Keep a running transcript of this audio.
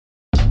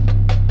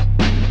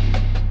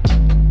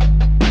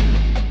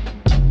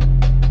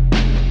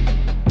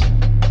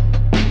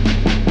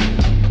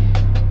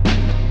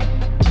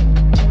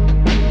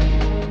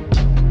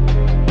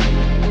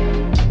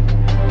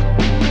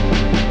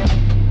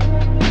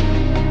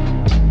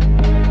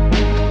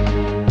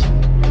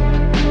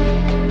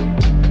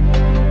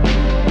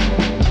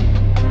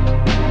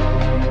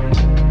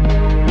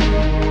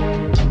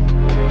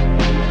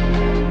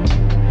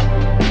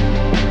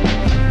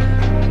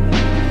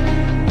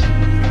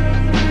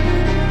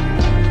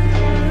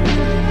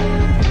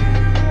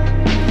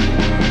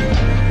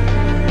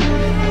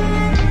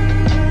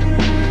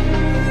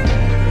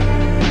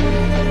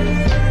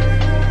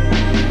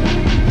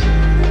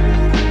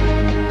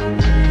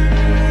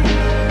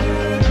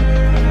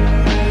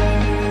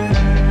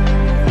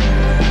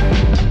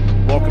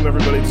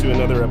to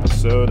another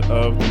episode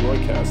of the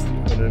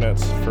Roycast, the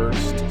internet's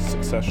first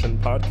Succession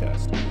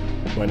podcast.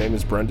 My name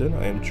is Brendan.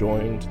 I am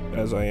joined,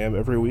 as I am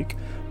every week,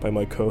 by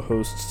my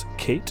co-hosts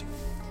Kate.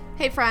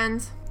 Hey,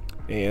 friends.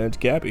 And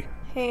Gabby.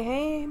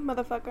 Hey,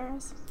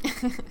 motherfuckers.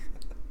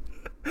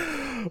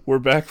 We're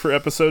back for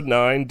episode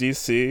 9,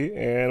 DC,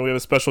 and we have a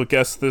special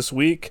guest this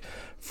week,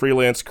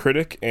 freelance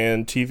critic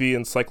and TV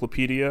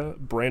encyclopedia,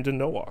 Brandon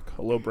Nowak.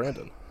 Hello,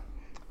 Brandon.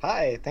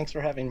 Hi, thanks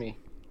for having me.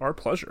 Our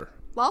pleasure.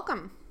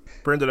 Welcome.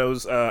 Brandon, I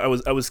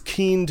was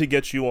keen to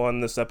get you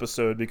on this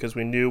episode because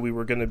we knew we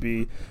were going to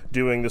be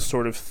doing this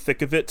sort of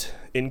thick of it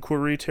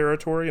inquiry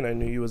territory, and I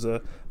knew you as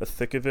a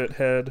thick of it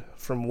head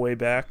from way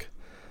back.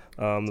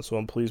 So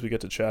I'm pleased we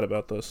get to chat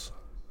about this.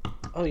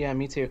 Oh yeah,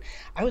 me too.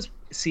 I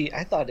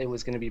thought it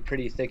was going to be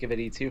pretty thick of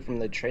it too from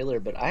the trailer,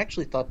 but I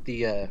actually thought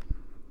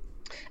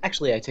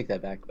actually I take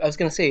that back. I was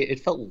going to say it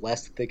felt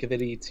less thick of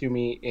it to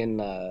me in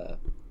the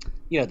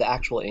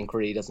actual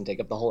inquiry doesn't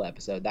take up the whole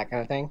episode, that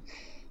kind of thing.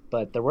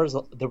 But there was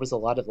a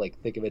lot of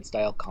like thick of it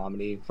style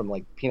comedy from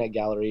like peanut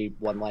gallery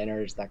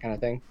one-liners, that kind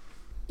of thing.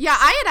 Yeah,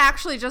 I had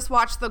actually just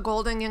watched the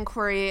Golden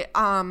Inquiry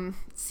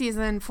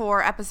season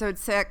 4, episode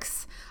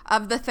 6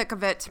 of the thick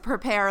of it to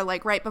prepare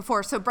like right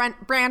before. So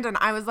Brandon,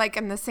 I was like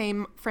in the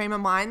same frame of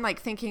mind, like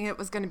thinking it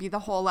was going to be the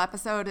whole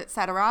episode,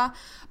 etc.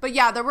 But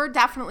yeah, there were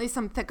definitely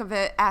some thick of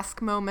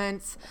it-esque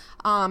moments.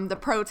 The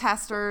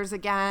protesters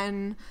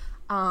again,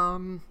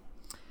 and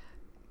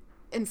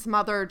some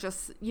other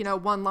just,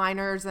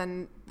 one-liners,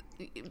 and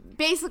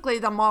basically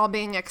them all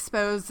being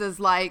exposed as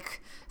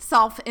like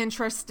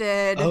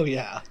self-interested. Oh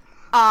yeah.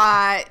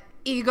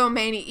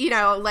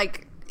 Egomania,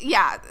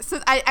 so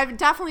I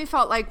definitely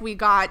felt like we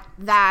got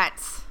that.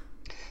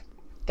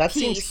 That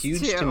seems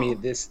huge to me.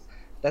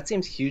 That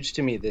seems huge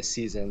to me this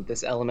season.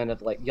 This element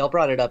of like, y'all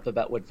brought it up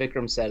about what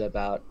Vikram said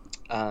about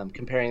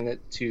comparing it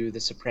to the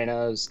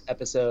Sopranos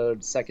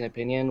episode Second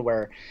Opinion,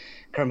 where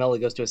Carmela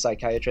goes to a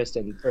psychiatrist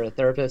or a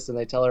therapist, and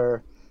they tell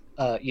her,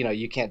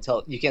 you can't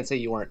say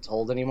you weren't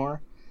told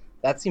anymore.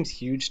 That seems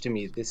huge to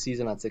me this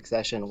season on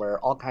Succession, where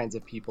all kinds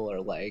of people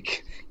are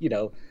like,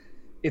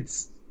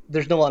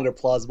 there's no longer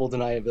plausible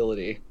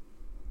deniability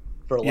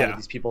for a lot of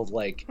these people's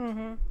like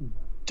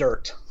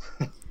dirt.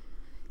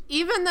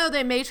 Even though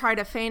they may try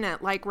to feign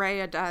it like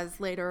Rhea does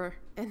later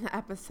in the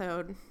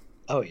episode.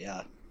 Oh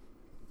yeah.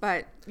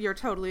 But you're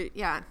totally,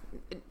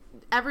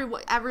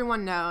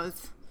 everyone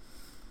knows.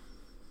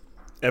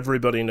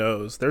 Everybody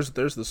knows. There's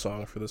the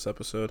song for this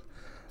episode.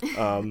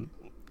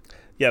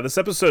 This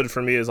episode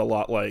for me is a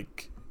lot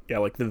like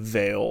the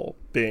veil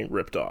being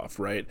ripped off,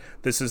 right?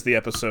 This is the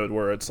episode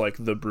where it's like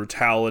the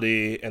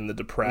brutality and the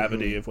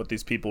depravity of what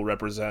these people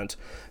represent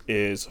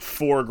is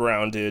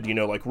foregrounded.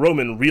 Like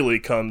Roman really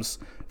comes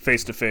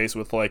face to face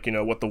with like,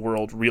 what the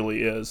world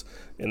really is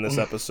in this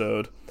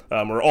episode.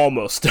 Or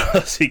almost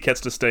does. He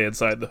gets to stay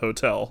inside the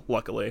hotel,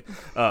 luckily.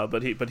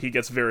 But he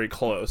gets very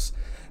close.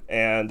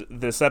 And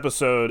this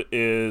episode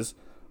is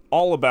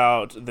all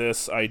about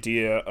this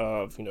idea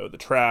of, the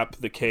trap,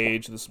 the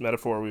cage, this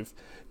metaphor we've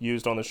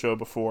used on the show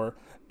before,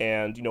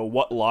 and,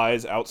 what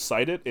lies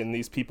outside it, and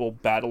these people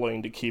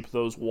battling to keep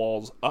those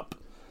walls up,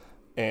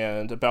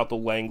 and about the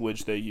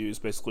language they use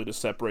basically to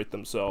separate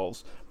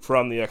themselves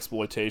from the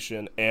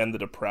exploitation and the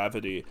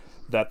depravity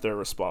that they're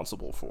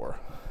responsible for.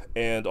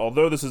 And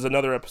although this is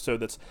another episode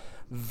that's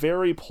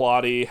very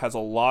plotty, has a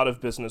lot of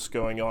business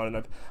going on,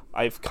 and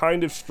I've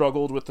kind of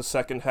struggled with the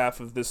second half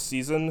of this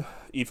season,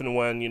 even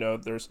when,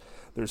 there's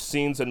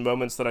scenes and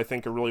moments that I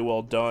think are really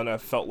well done.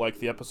 I've felt like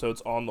the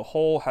episodes on the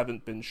whole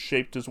haven't been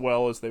shaped as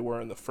well as they were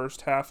in the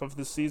first half of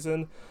this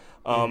season.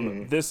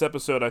 This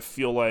episode I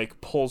feel like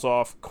pulls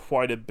off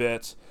quite a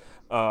bit,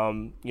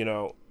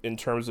 in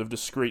terms of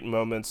discrete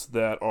moments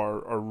that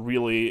are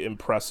really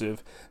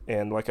impressive.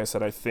 And like I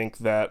said, I think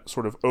that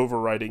sort of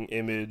overriding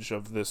image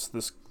of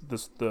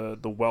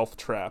the wealth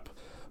trap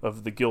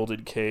of the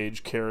gilded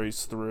cage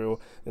carries through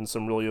in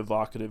some really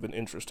evocative and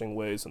interesting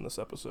ways in this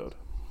episode.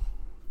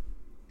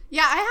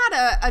 Yeah, I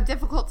had a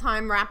difficult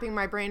time wrapping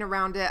my brain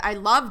around it. I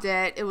loved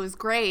it. It was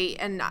great.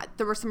 And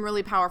there were some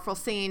really powerful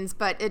scenes,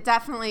 but it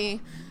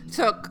definitely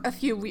took a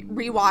few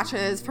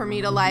rewatches for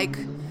me to like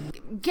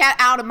get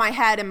out of my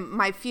head and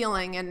my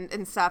feeling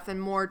and stuff,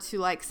 and more to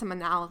like some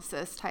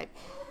analysis type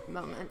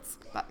moments.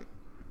 But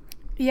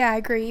yeah, I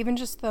agree. Even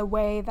just the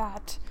way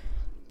that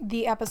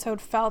the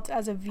episode felt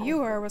as a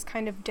viewer was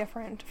kind of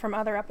different from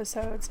other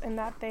episodes, in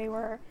that they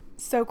were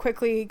so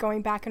quickly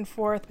going back and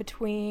forth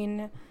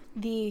between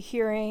the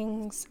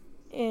hearings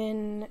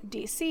in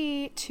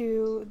DC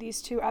to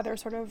these two other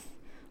sort of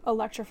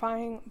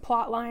electrifying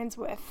plot lines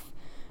with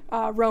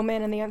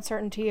Roman and the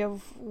uncertainty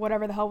of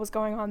whatever the hell was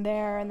going on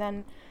there. And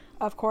then,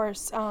 of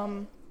course,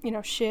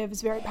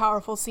 Shiv's very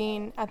powerful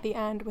scene at the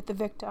end with the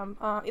victim.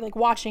 Like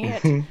watching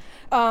it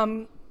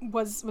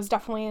was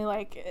definitely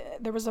like,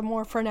 there was a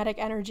more frenetic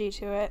energy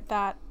to it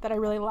that I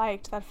really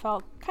liked, that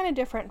felt kind of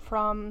different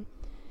from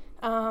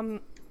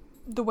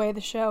the way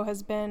the show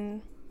has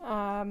been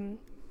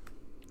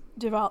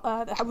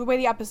the way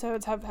the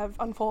episodes have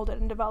unfolded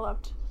and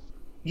developed.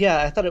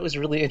 Yeah, I thought it was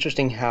really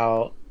interesting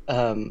how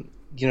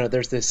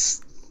there's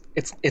this.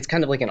 It's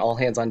kind of like an all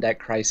hands on deck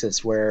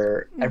crisis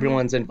where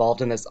everyone's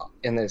involved in this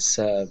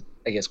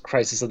I guess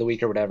crisis of the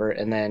week or whatever,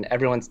 and then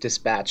everyone's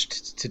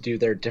dispatched to do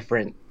their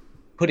different,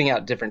 putting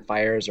out different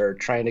fires or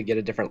trying to get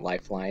a different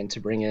lifeline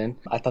to bring in.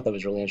 I thought that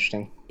was really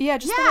interesting. Yeah,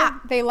 just the way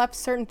they left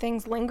certain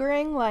things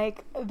lingering,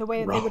 like the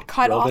way they would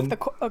cut off the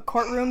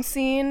courtroom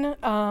scene, at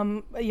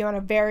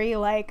a very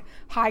like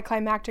high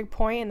climactic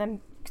point, and then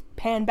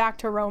pan back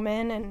to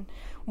Roman and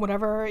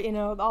whatever,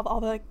 all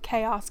the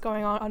chaos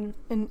going on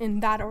in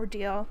that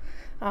ordeal.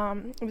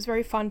 It was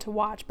very fun to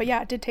watch, but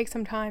yeah, it did take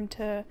some time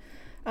to,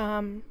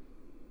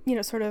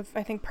 sort of,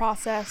 I think,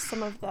 process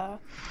some of the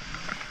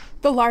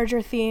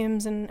larger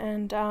themes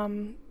and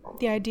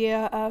the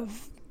idea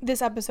of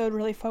this episode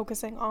really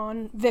focusing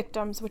on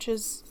victims, which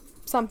is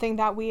something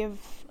that we have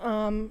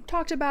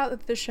talked about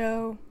that the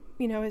show,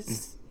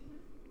 is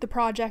the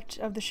project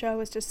of the show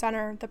is to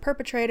center the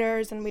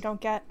perpetrators, and we don't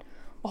get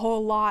a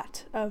whole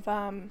lot of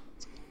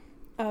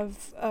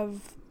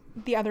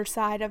the other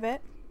side of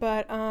it.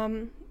 But,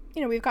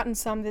 we've gotten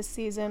some this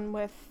season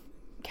with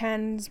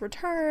Ken's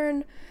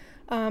return,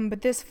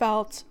 but this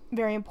felt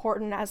very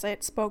important as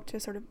it spoke to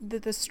sort of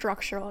the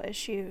structural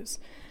issues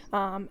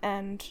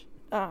and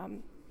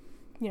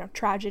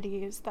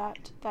tragedies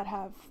that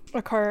have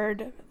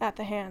occurred at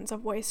the hands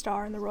of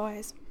Waystar and the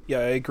Roys. Yeah,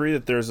 I agree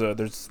that there's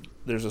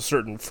a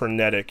certain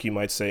frenetic, you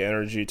might say,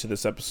 energy to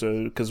this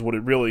episode, because what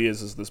it really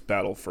is this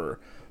battle for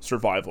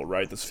survival,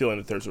 right? This feeling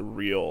that there's a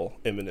real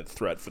imminent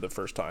threat for the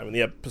first time. And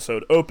the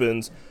episode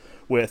opens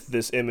with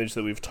this image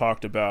that we've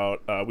talked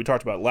about, we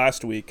talked about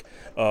last week,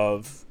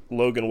 of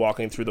Logan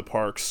walking through the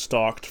park,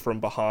 stalked from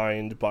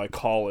behind by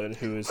Colin,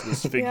 who is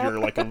this figure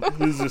like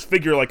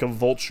a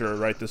vulture,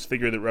 right? This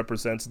figure that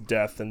represents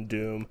death and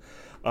doom,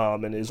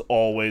 and is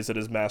always at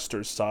his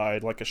master's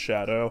side like a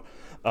shadow,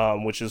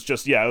 which is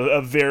just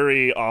a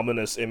very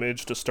ominous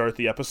image to start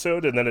the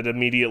episode. And then it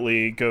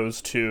immediately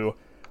goes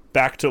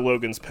back to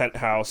Logan's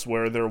penthouse,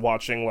 where they're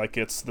watching like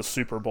it's the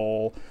Super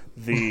Bowl,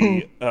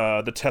 the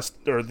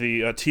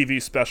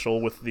TV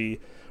special with the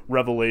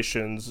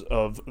revelations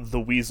of the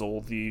Weasel,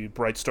 the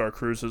Bright Star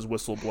Cruises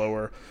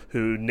whistleblower,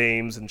 who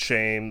names and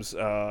shames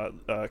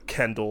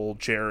Kendall,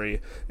 Jerry,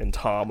 and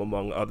Tom,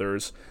 among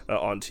others,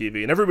 on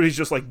TV, and everybody's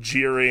just like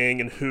jeering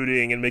and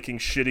hooting and making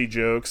shitty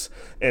jokes,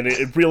 and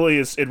it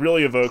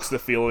really evokes the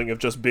feeling of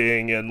just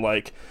being in,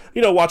 like,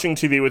 watching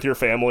TV with your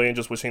family and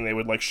just wishing they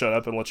would like shut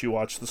up and let you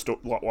watch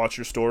watch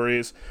your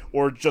stories,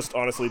 or just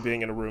honestly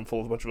being in a room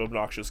full of a bunch of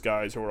obnoxious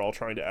guys who are all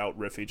trying to out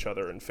riff each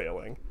other and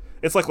failing.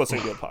 It's like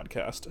listening to a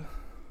podcast.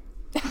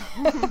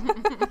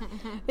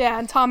 Yeah,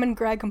 and Tom and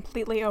Greg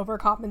completely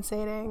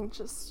overcompensating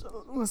just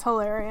was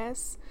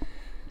hilarious.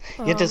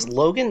 Yeah, does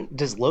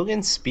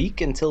Logan speak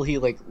until he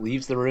like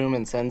leaves the room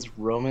and sends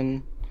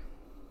Roman?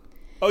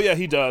 Oh yeah,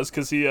 he does,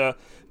 because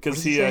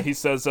he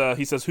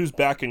says who's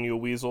backing you,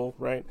 Weasel,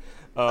 right?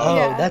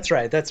 That's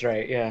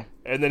right, yeah.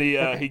 And then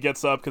he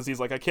gets up because he's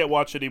like, I can't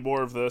watch any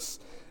more of this.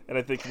 And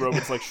I think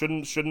Roman's like,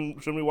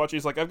 shouldn't we watch it?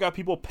 He's like, I've got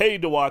people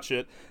paid to watch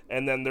it.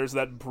 And then there's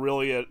that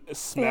brilliant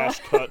smash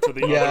cut to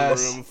the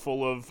other room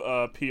full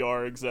of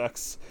PR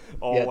execs,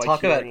 all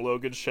hearing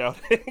Logan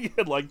shouting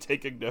and like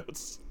taking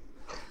notes.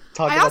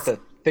 Talk about the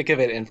thick of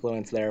it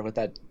influence there with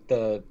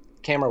the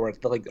camera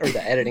work,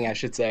 the editing, I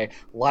should say.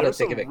 A lot of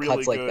thick of it really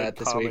cuts like that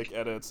this week.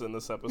 Edits in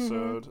this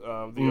episode.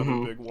 The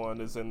other big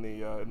one is in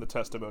the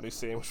testimony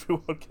scene, which we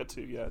won't get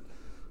to yet.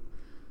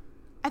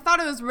 I thought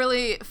it was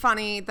really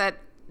funny that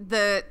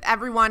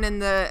everyone in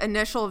the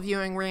initial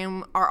viewing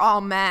room are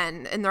all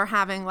men, and they're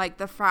having like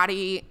the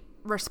fratty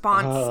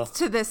response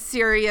to this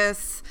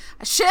serious.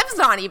 Shiv's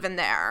not even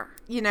there,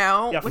 which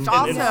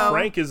also and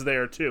Frank is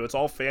there too. It's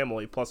all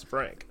family plus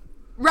Frank,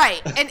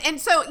 right?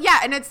 And so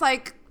and it's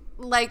like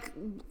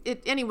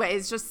it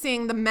anyways. Just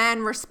seeing the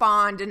men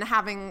respond and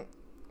having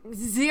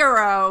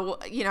zero,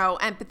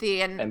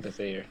 empathy and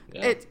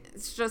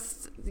it's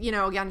just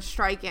again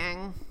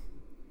striking.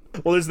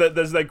 Well,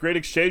 there's that great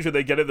exchange where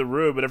they get in the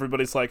room and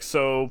everybody's like,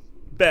 so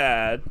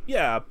bad.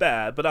 Yeah,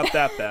 bad, but not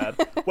that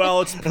bad. Well,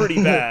 it's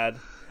pretty bad.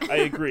 I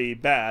agree,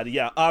 bad.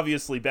 Yeah,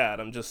 obviously bad.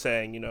 I'm just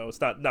saying,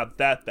 it's not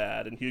that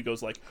bad. And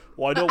Hugo's like,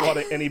 well, I don't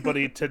want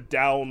anybody to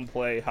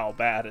downplay how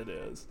bad it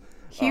is.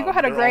 Hugo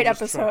had a great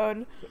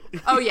episode.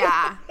 Oh,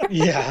 yeah.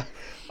 Yeah.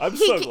 I'm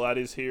so glad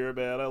he's here,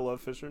 man. I love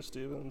Fisher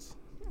Stevens.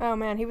 Oh,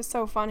 man, he was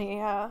so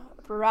funny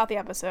throughout the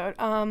episode.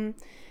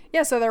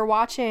 Yeah, so they're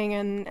watching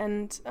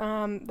and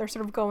they're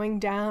sort of going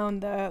down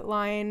the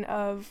line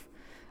of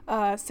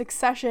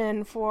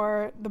succession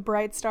for the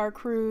Bright Star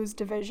Cruise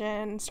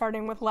division,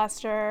 starting with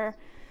Lester.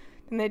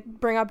 Then they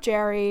bring up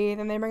Jerry,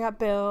 then they bring up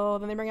Bill,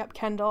 then they bring up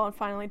Kendall, and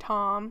finally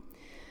Tom.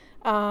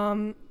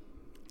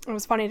 It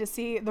was funny to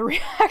see the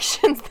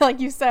reactions, like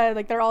you said,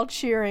 like they're all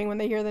cheering when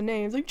they hear the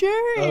names, like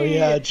Jerry! Oh,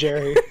 yeah,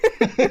 Jerry.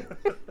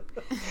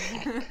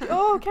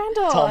 Oh,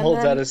 Kendall! Tom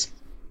holds out his...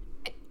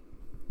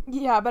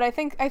 Yeah, but I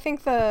think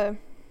the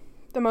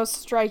most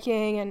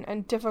striking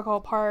and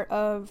difficult part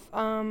of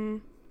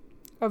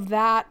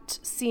that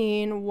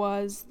scene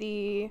was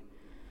the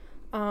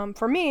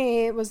For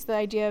me, it was the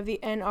idea of the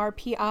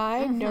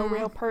NRPI, no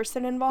real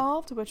person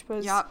involved, which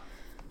was,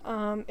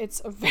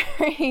 it's a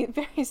very,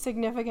 very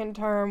significant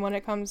term when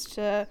it comes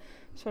to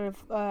sort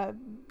of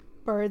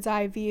bird's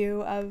eye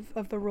view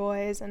of the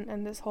Roys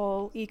and this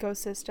whole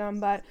ecosystem.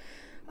 But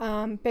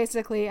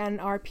basically,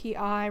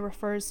 NRPI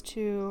refers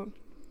to,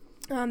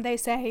 they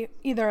say,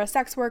 either a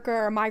sex worker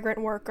or a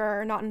migrant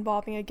worker not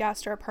involving a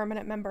guest or a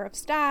permanent member of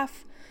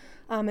staff.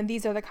 And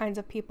these are the kinds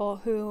of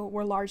people who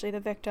were largely the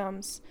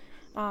victims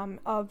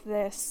of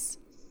this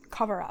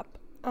cover-up.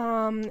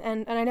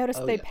 And I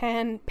noticed they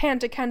pan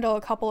to Kendall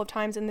a couple of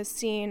times in this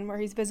scene where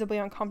he's visibly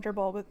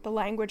uncomfortable with the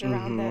language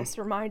around this,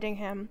 reminding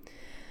him,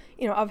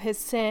 of his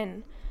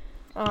sin,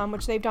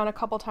 which they've done a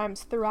couple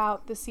times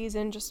throughout the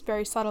season, just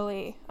very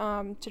subtly,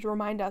 to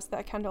remind us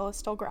that Kendall is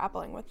still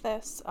grappling with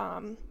this,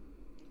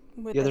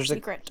 with the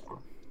secret.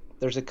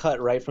 There's a cut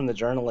right from the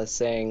journalist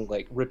saying,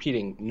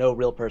 repeating, no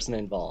real person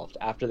involved,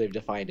 after they've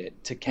defined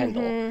it, to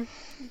Kendall.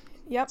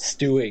 Yep.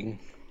 Stewing.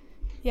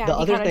 Yeah,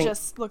 he kind of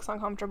just looks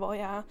uncomfortable,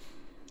 yeah.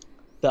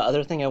 The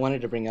other thing I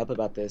wanted to bring up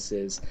about this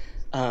is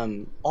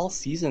all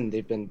season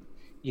they've been,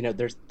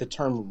 there's the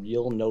term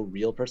real, no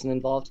real person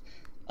involved.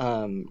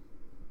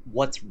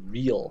 What's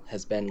real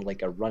has been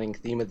a running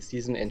theme of the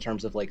season in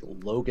terms of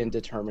Logan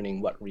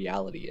determining what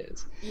reality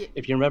is. Yeah.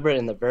 If you remember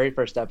in the very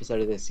first episode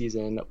of this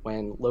season,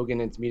 when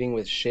Logan is meeting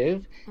with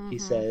Shiv, he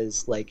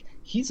says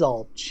he's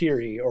all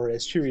cheery, or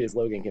as cheery as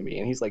Logan can be.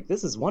 And he's like,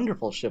 this is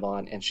wonderful,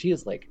 Siobhan. And she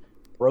is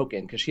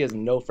broken because she has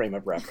no frame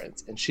of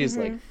reference. And she's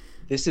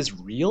this is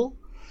real?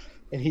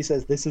 And he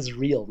says, this is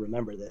real,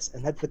 remember this.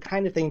 And that's the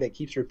kind of thing that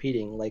keeps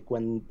repeating.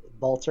 When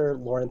Walter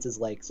Lawrence is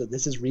so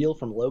this is real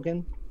from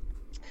Logan?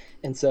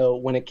 And so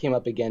when it came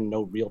up again,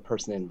 no real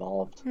person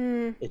involved,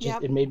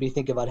 it made me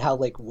think about how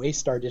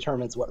Waystar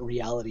determines what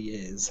reality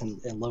is,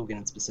 and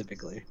Logan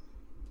specifically.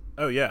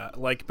 Oh yeah,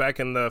 back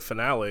in the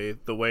finale,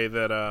 the way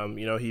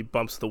that he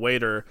bumps the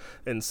waiter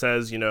and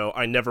says,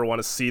 I never want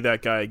to see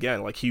that guy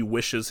again. He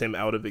wishes him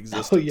out of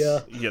existence. Oh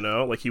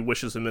yeah. He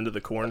wishes him into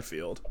the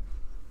cornfield.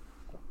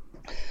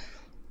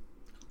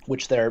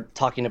 Which they're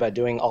talking about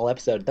doing all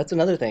episode. That's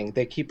another thing.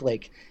 They keep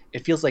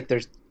it feels like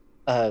there's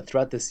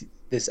throughout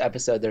this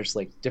episode, there's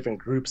different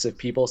groups of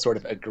people sort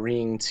of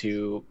agreeing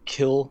to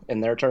kill,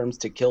 in their terms,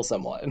 to kill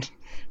someone,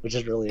 which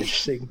is really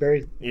interesting.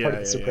 Very part of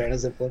the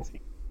Sopranos influence.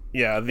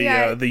 Yeah,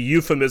 the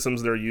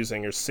euphemisms they're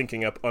using are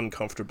syncing up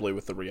uncomfortably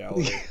with the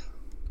reality.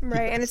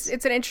 Right, yes. And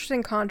it's an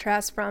interesting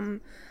contrast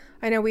from,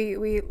 I know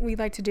we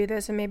like to do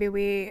this, and maybe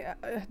we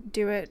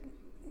do it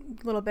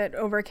a little bit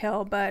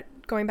overkill, but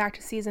going back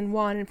to season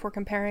 1, if we're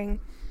comparing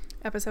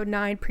episode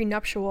 9,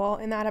 Prenuptial,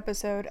 in that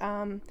episode,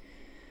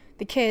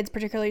 the kids,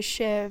 particularly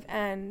Shiv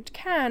and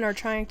Ken, are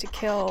trying to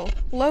kill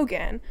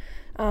Logan,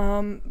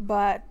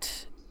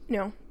 but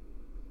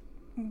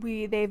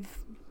they've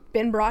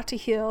been brought to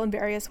heel in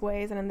various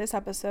ways, and in this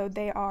episode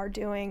they are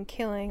doing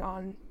killing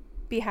on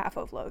behalf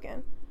of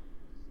Logan.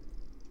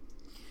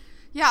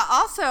 Yeah,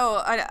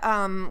 also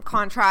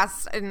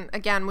contrast, and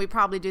again, we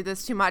probably do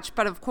this too much,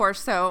 but of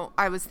course, so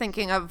I was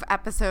thinking of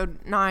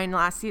episode 9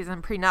 last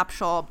season,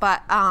 Prenuptial,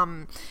 but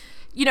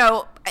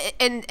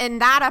in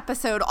that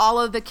episode,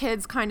 all of the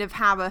kids kind of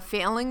have a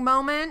failing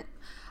moment,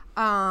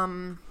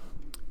 and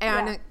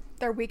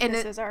their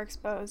weaknesses are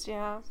exposed.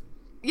 Yeah,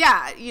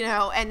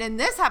 and in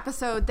this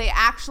episode, they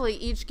actually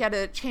each get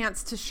a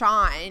chance to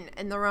shine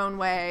in their own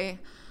way.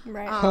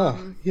 Right.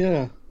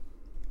 Yeah.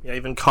 Yeah,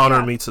 even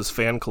Connor meets his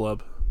fan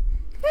club.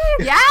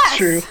 Yes.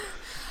 True.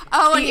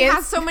 Oh, and he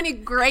has so many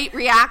great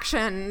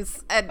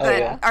reactions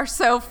that are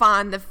so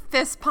fun. The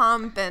fist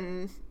pump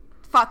and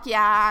fuck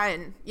yeah,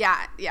 and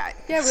yeah.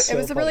 It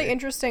was a really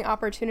interesting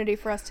opportunity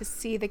for us to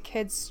see the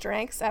kids'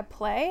 strengths at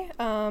play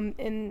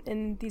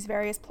in these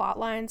various plot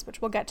lines,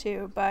 which we'll get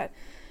to. But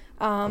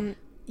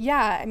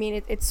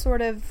it's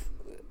sort of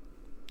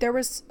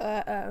there's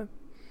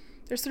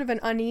sort of an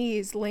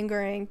unease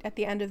lingering at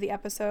the end of the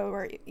episode,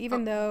 where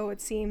even though it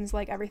seems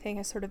like everything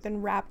has sort of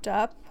been wrapped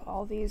up,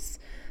 all these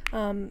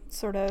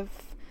sort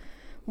of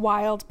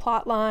wild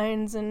plot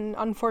lines and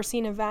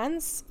unforeseen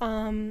events,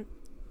 even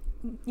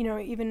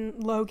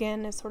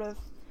Logan is sort of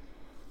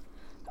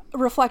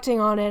reflecting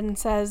on it and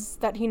says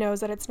that he knows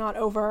that it's not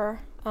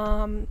over.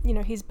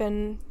 He's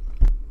been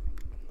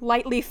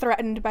lightly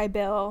threatened by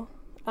Bill.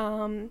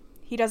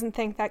 He doesn't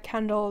think that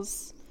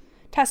Kendall's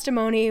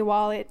testimony,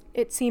 while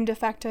it seemed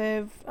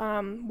effective,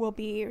 will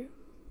be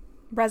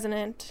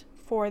resonant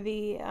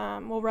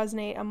will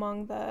resonate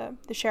among the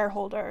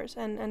shareholders,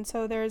 and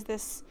so there's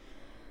this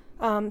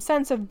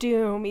sense of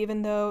doom,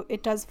 even though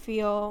it does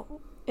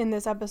feel in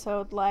this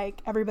episode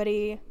like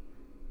everybody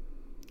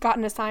got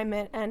an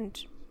assignment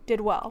and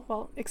did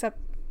well, except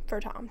for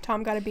Tom.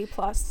 Tom got a B+.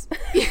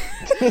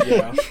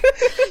 Yeah.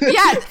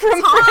 Yeah,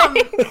 from Tom.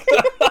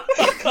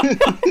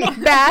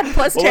 Bad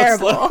plus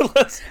terrible.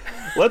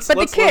 Let's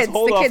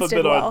hold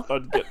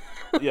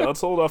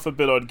off a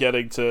bit on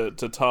getting to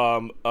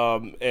Tom.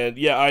 And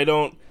yeah, I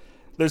don't.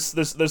 There's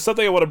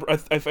something I want to.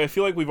 I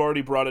feel like we've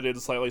already brought it in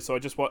slightly, so I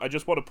just want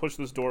to push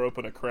this door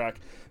open a crack,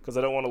 because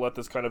I don't want to let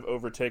this kind of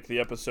overtake the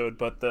episode.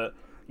 But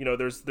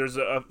there's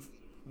a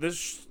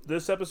this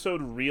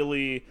episode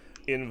really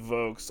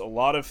invokes a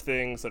lot of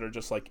things that are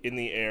just like in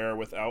the air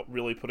without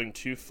really putting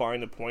too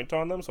fine a point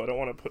on them. So I don't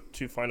want to put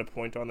too fine a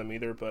point on them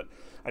either. But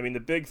I mean, the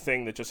big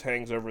thing that just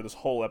hangs over this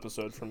whole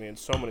episode for me in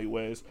so many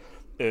ways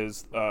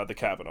is the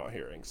Kavanaugh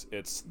hearings.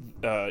 It's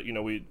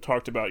we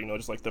talked about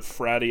just like the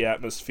fratty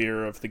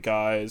atmosphere of the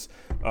guys,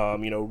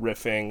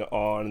 riffing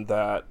on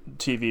that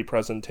TV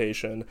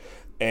presentation,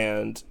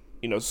 and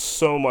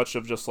so much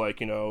of just like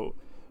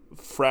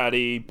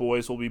fratty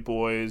boys will be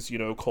boys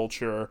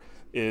culture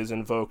is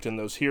invoked in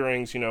those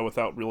hearings,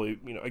 without really,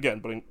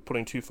 again,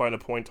 putting too fine a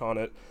point on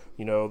it.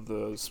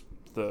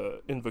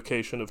 The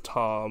invocation of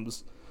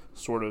Tom's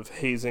sort of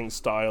hazing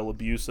style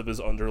abuse of his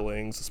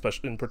underlings,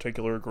 especially in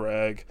particular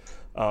Greg.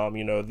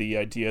 The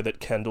idea that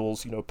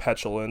Kendall's,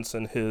 petulance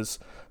and his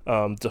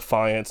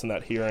defiance in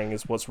that hearing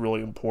is what's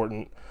really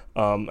important.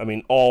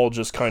 All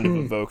just kind of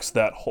evokes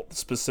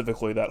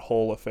specifically that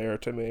whole affair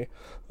to me.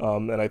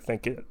 And I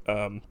think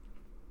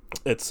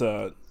it's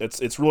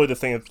really the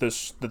thing that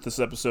this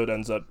episode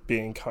ends up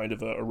being kind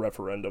of a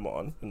referendum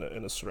on in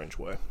a strange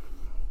way.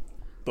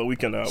 But we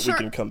can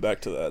come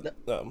back to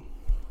that.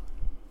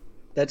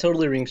 That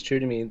totally rings true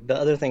to me. The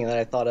other thing that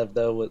I thought of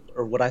though,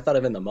 or what I thought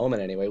of in the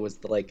moment anyway, was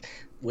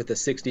with the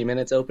 60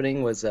 Minutes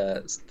opening was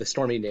the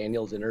Stormy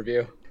Daniels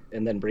interview,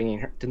 and then bringing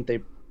her. Didn't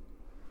they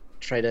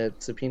try to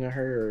subpoena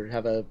her or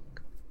have a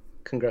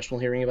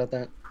congressional hearing about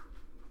that?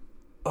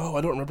 Oh,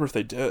 I don't remember if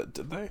they did.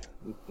 Did they?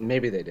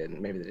 Maybe they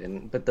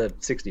didn't. But the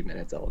 60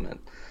 Minutes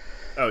element.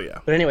 Oh yeah.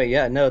 But anyway,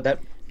 yeah, no, I can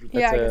see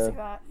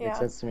that. Yeah. Makes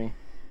sense to me.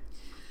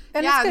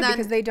 And it's good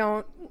because they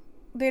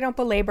don't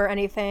belabor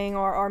anything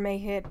or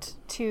make it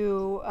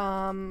too,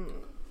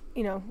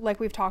 like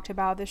we've talked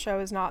about, the show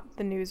is not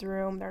the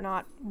newsroom. They're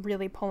not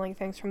really pulling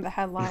things from the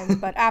headlines,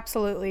 but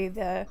absolutely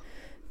the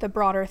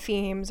broader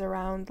themes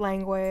around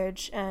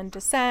language and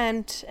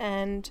dissent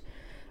and,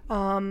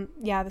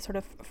 the sort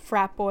of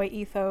frat boy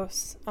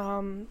ethos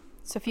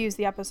suffused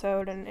the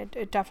episode, and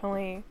it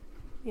definitely,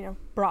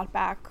 brought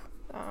back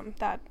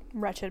that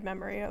wretched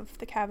memory of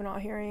the Kavanaugh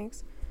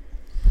hearings.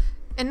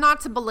 And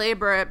not to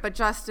belabor it, but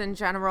just in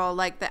general,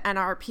 like the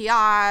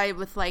NRPI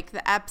with like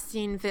the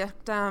Epstein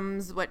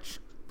victims, which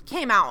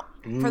came out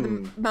for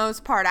the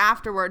most part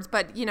afterwards.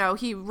 But,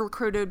 he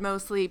recruited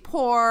mostly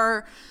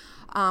poor,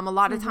 a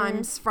lot of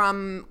times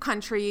from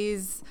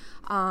countries,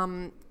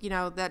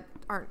 that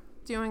aren't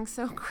doing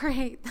so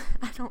great.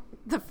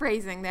 The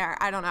phrasing there,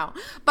 I don't know.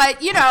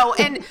 But,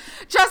 and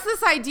just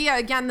this idea,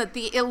 again, that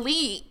the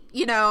elite,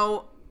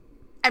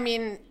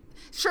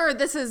 sure,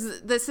 this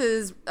is,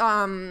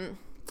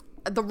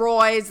 the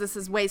Roys, this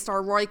is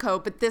Waystar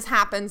Royco, but this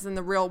happens in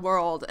the real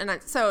world,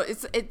 and so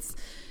it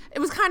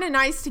was kind of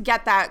nice to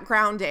get that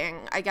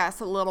grounding, I guess,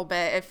 a little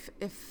bit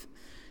if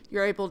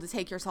you're able to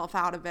take yourself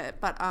out of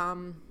it. But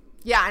and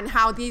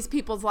how these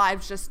people's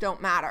lives just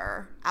don't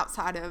matter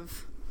outside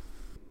of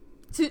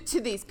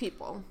to these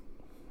people.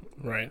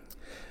 Right.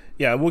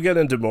 Yeah, we'll get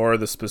into more of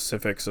the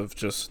specifics of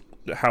just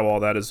how all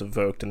that is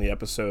evoked in the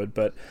episode,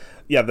 but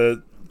yeah,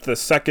 the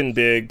second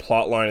big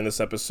plot line in this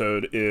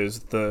episode is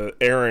the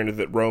errand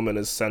that Roman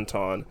is sent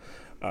on.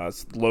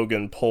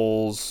 Logan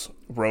pulls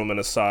Roman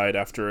aside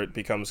after it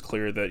becomes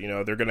clear that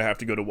they're going to have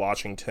to go to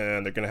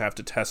Washington, they're going to have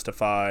to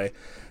testify,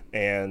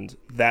 and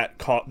that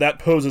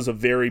poses a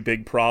very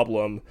big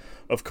problem,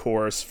 of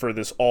course, for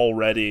this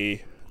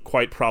already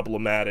quite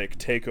problematic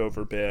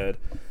takeover bid,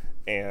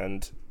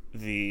 and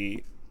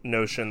the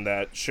notion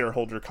that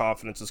shareholder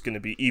confidence is going to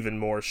be even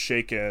more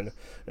shaken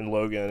in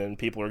Logan, and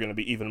people are going to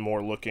be even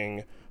more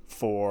looking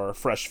for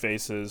fresh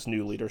faces,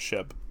 new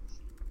leadership.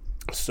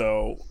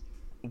 So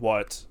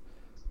what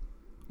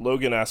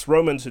Logan asks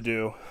Roman to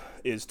do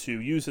is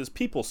to use his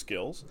people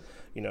skills,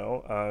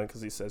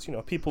 because he says,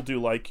 people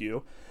do like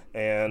you,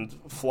 and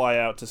fly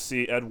out to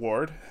see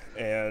Edward.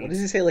 And what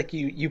does he say? Like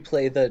you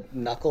play the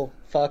knuckle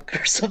fuck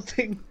or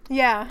something?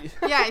 Yeah.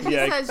 Yeah, he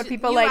says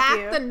people like you.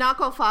 You act the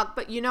knuckle fuck,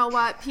 but you know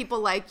what? People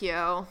like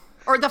you.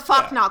 Or the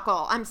fuck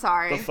knuckle. I'm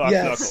sorry. The fuck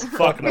knuckle.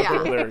 Fuck knuckle.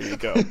 Yeah. There you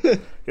go.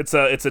 It's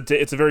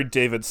a very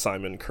David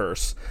Simon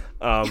curse.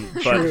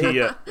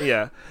 But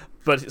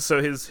But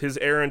so his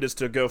errand is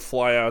to go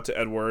fly out to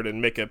Edward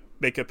and make a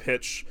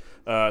pitch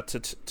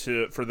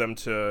for them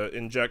to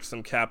inject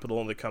some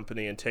capital in the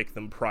company and take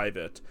them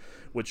private,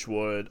 which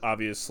would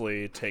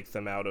obviously take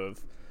them out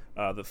of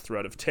the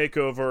threat of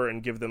takeover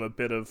and give them a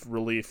bit of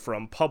relief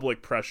from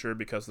public pressure,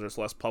 because there's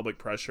less public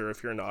pressure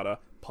if you're not a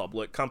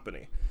public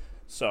company.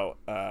 So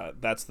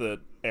that's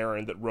the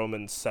errand that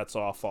Roman sets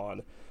off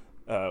on,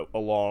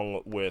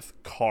 along with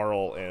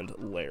Carl and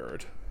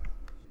Laird.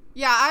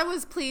 Yeah, I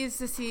was pleased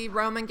to see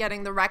Roman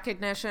getting the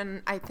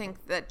recognition. I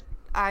think that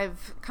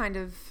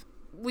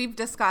we've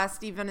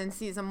discussed even in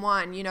season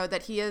 1,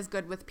 that he is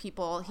good with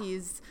people.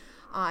 He's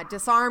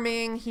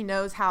disarming. He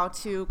knows how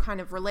to kind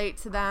of relate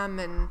to them.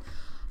 And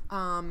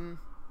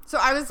so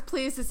I was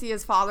pleased to see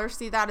his father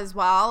see that as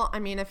well. I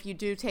mean, if you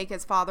do take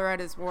his father at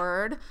his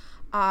word.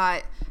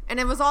 And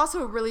it was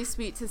also really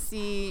sweet to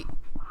see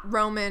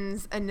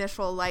Roman's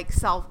initial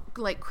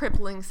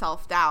crippling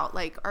self-doubt.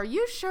 Like, are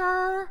you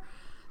sure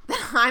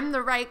that I'm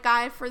the right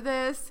guy for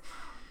this?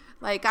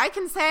 Like, I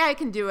can say I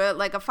can do it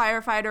like a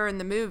firefighter in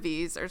the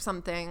movies or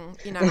something,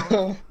 you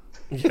know.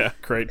 Yeah,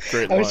 great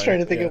I was trying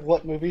to think of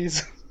what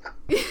movies.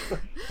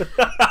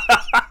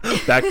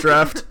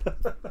 Backdraft.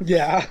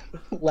 Yeah,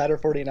 Ladder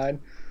 49.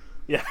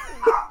 Yeah.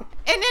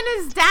 And then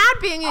his dad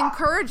being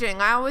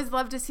encouraging. I always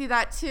love to see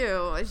that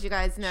too, as you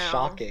guys know.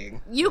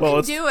 Shocking. You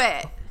can do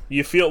it.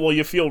 You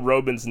feel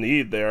Robin's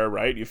need there,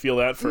 right? You feel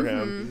that for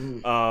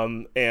him.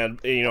 And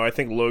you know, I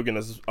think Logan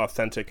is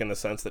authentic in the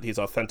sense that he's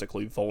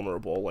authentically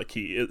vulnerable. Like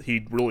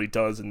he really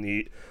does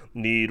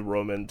need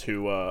Roman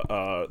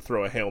to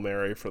throw a Hail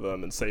Mary for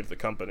them and save the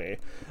company.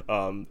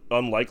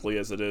 Unlikely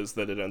as it is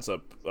that it ends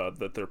up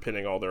that they're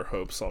pinning all their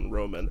hopes on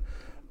Roman.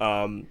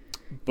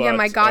 But, yeah,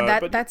 my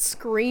God, that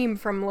scream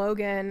from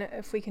Logan,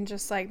 if we can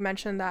just like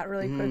mention that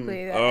really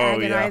quickly, that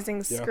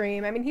agonizing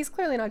scream. I mean, he's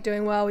clearly not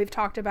doing well. We've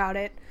talked about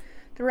it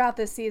throughout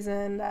this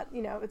season that,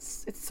 you know,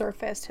 it's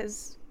surfaced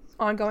his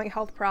ongoing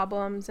health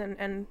problems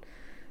and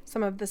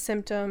some of the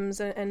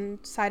symptoms and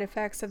side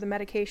effects of the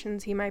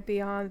medications he might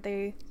be on.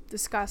 They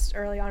discussed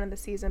early on in the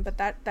season, but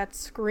that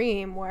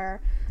scream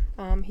where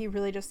he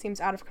really just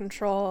seems out of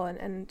control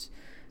and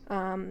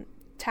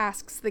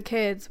tasks the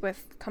kids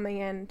with coming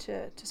in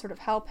to sort of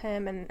help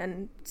him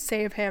and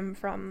save him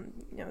from,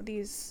 you know,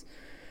 these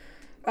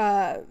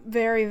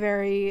very,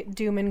 very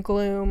doom and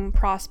gloom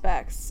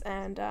prospects.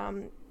 And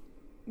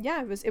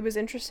yeah, it was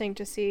interesting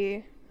to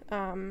see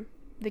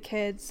the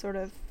kids sort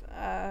of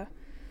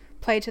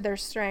play to their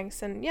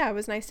strengths. And yeah, it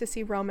was nice to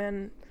see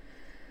Roman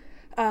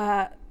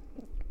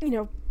you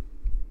know,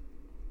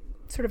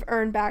 sort of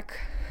earn back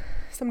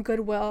some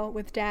goodwill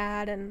with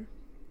Dad. And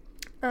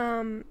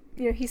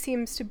you know, he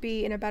seems to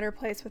be in a better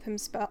place with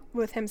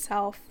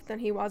himself than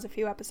he was a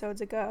few episodes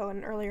ago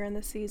and earlier in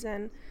the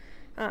season.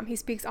 He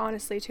speaks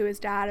honestly to his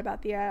dad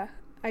about the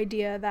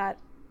idea that,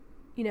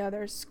 you know,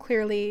 there's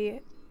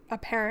clearly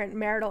apparent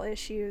marital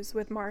issues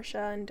with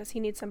Marcia, and does he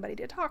need somebody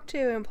to talk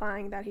to,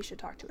 implying that he should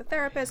talk to a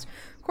therapist.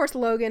 Of course,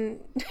 Logan,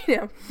 you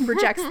know,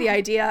 rejects the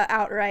idea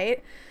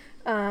outright,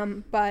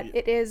 but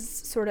it is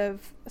sort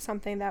of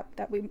something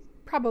that we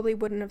probably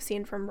wouldn't have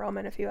seen from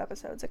Roman a few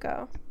episodes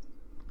ago.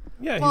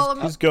 Yeah,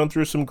 he's going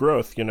through some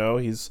growth, you know.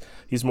 He's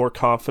more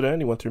confident.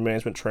 He went through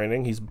management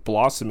training. He's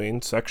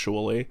blossoming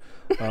sexually.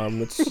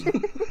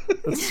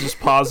 It's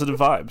just positive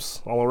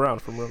vibes all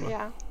around from Roman.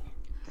 Yeah.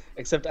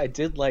 Except I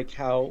did like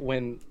how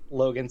when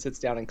Logan sits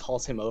down and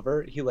calls him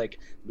over, he like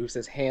moves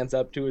his hands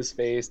up to his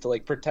face to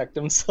like protect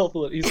himself.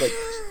 He's like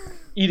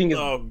eating his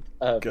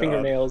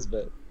fingernails,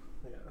 but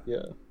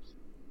yeah.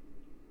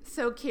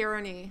 So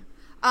Kieran-y.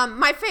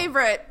 My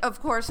favorite,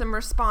 of course, in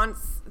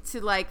response to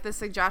like the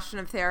suggestion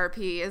of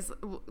therapy is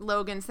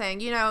Logan saying,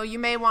 you know, you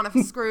may want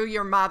to screw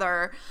your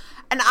mother.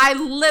 And I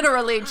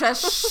literally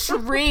just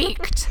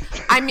shrieked.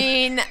 I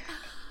mean,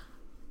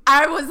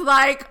 I was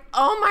like,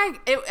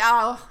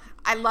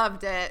 I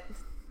loved it.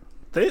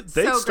 They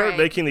so start great.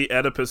 making the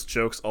Oedipus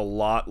jokes a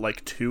lot,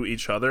 like, to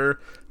each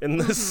other in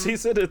this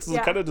season. It's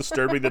kind of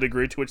disturbing the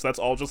degree to which that's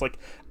all just, like,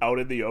 out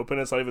in the open.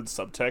 It's not even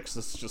subtext.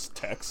 It's just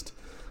text.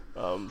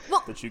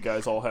 That you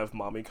guys all have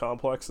mommy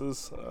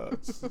complexes.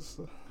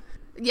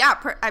 Yeah,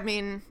 I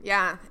mean,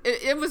 yeah.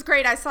 It was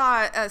great. I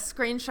saw a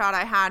screenshot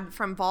I had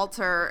from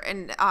Walter,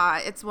 and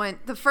it's when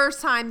the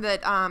first time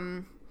that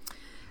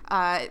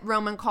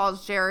Roman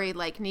calls Jerry,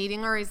 like,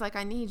 needing her. He's like,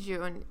 I need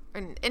you.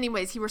 And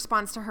anyways, he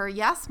responds to her,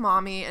 yes,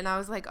 mommy. And I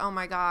was like, oh,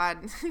 my God.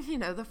 You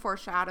know, the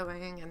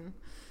foreshadowing. And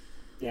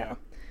yeah.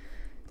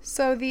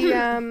 So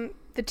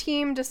the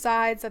team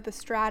decides that the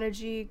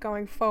strategy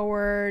going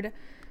forward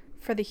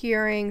for the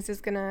hearings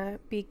is going to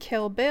be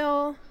kill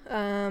Bill,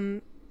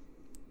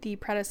 the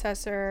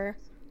predecessor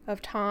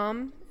of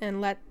Tom,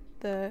 and let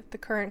the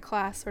current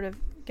class sort of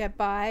get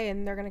by.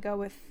 And they're going to go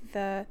with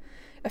a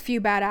few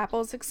bad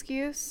apples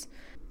excuse.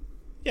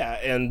 Yeah,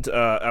 and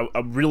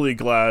I'm really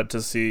glad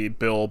to see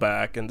Bill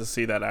back and to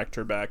see that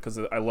actor back, because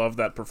I love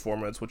that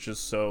performance, which is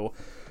so,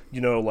 you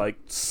know, like,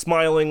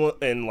 smiling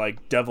and,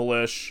 like,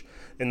 devilish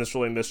in this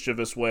really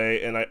mischievous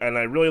way. And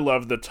I really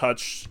love the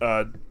touch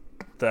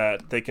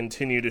that they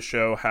continue to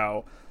show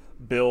how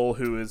Bill,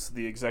 who is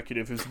the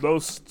executive who's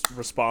most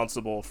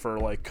responsible for,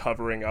 like,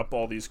 covering up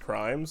all these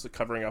crimes,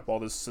 covering up all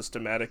this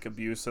systematic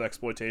abuse and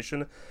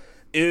exploitation,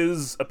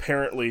 is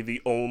apparently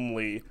the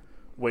only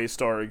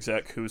Waystar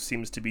exec who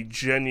seems to be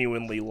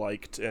genuinely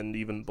liked and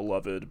even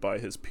beloved by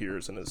his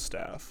peers and his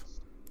staff.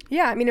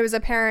 Yeah, I mean, it was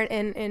apparent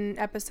in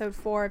episode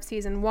 4 of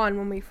season 1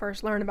 when we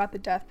first learned about the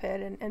death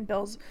pit and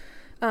Bill's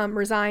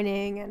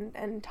resigning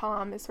and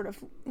Tom is sort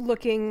of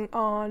looking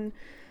on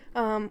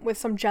with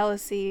some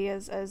jealousy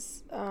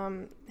as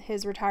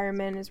his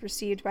retirement is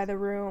received by the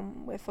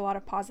room with a lot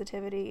of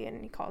positivity,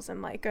 and he calls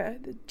him like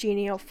the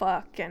genial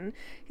fuck, and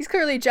he's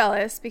clearly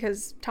jealous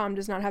because Tom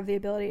does not have the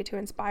ability to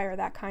inspire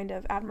that kind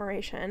of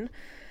admiration.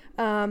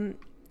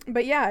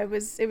 But yeah, it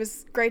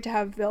was great to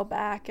have Bill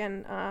back,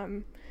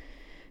 and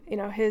you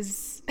know,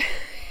 his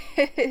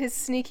his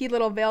sneaky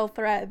little veil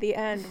threat at the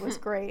end was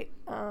great.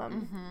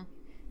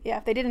 Yeah,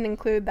 if they didn't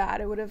include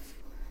that, it would have,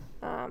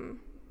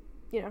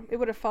 it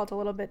would have felt a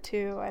little bit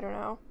too, I don't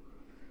know,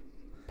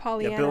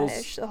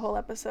 Pollyanna-ish, the whole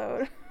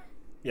episode.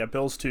 Yeah,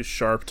 Bill's too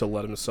sharp to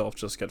let himself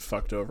just get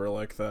fucked over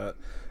like that.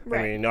 Right.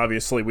 I mean,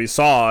 obviously we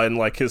saw in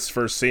like his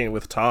first scene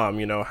with Tom,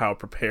 how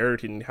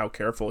prepared and how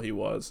careful he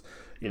was.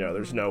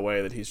 There's no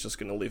way that he's just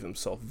going to leave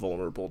himself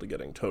vulnerable to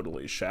getting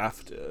totally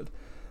shafted.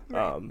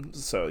 Right.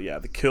 So yeah,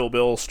 the Kill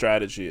Bill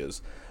strategy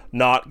is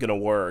not going to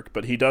work,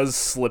 but he does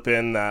slip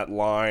in that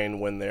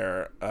line when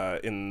they're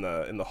in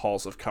the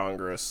halls of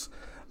Congress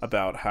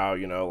about how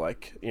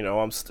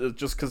I'm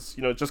just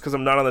because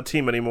I'm not on the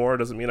team anymore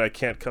doesn't mean I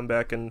can't come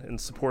back and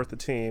support the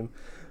team.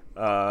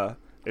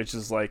 It's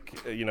just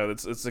like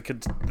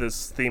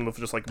this theme of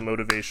just like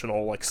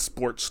motivational like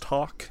sports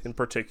talk in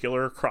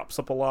particular crops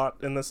up a lot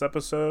in this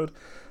episode.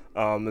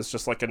 It's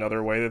just like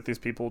another way that these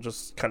people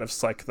just kind of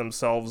psych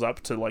themselves up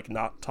to like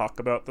not talk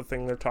about the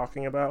thing they're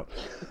talking about.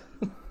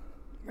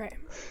 Right.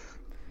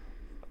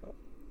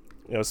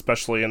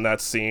 Especially in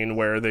that scene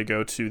where they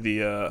go to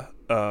the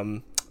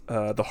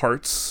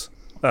Hearts.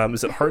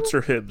 Is it Hearts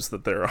or Hibs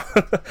that they're on?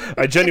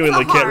 I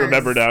genuinely can't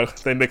remember now.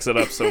 They mix it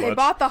up so much. They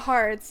bought the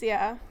Hearts,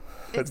 yeah.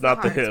 It's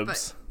not the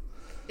Hibs.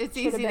 It's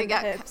easy to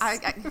get.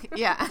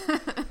 Yeah.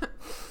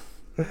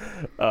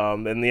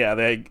 And yeah,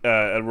 they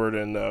Edward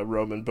and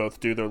Roman both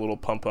do their little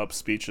pump up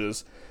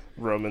speeches.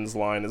 Roman's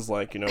line is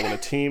like, when a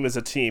team is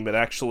a team, it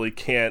actually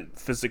can't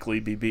physically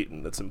be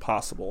beaten. It's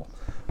impossible.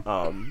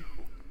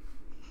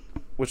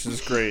 Which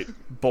is great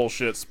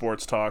bullshit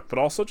sports talk, but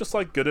also just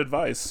like good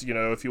advice.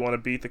 If you want to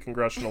beat the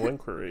congressional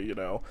inquiry,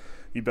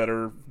 you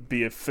better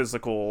be a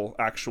physical,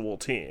 actual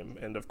team.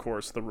 And of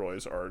course, the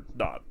Roys are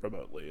not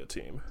remotely a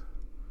team.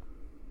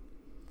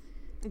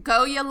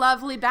 Go, you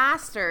lovely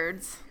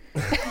bastards.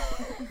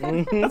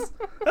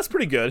 That's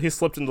pretty good. He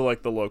slipped into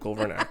like the local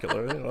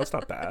vernacular. That's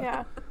not bad.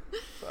 Yeah.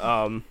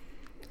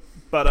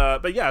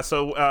 But yeah,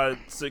 so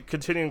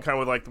continuing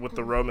kind of with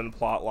the Roman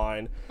plot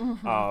line,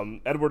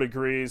 Edward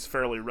agrees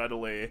fairly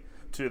readily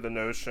to the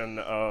notion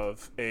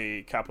of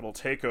a capital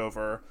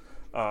takeover,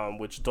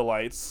 which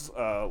delights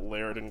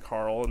Laird and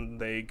Carl, and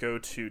they go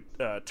to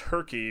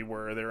Turkey,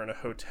 where they're in a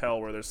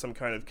hotel where there's some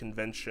kind of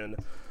convention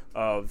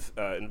of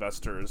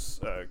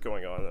investors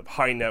going on, of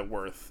high net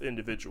worth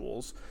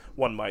individuals,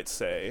 one might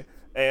say.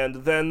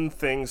 And then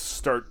things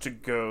start to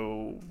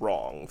go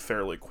wrong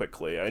fairly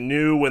quickly. I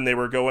knew when they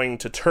were going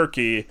to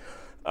Turkey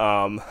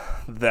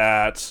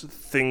that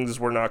things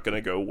were not going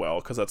to go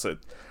well, because that's a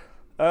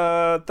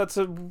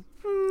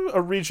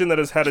region that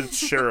has had its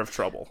share of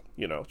trouble,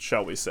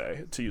 shall we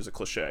say, to use a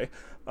cliche.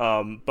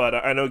 But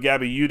I know,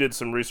 Gabby, you did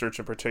some research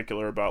in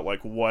particular about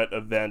like what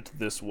event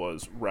this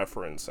was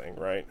referencing,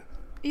 right?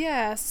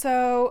 Yeah,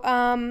 so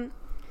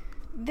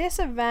this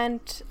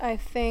event, I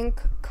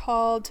think,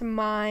 called to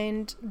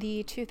mind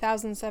the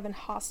 2007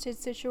 hostage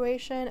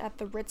situation at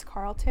the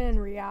Ritz-Carlton in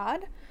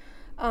Riyadh.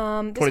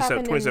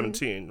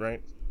 2017,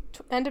 right?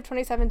 End of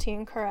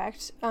 2017,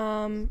 correct.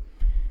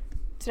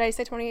 Did I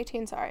say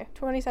 2018? Sorry.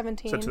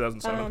 2017. Said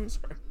 2007,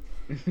 sorry.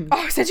 Oh,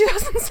 I said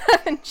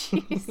 2007.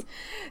 Jeez.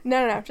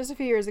 No, just a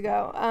few years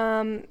ago.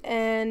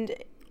 And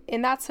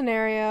in that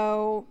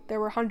scenario, there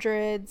were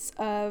hundreds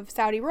of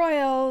Saudi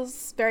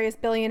royals, various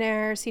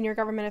billionaires, senior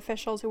government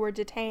officials who were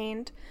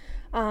detained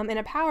in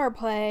a power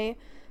play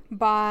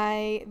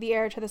by the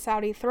heir to the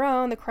Saudi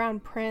throne, the Crown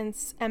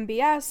Prince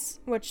MBS,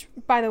 which,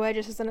 by the way,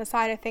 just as an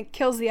aside, I think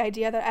kills the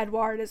idea that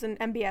Edward is an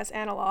MBS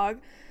analog,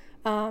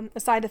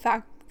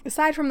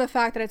 aside from the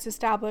fact that it's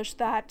established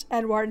that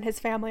Edward and his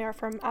family are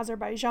from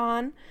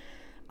Azerbaijan.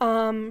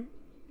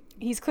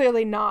 He's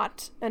clearly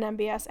not an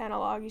MBS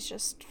analog. He's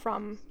just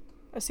from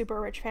a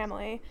super rich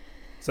family.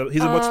 So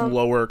he's a much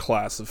lower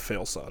class of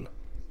fail son.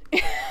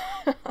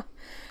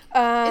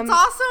 It's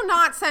also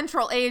not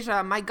Central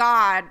Asia. My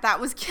God, that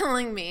was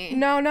killing me.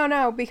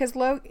 No, because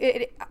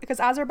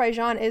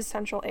Azerbaijan is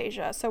Central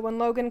Asia. So when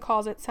Logan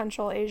calls it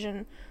Central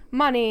Asian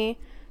money,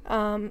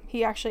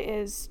 he actually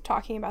is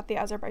talking about the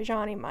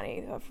Azerbaijani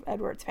money of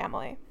Edward's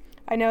family.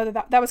 I know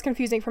that was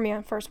confusing for me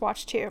on first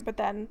watch too, but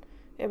then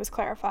it was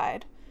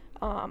clarified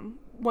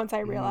once I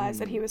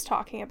realized that he was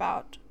talking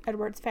about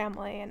Edward's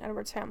family, and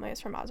Edward's family is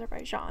from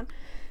Azerbaijan.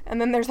 And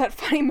then there's that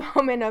funny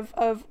moment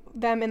of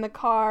them in the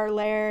car,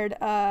 Laird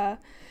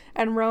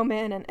and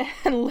Roman,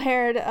 and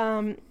Laird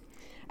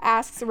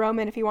asks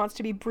Roman if he wants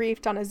to be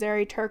briefed on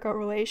Azeri-Turco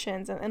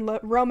relations, and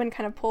Roman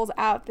kind of pulls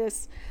out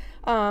this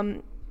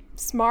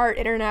smart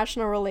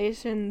international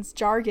relations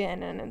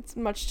jargon, and it's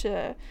much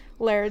to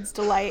Laird's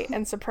delight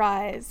and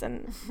surprise.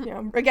 And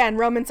again,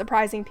 Roman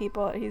surprising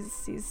people.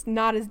 He's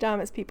not as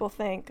dumb as people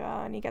think,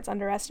 and he gets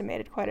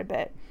underestimated quite a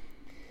bit.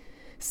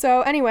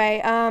 So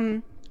anyway,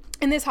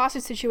 in this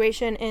hostage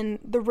situation in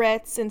the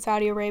Ritz in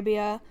Saudi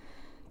Arabia,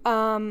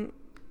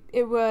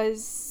 it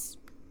was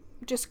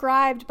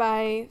described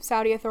by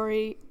Saudi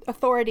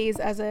authorities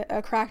as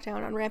a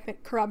crackdown on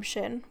rampant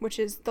corruption, which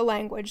is the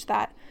language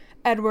that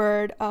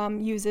Edward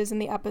uses in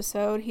the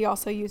episode. He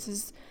also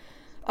uses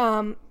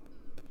the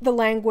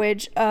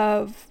language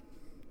of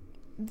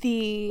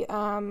the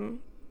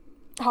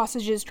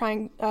hostages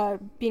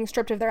being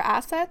stripped of their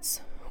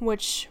assets,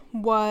 which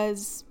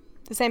was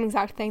the same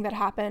exact thing that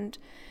happened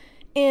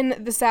in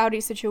the Saudi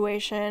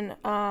situation.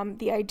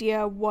 The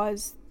idea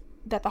was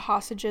that the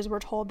hostages were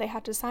told they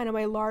had to sign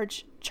away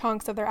large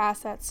chunks of their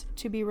assets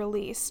to be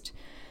released,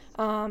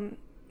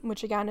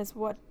 which again is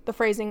what the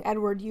phrasing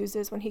Edward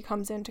uses when he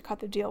comes in to cut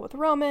the deal with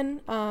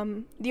Roman.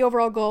 The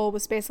overall goal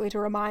was basically to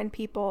remind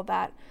people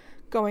that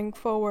going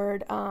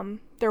forward,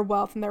 their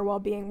wealth and their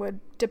well-being would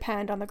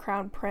depend on the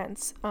crown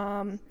prince.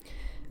 And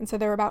so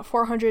there were about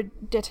 400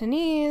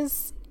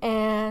 detainees,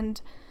 and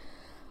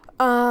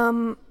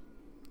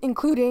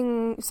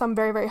including some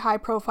very, very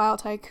high-profile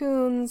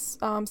tycoons,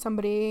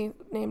 somebody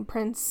named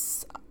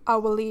Prince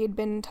Al-Walid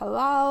bin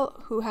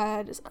Talal, who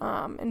had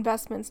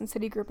investments in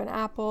Citigroup and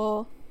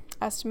Apple,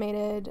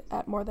 estimated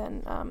at more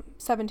than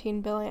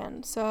 17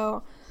 billion.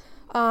 So,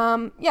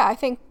 I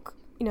think,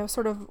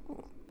 sort of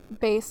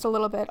based a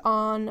little bit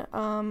on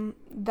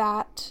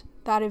that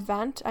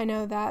event. I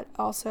know that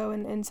also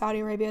in Saudi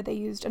Arabia they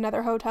used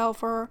another hotel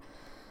for,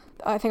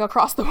 I think,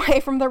 across the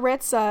way from the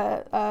Ritz,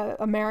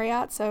 a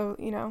Marriott, so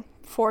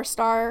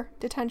 4-star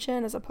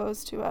detention as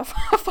opposed to a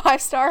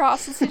 5-star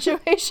hostage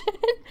situation.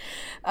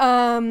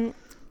 I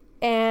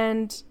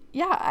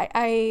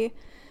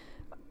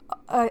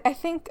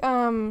think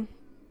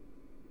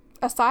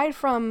aside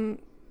from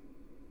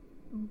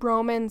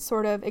Roman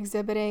sort of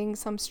exhibiting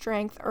some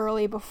strength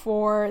early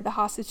before the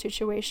hostage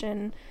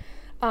situation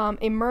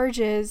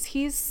emerges,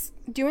 he's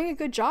doing a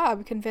good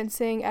job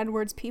convincing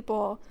Edward's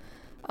people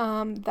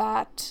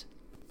that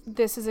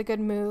this is a good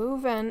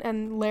move,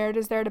 and Laird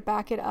is there to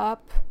back it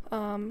up.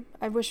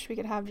 I wish we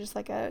could have just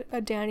like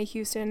a Danny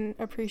Huston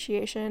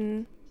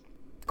appreciation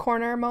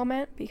corner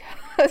moment,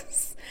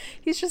 because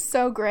he's just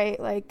so great.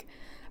 Like,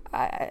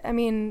 I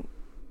mean,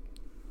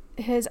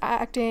 his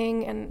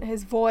acting and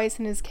his voice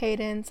and his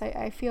cadence,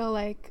 I feel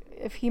like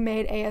if he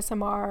made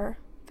ASMR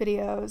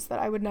videos, that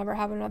I would never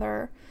have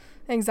another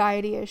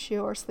anxiety issue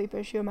or sleep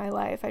issue in my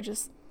life. I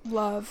just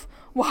love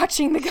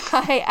watching the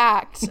guy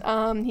act.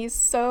 He's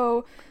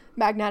so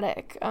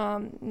magnetic,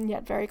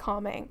 yet very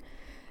calming.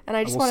 And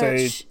I just want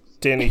to say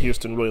Danny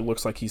Huston really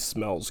looks like he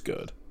smells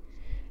good.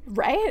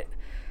 Right?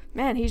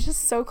 Man, he's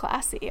just so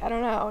classy. I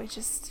don't know. He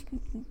just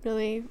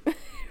really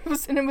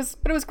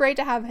it was great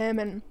to have him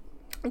and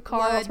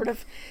Carl sort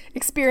of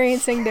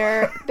experiencing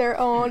their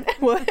own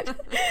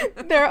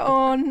their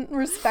own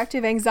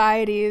respective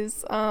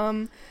anxieties.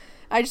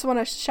 I just want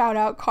to shout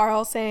out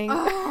Carl saying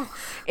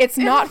it's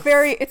not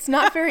very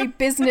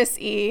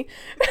business-y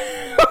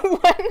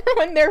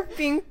when they're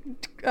being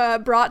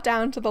brought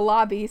down to the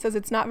lobby. He says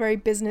it's not very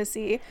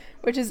business-y,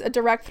 which is a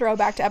direct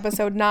throwback to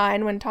episode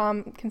 9 when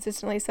Tom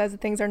consistently says that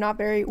things are not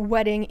very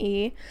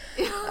wedding-y.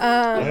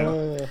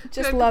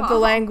 Just love the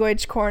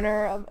language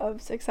corner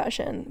of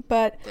Succession.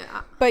 But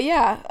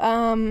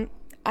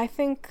I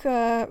think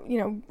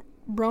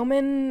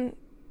Roman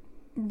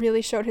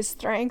really showed his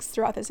strengths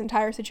throughout this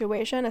entire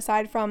situation,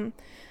 aside from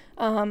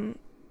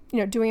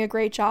doing a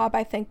great job.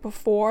 I think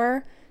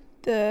before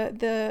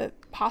the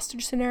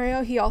hostage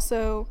scenario, he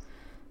also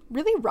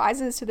really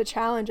rises to the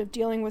challenge of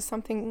dealing with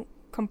something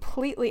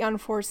completely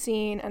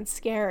unforeseen and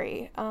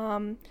scary.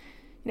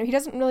 He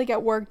doesn't really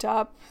get worked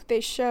up. They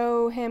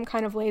show him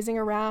kind of lazing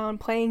around,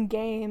 playing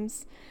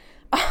games.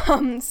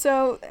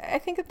 So I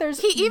think that there's...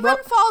 He even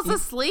falls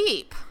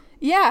asleep.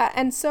 Yeah,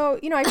 and so,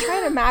 I try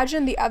and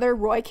imagine the other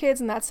Roy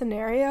kids in that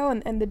scenario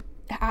and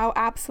how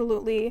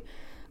absolutely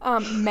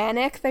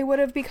manic they would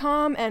have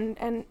become,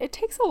 and it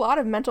takes a lot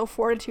of mental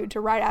fortitude to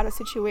ride out a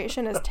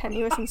situation as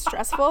tenuous and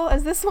stressful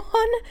as this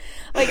one.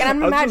 Like,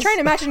 and I'm trying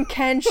to imagine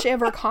Ken,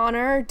 Shiv, or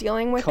Connor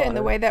dealing with it in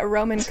the way that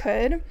Roman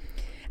could.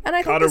 And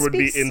I Connor think would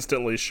be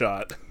instantly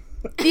shot.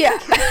 Yeah,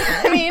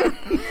 I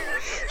mean...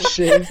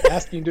 Shiv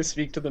asking to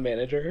speak to the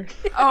manager.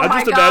 Oh, I'm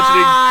my just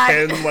God.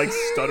 imagining Ken, like,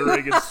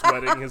 stuttering and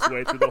sweating his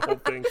way through the whole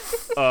thing.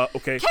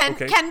 Okay.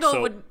 Kendall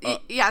so, would...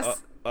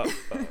 yes.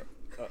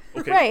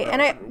 Okay. Right,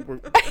 and we're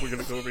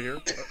gonna go over here.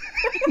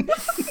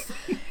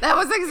 That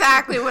was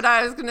exactly what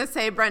I was gonna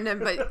say, Brendan,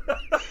 but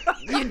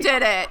you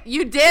did it.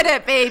 You did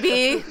it,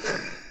 baby.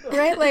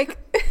 Right? Like,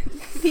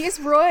 these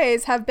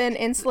Roys have been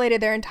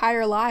insulated their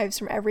entire lives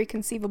from every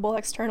conceivable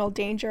external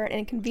danger and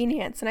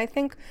inconvenience. And I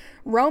think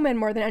Roman,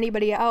 more than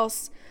anybody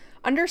else,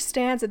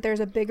 understands that there's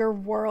a bigger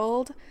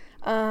world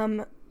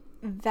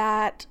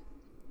that,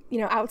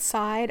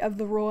 outside of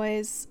the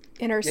Roys'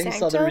 inner sanctum. He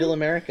saw the real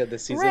America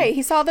this season. Right.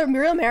 He saw the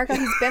real America.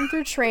 He's been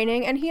through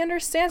training, and he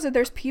understands that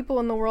there's people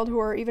in the world who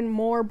are even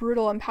more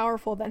brutal and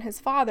powerful than his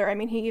father. I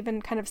mean, he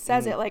even kind of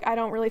says it, like, I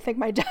don't really think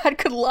my dad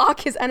could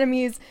lock his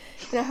enemies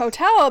in a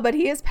hotel, but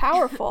he is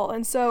powerful.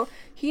 And so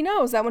he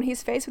knows that when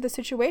he's faced with a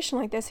situation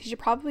like this, he should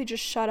probably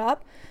just shut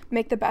up,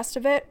 make the best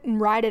of it, and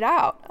ride it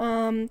out.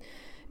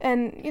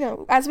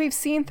 And, as we've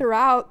seen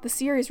throughout the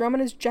series,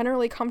 Roman is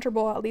generally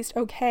comfortable, at least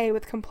okay,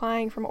 with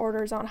complying from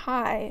orders on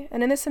high.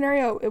 And in this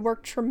scenario, it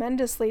worked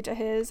tremendously to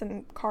his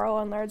and Carl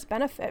and Laird's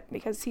benefit,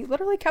 because he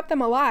literally kept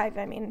them alive.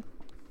 I mean,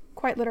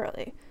 quite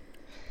literally.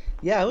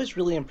 Yeah, I was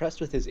really impressed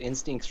with his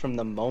instincts from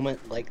the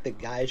moment, like, the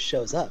guy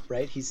shows up,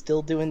 right? He's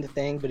still doing the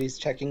thing, but he's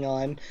checking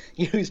on,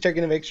 he's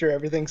checking to make sure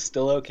everything's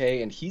still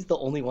okay, and he's the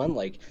only one,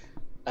 like,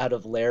 out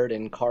of Laird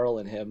and Carl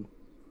and him,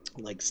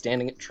 like,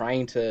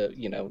 trying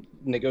to,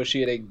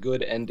 negotiate a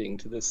good ending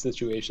to this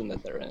situation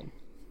that they're in.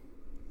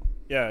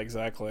 Yeah,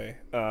 exactly.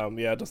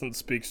 It doesn't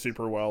speak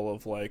super well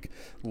of, like,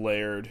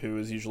 Laird, who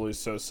is usually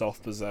so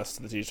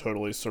self-possessed that he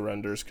totally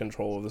surrenders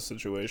control of the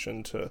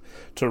situation to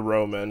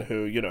Roman,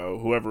 who,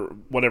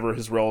 whatever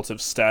his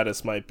relative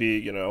status might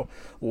be,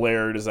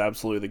 Laird is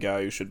absolutely the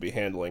guy who should be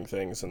handling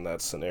things in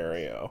that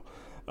scenario.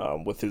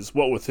 With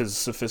his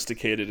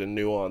sophisticated and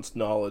nuanced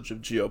knowledge of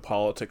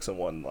geopolitics and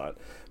whatnot.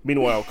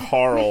 Meanwhile,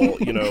 Carl,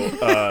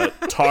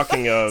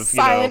 talking of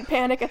silent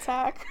panic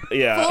attack.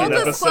 Yeah, Full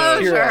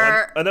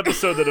disclosure. An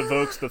episode that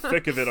evokes the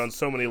thick of it on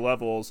so many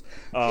levels.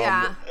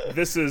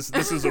 This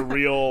is a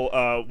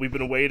real. We've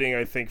been waiting,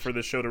 I think, for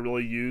the show to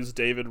really use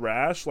David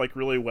Rash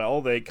really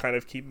well. They kind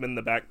of keep him in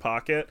the back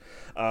pocket.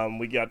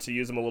 We got to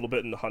use him a little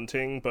bit in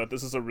Hunting, but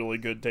this is a really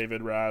good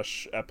David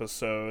Rash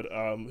episode.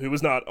 Who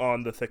was not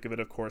on the thick of it,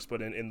 of course,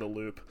 but in the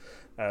loop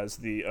as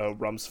the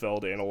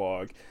Rumsfeld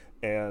analog.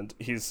 And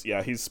he's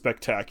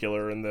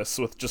spectacular in this,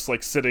 with just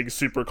sitting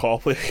super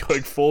calmly.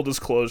 Full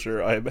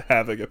disclosure, I'm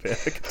having a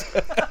panic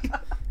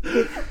attack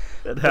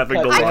and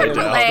having to lie down.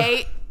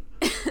 Relate.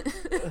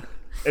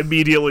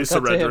 Immediately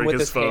surrendering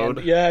his phone.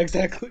 Hand. Yeah,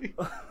 exactly.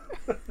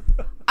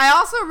 I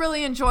also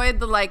really enjoyed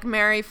the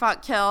marry,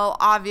 fuck, kill,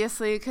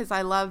 obviously, because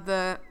I love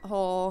the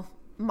whole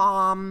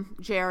mom,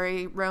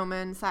 Jerry,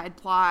 Roman side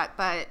plot,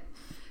 but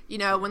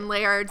when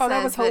Laird says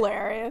that was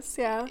hilarious.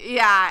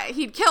 Yeah,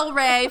 he'd kill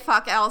Ray,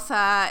 fuck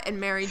Elsa,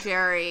 and marry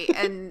Jerry.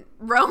 And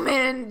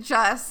Roman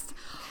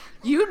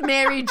you'd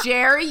marry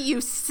Jerry, you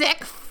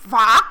sick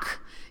fuck.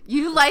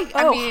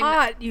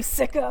 Hot, you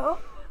sicko.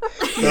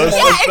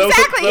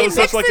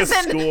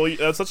 Exactly.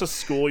 That's such a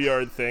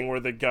schoolyard thing where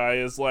the guy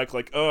is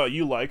oh,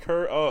 you like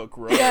her? Oh,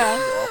 gross. Yeah.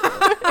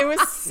 It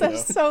was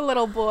so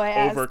little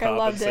boy-esque. I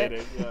loved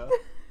it. Yeah.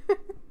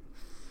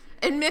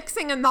 And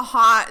mixing in the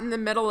hot in the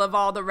middle of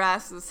all the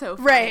rest is so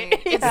funny.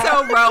 Right. It's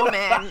so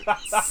Roman.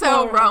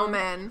 So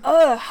Roman.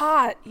 Oh,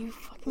 hot. You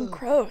fucking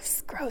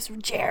gross. Gross.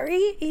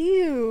 Jerry?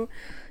 Ew.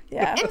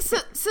 Yeah. And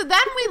so then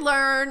we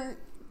learn,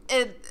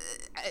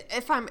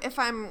 if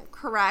I'm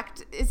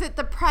correct, is it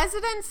the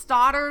president's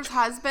daughter's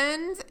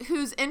husband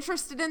who's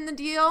interested in the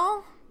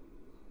deal?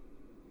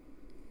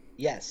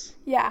 Yes.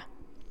 Yeah.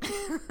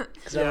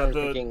 Yeah,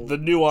 the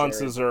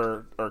nuances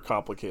are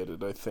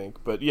complicated, I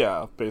think, but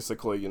yeah,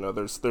 basically,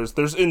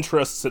 there's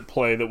interests at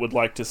play that would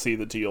like to see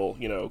the deal,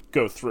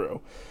 go through.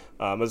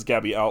 As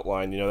Gabby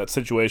outlined, that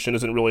situation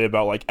isn't really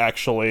about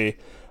actually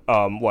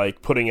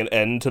putting an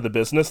end to the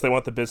business. They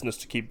want the business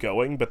to keep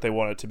going, but they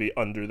want it to be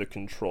under the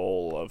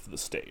control of the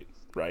state,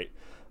 right?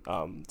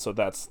 So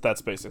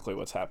that's basically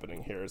what's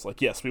happening here. Is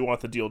yes, we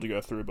want the deal to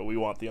go through, but we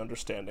want the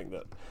understanding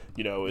that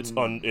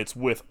it's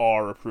with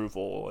our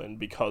approval and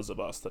because of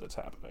us that it's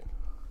happening.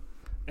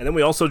 And then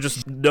we also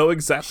just know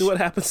exactly what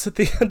happens at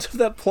the end of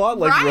that plot.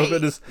 Right.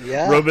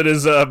 Roman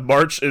is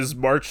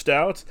marched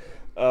out,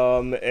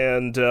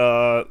 and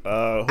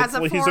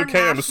hopefully he's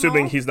okay. I'm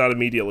assuming he's not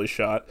immediately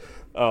shot.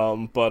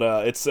 But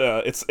it's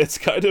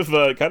kind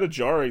of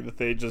jarring that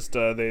they just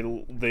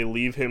they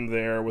leave him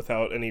there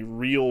without any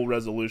real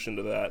resolution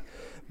to that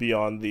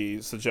beyond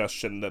the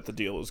suggestion that the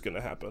deal is going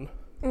to happen.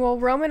 Well,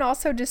 Roman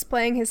also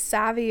displaying his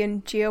savvy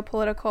and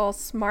geopolitical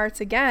smarts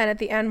again at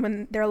the end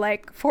when they're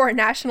foreign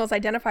nationals,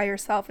 identify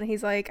yourself, and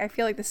he's I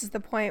feel like this is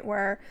the point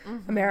where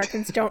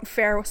Americans don't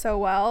fare so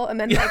well, and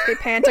then they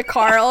pan to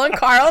Carl, and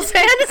Carl's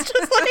hand is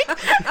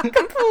just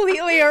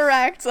completely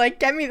erect,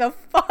 get me the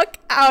fuck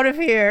out of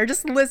here,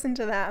 just listen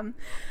to them.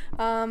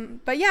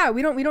 But yeah,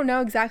 we don't know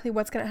exactly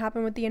what's going to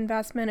happen with the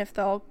investment, if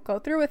they'll go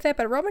through with it,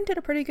 but Roman did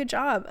a pretty good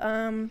job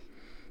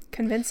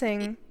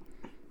convincing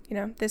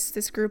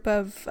this group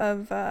of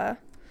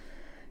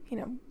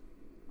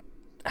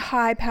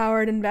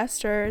high-powered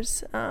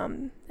investors,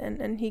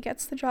 and he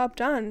gets the job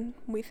done,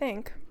 we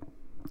think.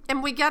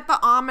 And we get the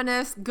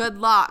ominous good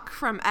luck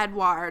from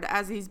Edward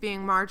as he's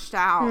being marched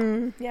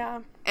out.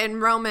 Yeah.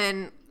 And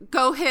Roman,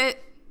 go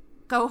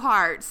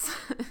Hearts.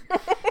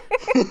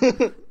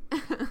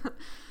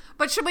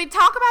 But should we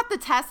talk about the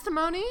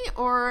testimony,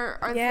 or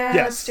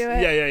let's do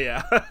it.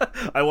 Yeah.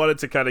 I wanted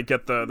to kind of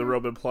get the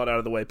Roman plot out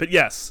of the way, but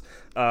yes,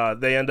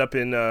 they end up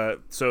in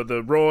so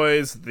the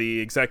Roys, the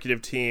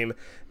executive team,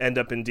 end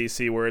up in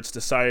DC, where it's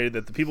decided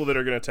that the people that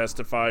are going to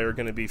testify are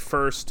going to be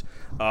first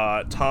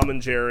Tom and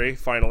Jerry.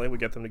 Finally, we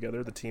get them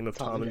together, the team of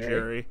Tom and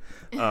Jerry,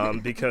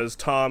 because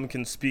Tom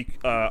can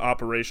speak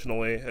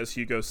operationally, as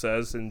Hugo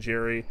says, and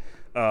Jerry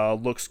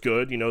looks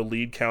good.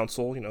 Lead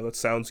counsel. That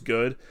sounds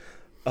good.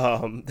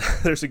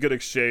 There's a good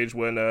exchange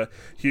when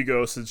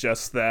Hugo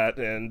suggests that,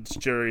 and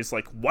Jerry's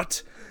like,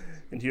 what?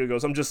 And Hugo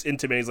goes, I'm just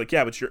intimating. He's like,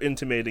 yeah, but you're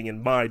intimating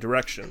in my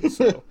direction,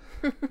 so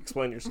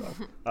explain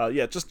yourself.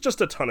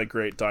 Just a ton of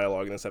great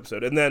dialogue in this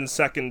episode. And then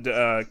second,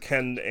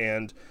 Ken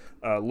and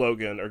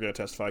Logan are going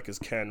to testify, because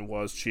Ken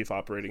was chief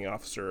operating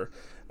officer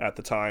at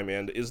the time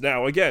and is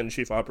now again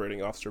chief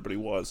operating officer, but he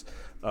was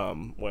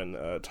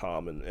when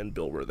Tom and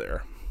Bill were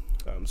there.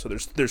 So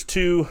there's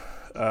two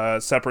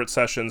separate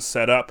sessions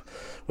set up,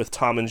 with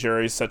Tom and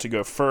Jerry set to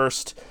go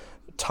first.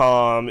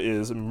 Tom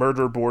is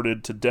murder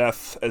boarded to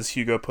death, as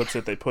Hugo puts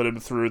it. They put him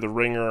through the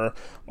ringer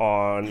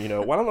on, I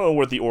don't know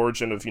what the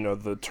origin of,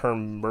 the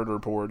term murder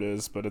board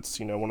is, but it's,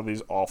 one of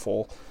these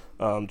awful,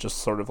 just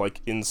sort of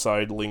like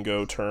inside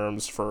lingo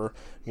terms for,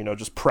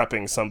 just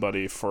prepping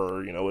somebody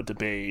for, a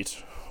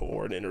debate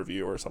or an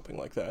interview or something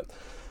like that.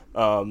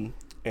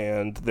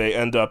 And they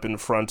end up in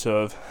front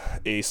of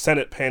a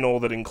Senate panel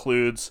that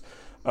includes,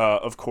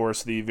 of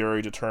course, the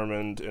very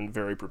determined and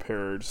very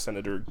prepared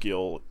Senator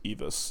Gil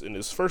Evas in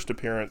his first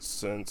appearance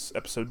since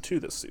episode 2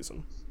 this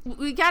season.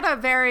 We get a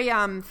very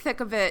thick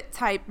of it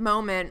type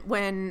moment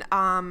when,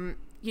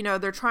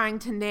 they're trying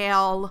to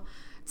nail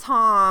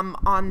Tom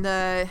on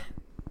the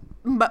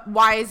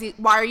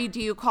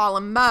do you call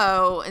him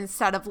Mo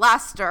instead of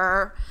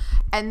Lester?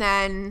 And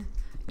then,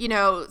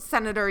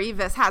 Senator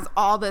Evas has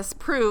all this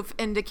proof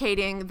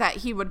indicating that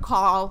he would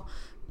call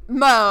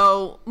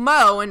Mo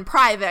in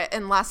private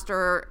and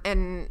Lester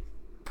in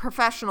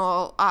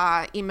professional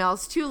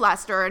emails to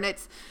Lester,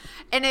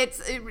 and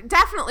it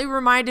definitely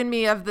reminded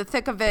me of the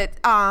thick of it,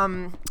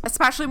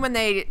 especially when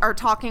they are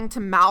talking to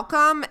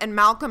Malcolm, and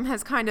Malcolm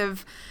has kind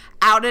of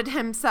outed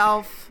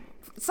himself.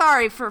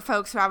 Sorry for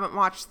folks who haven't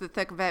watched the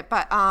thick of it,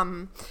 but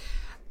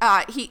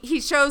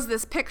he shows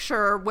this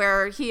picture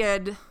where he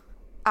had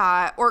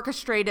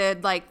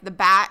orchestrated like the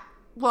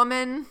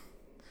Batwoman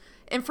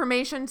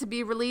information to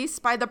be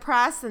released by the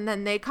press, and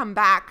then they come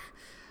back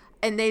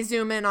and they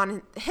zoom in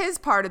on his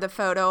part of the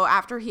photo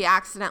after he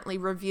accidentally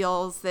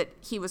reveals that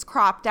he was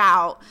cropped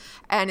out,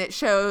 and it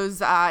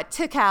shows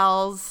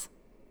Tickel's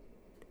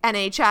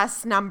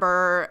NHS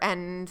number.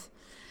 And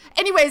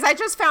anyways, I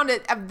just found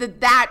it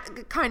that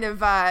kind of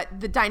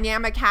the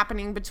dynamic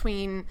happening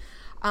between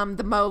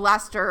the Mo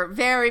Lester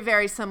very,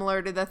 very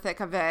similar to the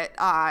thick of it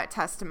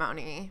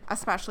testimony,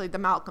 especially the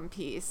Malcolm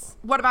piece.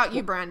 What about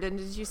you, Brandon?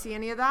 Did you see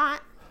any of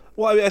that?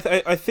 Well,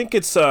 I think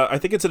it's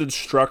an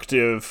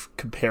instructive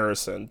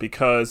comparison,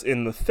 because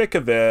in the thick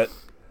of it,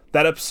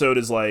 that episode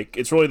is like,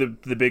 it's really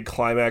the big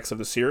climax of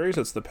the series.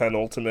 It's the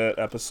penultimate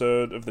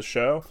episode of the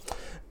show.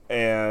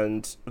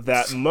 And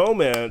that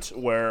moment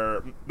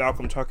where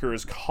Malcolm Tucker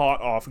is caught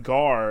off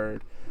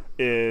guard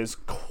is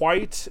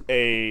quite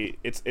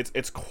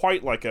it's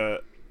quite like an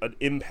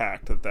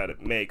impact that it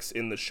makes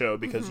in the show,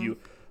 because you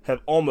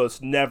have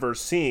almost never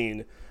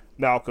seen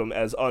Malcolm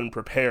as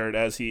unprepared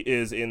as he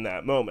is in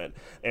that moment.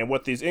 And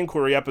what these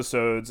inquiry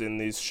episodes in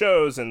these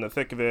shows, in the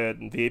thick of it,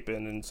 and Veep,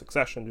 and in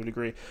Succession to a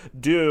degree,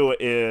 do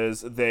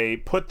is they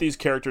put these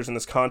characters in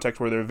this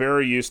context where they're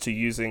very used to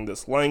using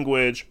this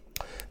language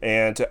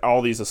and to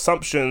all these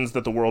assumptions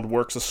that the world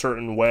works a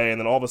certain way,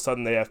 and then all of a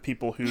sudden they have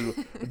people who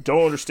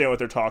don't understand what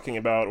they're talking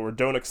about or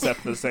don't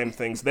accept the same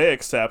things they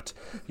accept,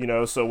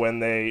 so when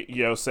they,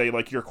 say,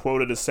 like, you're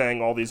quoted as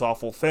saying all these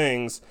awful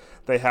things,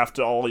 they have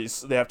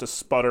to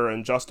sputter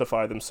and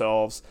justify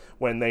themselves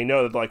when they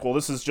know that, like, well,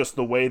 this is just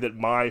the way that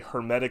my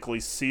hermetically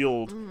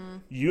sealed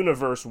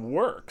universe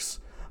works.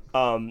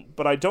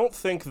 But I don't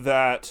think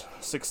that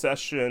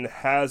Succession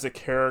has a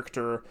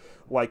character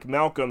like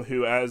Malcolm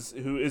who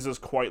is as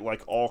quite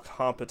like all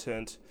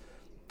competent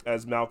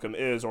as Malcolm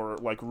is, or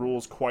like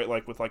rules quite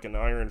like with like an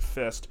iron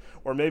fist.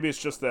 Or maybe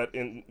it's just that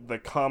in the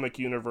comic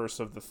universe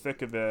of the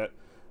thick of it,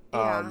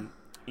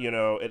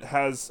 it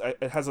has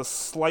a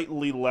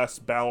slightly less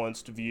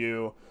balanced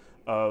view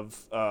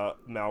of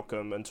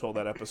Malcolm until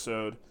that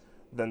episode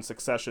than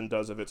Succession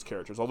does of its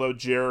characters. Although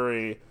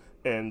Jerry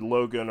and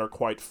Logan are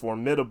quite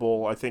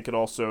formidable, I think it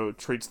also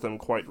treats them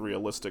quite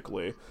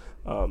realistically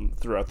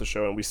throughout the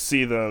show, and we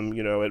see them,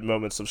 at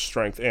moments of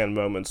strength and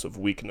moments of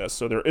weakness.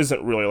 So there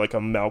isn't really like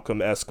a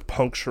Malcolm-esque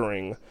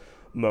puncturing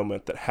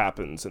moment that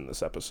happens in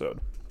this episode.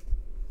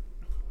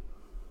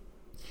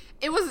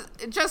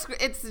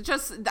 It's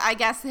just, I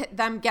guess,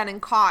 them getting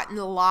caught in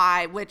the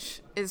lie,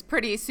 which is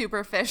pretty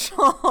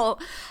superficial,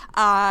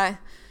 top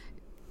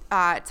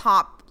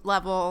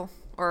level,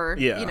 or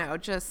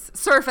just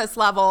surface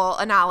level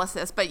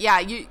analysis. But yeah,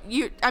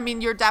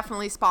 you're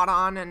definitely spot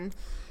on,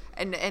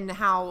 and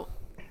how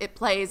it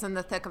plays in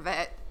the thick of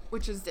it,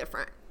 which is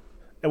different.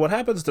 And what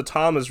happens to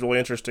Tom is really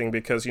interesting,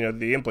 because,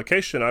 the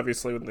implication,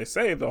 obviously, when they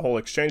say the whole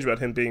exchange about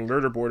him being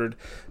murder-boarded,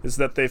 is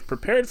that they've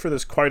prepared for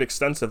this quite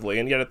extensively,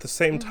 and yet at the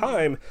same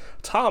time,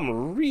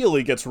 Tom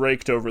really gets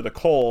raked over the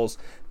coals,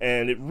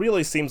 and it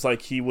really seems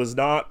like he was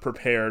not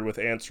prepared with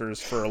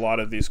answers for a lot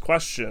of these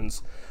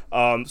questions.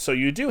 So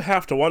you do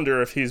have to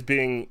wonder if he's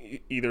being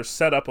either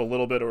set up a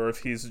little bit, or if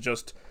he's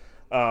just,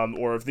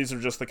 or if these are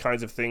just the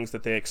kinds of things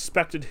that they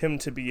expected him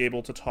to be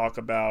able to talk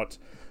about,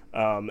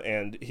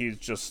 and he's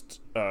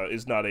just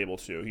is not able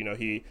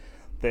to.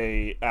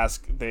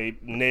 They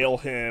nail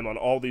him on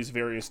all these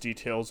various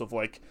details of,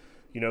 like,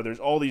 there's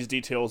all these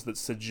details that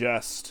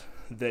suggest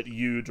that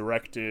you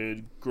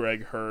directed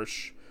Greg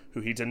Hirsch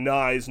who he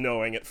denies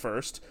knowing at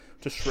first,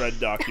 to shred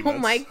documents. Oh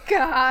my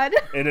god.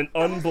 In an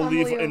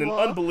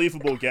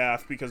unbelievable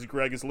gaffe, because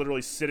Greg is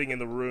literally sitting in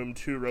the room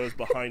 2 rows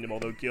behind him,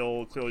 although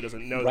Gil clearly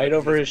doesn't know right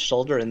over his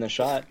shoulder in the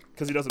shot.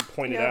 Because he doesn't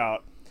point it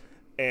out.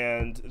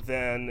 And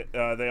then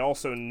they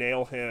also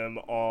nail him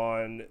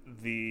on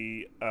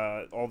the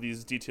all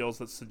these details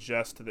that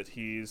suggest that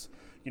he's,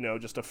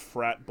 just a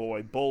frat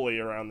boy bully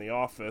around the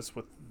office,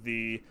 with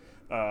the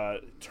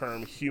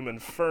term human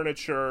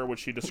furniture,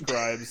 which he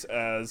describes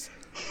as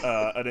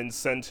an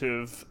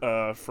incentive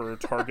for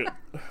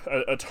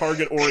a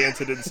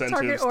target-oriented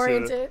incentive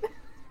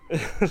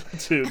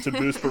to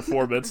boost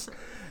performance,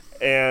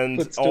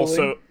 and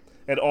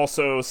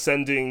also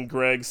sending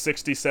Greg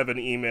 67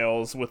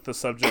 emails with the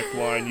subject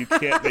line, "You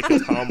can't make a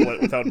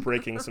Tomlet without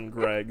breaking some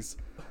Gregs."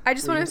 I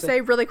just want to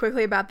say really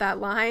quickly about that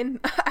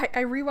line.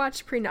 I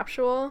rewatched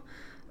Prenuptial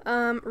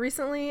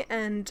recently,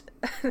 and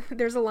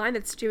there's a line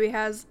that Stewie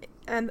has,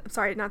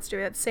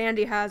 that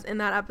Sandy has in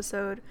that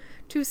episode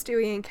to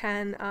Stewie and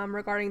Ken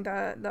regarding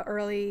the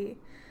early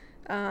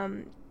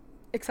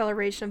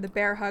acceleration of the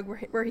bear hug,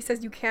 where he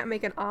says, "You can't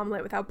make an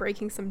omelet without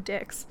breaking some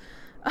dicks."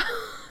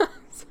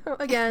 So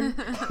again,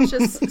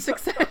 just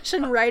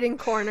Succession writing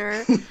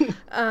corner.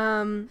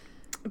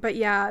 But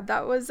yeah,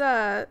 that was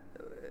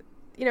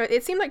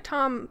it seemed like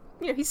Tom,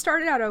 he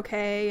started out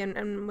okay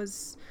and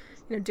was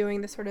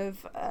doing the sort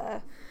of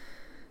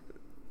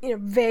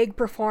vague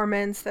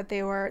performance that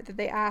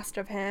they asked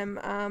of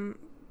him,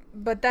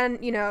 but then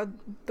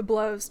the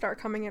blows start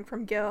coming in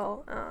from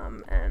Gil,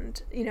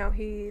 and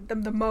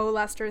the Mo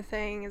Lester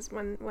thing is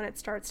when it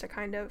starts to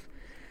kind of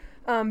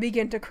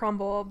begin to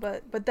crumble,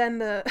 but then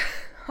the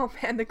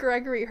the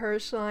Gregory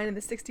Hirsch line and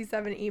the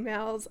 67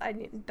 emails,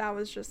 that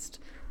was just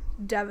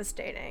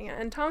devastating.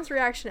 And Tom's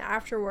reaction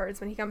afterwards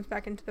when he comes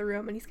back into the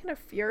room, and he's kind of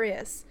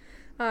furious,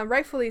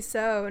 rightfully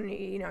so, and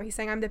he's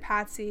saying, "I'm the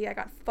patsy, I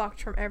got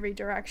fucked from every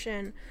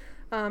direction."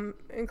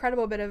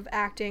 Incredible bit of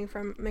acting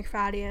from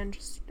McFadden,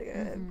 just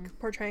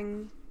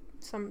portraying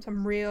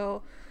some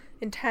real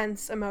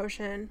intense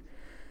emotion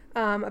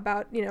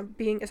about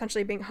being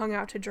hung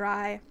out to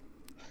dry.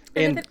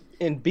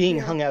 And being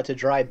hung out to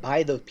dry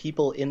by the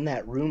people in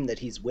that room that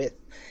he's with.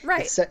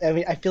 Right.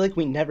 I feel like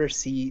we never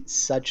see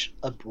such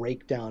a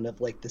breakdown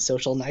of like the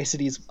social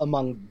niceties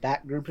among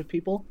that group of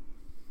people.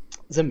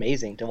 It's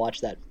amazing to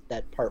watch that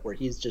part where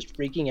he's just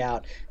freaking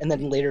out, and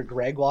then later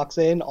Greg walks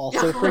in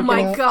also freaking out. Oh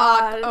my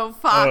god. Oh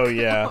fuck. Oh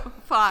yeah. Oh,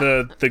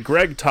 fuck. The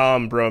Greg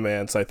Tom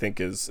bromance, I think,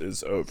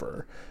 is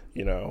over.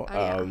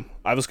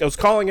 I was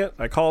calling it.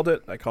 I called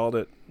it.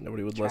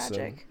 Nobody would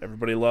listen.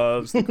 Everybody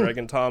loves the Greg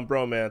and Tom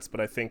bromance, but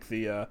I think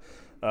the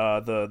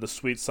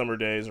sweet summer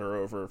days are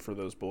over for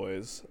those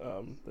boys.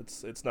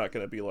 It's not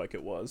going to be like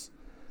it was.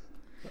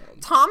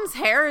 Tom's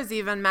hair is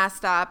even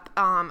messed up.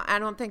 I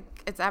don't think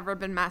it's ever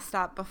been messed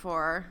up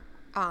before.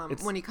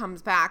 When he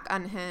comes back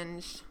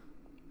unhinged.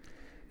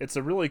 It's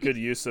a really good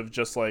use of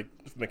just like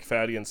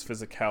McFadden's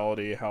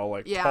physicality,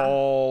 how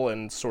tall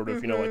and sort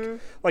of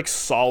like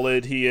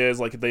solid he is.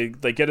 Like they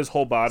get his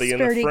whole body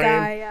sturdy in the frame.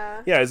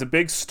 Guy, yeah, he's a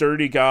big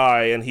sturdy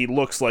guy, and he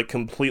looks like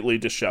completely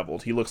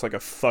disheveled. He looks like a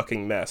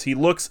fucking mess. He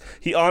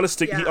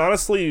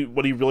honestly,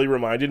 what he really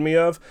reminded me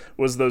of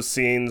was those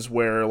scenes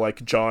where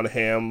like John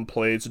Hamm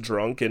plays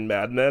drunk in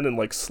Mad Men and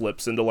like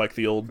slips into like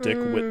the old Dick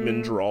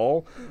Whitman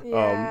drawl.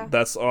 Yeah.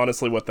 That's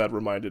honestly what that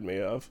reminded me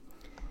of.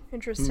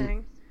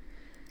 Interesting.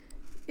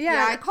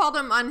 Yeah, I called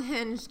him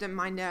unhinged in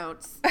my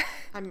notes.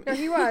 No,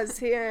 he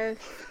was. It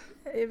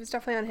was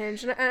definitely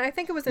unhinged, and I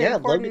think it was an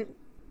important.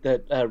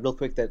 Logan, real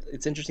quick, that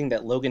it's interesting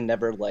that Logan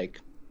never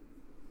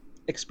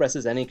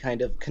expresses any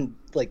kind of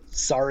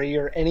sorry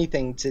or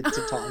anything to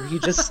Tom. He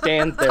just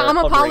stands there. Tom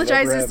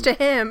apologizes to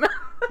him.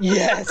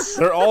 Yes,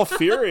 they're all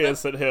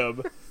furious at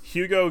him.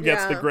 Hugo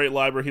gets the great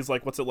line where he's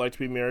like, "What's it like to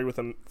be married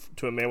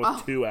to a man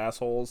with 2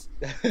 assholes?"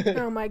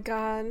 Oh my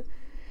god.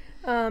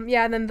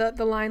 And then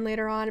the line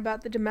later on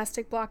about the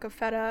domestic block of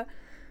feta,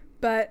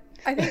 but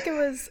I think it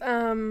was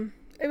an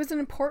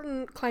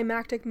important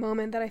climactic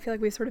moment that I feel like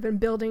we've sort of been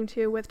building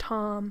to with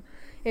Tom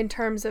in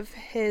terms of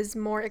his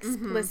more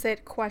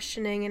explicit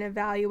questioning and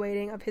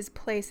evaluating of his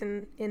place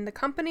in the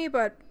company,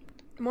 but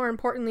more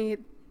importantly,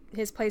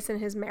 his place in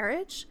his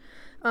marriage.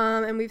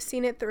 And we've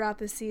seen it throughout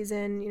the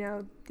season,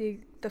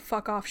 the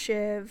fuck off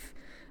Shiv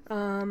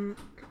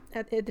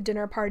at the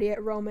dinner party at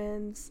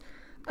Roman's.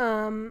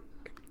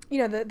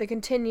 The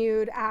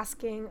continued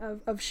asking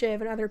of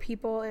Shiv and other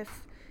people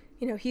if,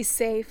 he's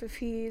safe, if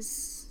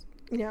he's,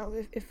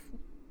 if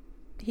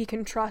he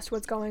can trust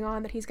what's going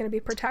on, that he's going to be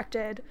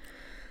protected.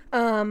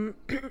 And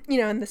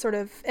the sort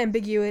of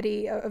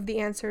ambiguity of the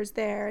answers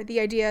there,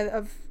 the idea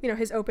of,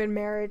 his open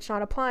marriage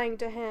not applying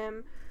to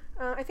him.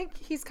 I think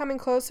he's coming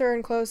closer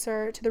and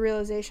closer to the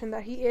realization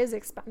that he is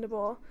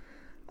expendable.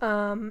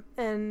 And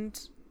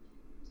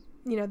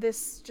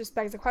this just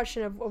begs the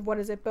question of what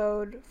does it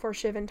bode for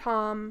Shiv and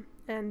Tom?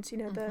 And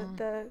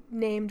the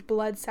named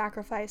blood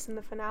sacrifice in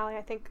the finale.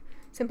 I think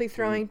simply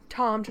throwing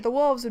Tom to the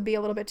wolves would be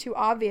a little bit too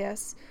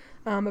obvious.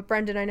 But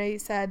Brendan, I know you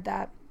said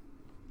that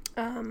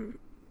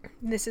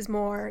this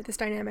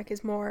dynamic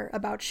is more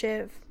about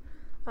Shiv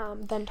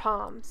than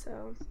Tom,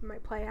 so it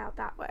might play out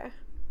that way.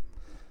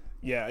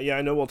 Yeah,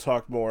 I know we'll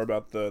talk more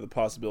about the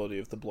possibility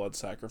of the blood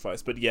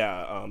sacrifice, but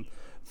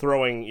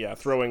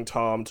throwing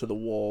Tom to the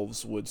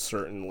wolves would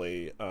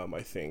certainly,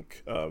 I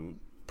think,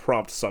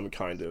 prompt some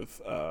kind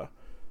of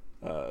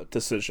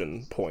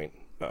decision point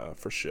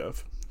for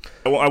Shiv.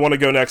 I want to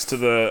go next to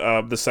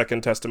the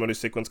second testimony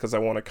sequence because I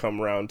want to come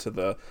around to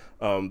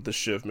the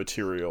Shiv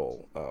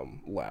material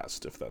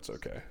last, if that's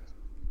okay.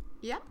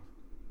 Yeah.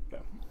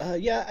 I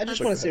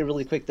just want to say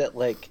really quick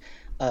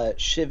that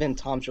Shiv and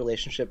Tom's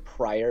relationship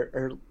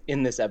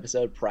in this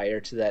episode prior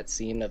to that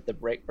scene of the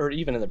break, or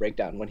even in the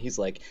breakdown when he's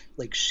like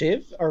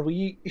Shiv, are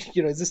we,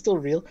 is this still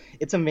real?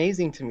 It's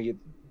amazing to me.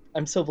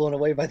 I'm so blown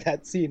away by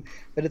that scene,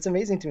 but it's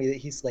amazing to me that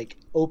he's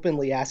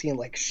openly asking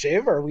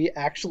Shiv, are we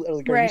actually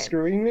are you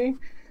screwing me?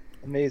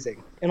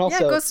 Amazing. And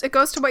also it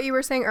goes to what you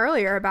were saying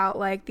earlier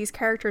about these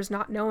characters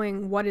not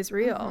knowing what is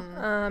real,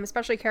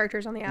 especially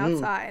characters on the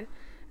outside.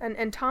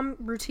 And Tom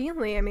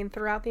routinely,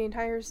 throughout the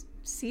entire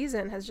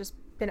season has just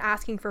been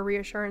asking for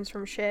reassurance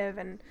from Shiv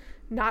and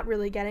not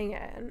really getting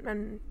it.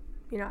 And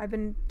I've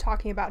been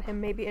talking about him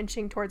maybe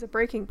inching towards a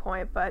breaking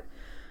point, but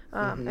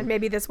and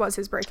maybe this was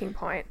his breaking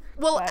point.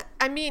 Well,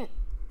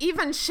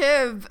 even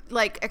Shiv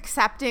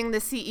accepting the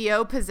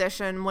CEO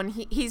position when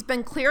he's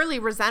been clearly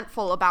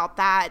resentful about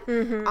that,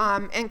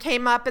 and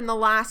came up in the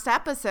last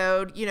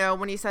episode,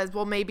 when he says,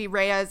 well, maybe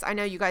Rhea's, I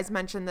know you guys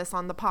mentioned this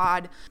on the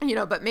pod,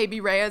 but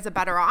maybe Rhea's a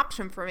better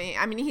option for me.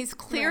 He's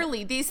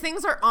clearly, these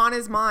things are on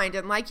his mind.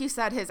 And like you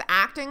said, his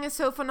acting is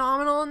so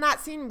phenomenal in that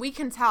scene. We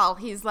can tell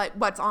he's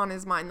what's on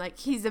his mind.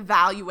 He's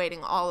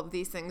evaluating all of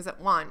these things at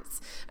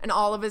once. And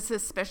all of his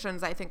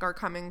suspicions, I think, are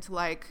coming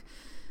to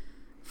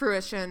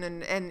fruition,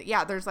 and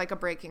there's a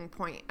breaking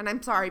point. And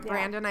I'm sorry,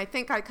 Brandon, I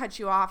think I cut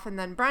you off, and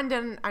then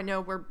Brendan, I know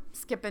we're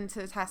skipping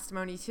to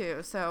testimony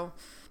too. So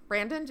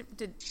Brandon,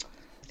 I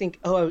think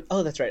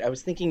that's right. I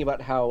was thinking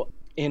about how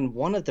in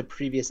one of the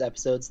previous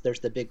episodes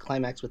there's the big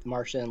climax with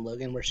Marcia and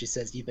Logan where she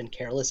says, you've been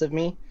careless of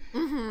me,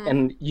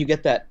 and you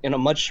get that in a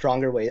much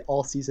stronger way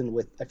all season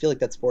I feel like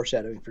that's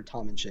foreshadowing for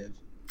Tom and Shiv.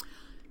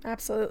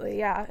 Absolutely,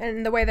 yeah.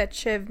 And the way that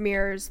Shiv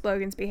mirrors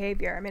Logan's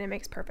behavior, it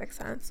makes perfect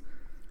sense.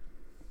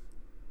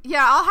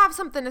 Yeah, I'll have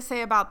something to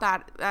say about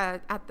that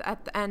at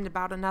the end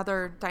about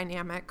another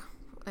dynamic.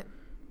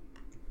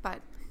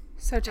 But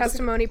so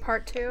testimony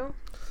part 2.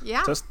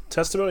 Yeah.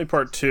 Testimony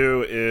part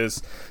 2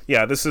 is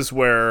this is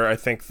where I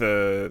think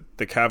the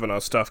Kavanaugh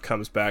stuff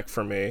comes back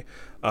for me,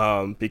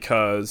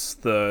 because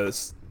the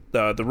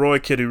Roy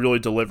kid who really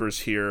delivers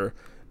here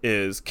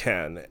is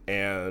Ken,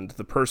 and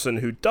the person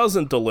who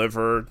doesn't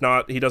deliver,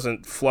 he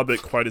doesn't flub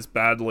it quite as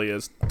badly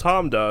as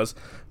Tom does,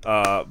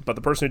 but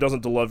the person who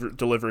doesn't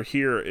deliver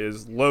here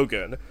is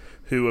Logan,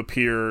 who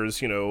appears,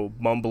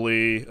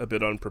 mumbly, a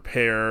bit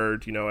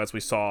unprepared, as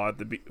we saw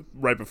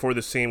right before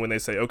the scene when they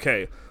say,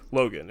 okay,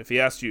 Logan, if he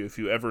asked you if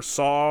you ever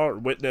saw or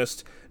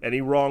witnessed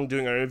any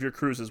wrongdoing on any of your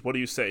cruises, what do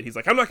you say? He's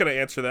like, I'm not going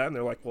to answer that. And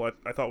they're like, well,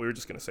 I thought we were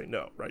just going to say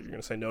no, right? You're going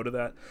to say no to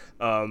that?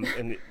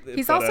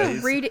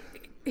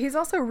 He's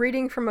also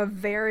reading from a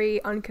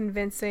very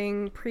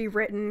unconvincing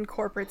pre-written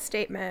corporate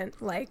statement.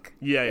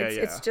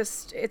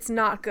 It's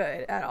not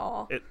good at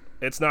all.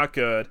 It's not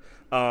good.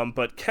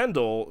 But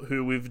Kendall,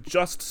 who we've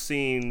just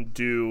seen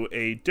do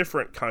a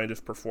different kind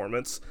of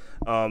performance,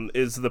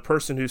 is the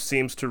person who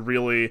seems to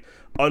really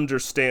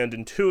understand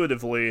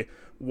intuitively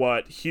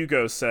what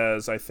Hugo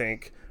says, I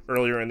think,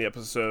 earlier in the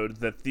episode,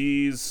 that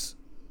these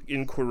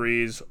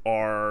inquiries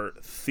are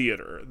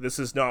theater. This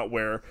is not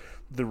where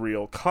the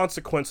real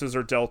consequences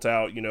are dealt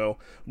out.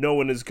 No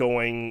one is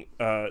going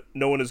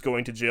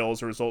to jail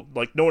as a result.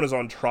 No one is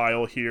on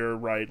trial here,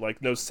 right?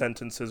 No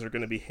sentences are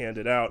going to be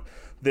handed out.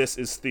 This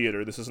is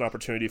theater. This is an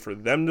opportunity for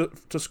them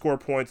to score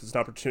points. It's an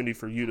opportunity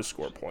for you to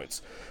score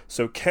points.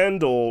 So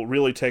Kendall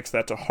really takes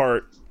that to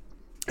heart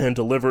and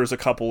delivers a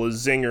couple of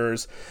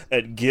zingers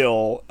at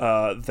Gil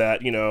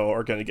that,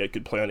 are going to get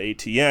good play on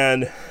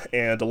ATN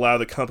and allow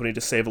the company to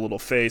save a little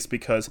face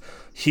because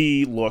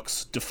he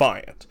looks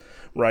defiant.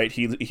 Right,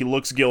 he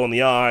looks Gil in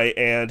the eye,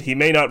 and he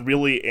may not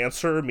really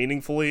answer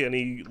meaningfully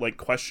any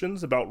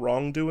questions about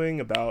wrongdoing,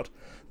 about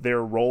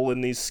their role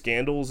in these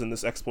scandals and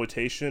this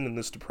exploitation and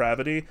this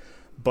depravity,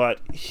 but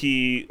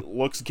he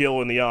looks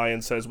Gil in the eye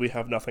and says, "We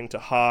have nothing to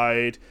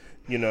hide,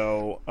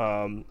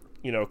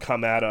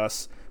 come at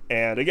us."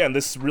 And again,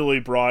 this really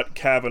brought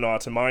Kavanaugh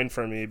to mind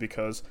for me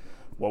because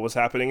what was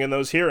happening in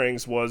those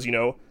hearings was,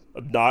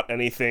 not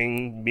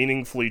anything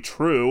meaningfully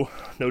true.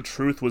 No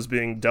truth was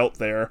being dealt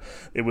there.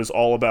 It was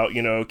all about,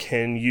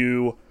 can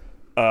you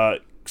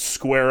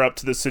square up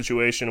to the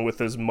situation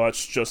with as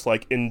much just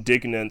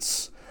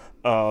indignance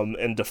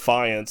and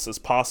defiance as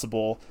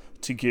possible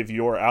to give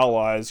your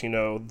allies,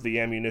 the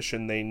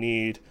ammunition they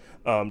need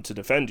to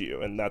defend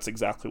you. And that's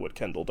exactly what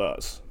Kendall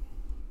does.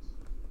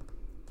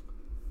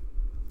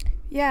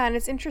 Yeah, and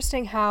it's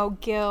interesting how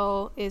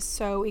Gil is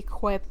so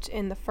equipped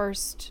in the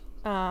first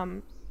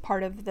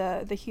part of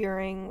the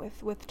hearing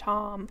with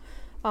Tom,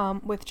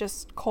 with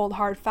just cold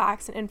hard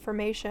facts and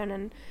information,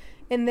 and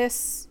in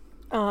this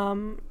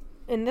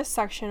in this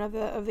section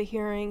of the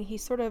hearing, he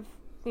sort of,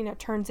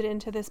 turns it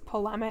into this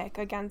polemic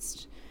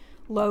against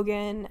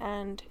Logan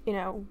and,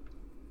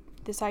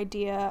 this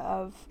idea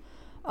of,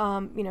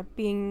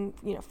 being,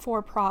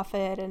 for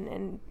profit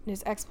and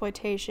his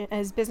exploitation,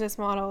 his business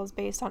model is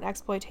based on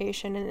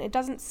exploitation. And it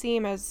doesn't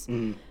seem as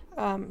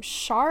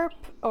sharp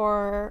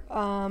or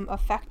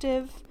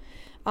effective.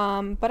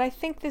 But I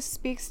think this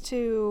speaks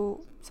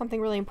to something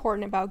really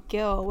important about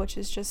Gil, which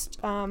is just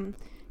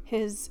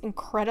his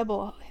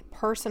incredible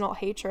personal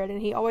hatred.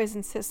 And he always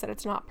insists that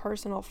it's not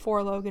personal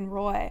for Logan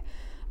Roy,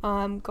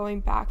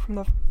 going back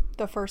from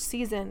the first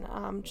season,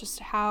 just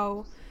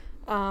how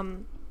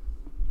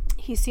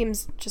he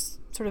seems just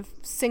sort of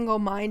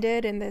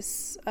single-minded in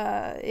this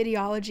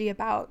ideology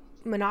about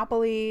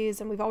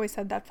monopolies. And we've always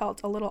said that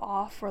felt a little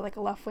off for like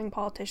a left-wing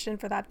politician,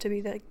 for that to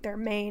be their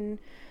main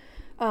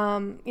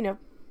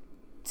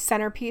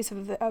centerpiece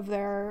of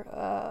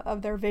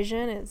their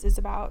vision is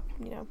about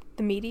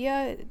the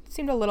media. It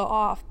seemed a little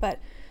off, but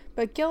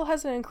Gil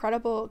has an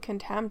incredible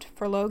contempt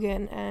for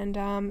Logan, and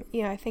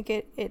I think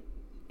it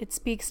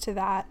speaks to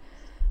that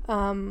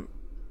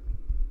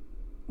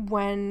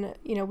when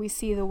we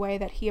see the way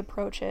that he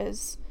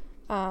approaches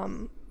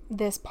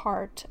this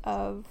part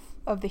of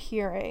the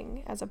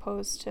hearing, as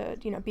opposed to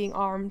being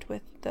armed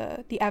with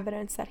the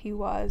evidence that he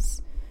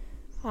was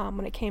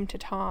when it came to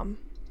Tom.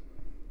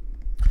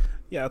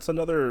 Yeah, it's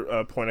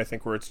another point, I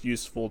think, where it's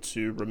useful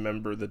to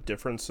remember the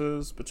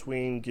differences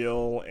between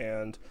Gil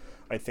and,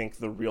 I think,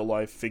 the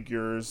real-life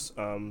figures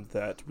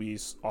that we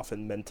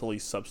often mentally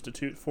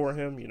substitute for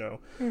him.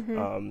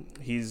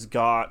 He's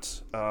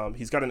got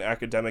an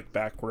academic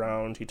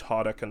background. He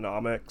taught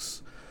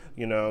economics.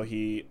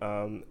 He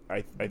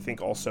I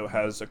think also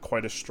has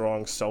quite a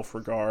strong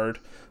self-regard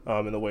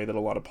in the way that a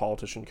lot of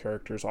politician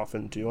characters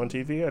often do on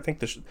TV. I think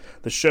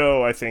the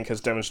show, I think,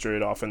 has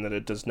demonstrated often that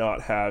it does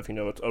not have,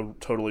 a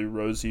totally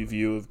rosy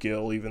view of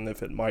Gil, even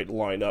if it might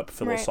line up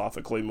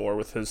philosophically more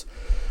with his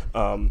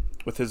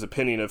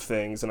opinion of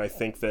things. And I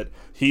think that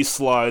he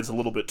slides a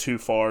little bit too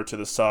far to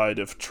the side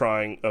of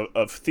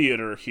of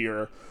theater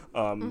here,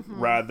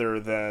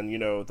 rather than,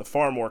 the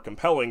far more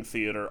compelling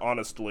theater,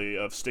 honestly,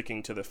 of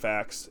sticking to the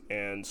facts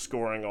and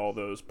scoring all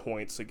those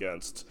points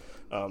against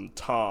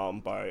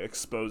Tom by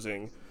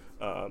exposing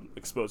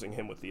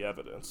him with the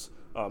evidence.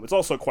 It's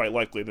also quite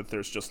likely that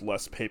there's just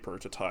less paper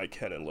to tie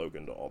Ken and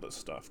Logan to all this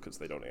stuff, because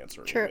they don't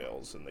answer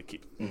emails, and they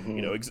keep,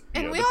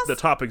 the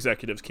top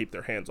executives keep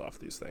their hands off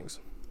these things.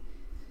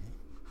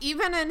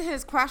 Even in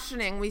his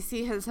questioning, we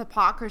see his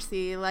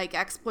hypocrisy, like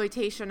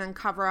exploitation and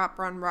cover-up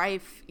run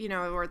rife,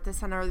 we're at the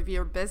center of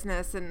your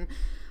business. And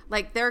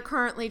like they're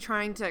currently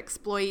trying to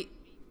exploit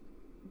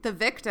the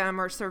victim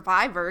or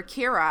survivor,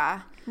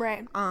 Kira,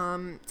 right,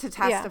 to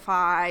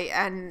testify.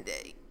 Yeah. And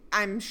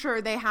I'm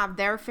sure they have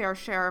their fair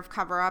share of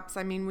cover-ups.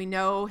 I mean, we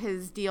know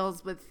his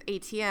deals with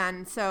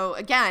ATN. So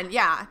again,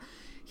 yeah,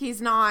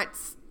 he's not,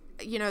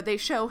 they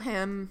show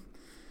him,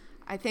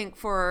 I think,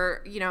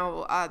 for,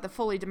 the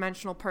fully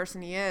dimensional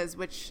person he is,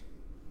 which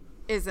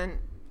isn't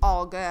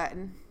all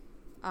good.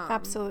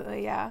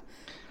 Absolutely, yeah.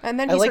 And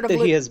then I like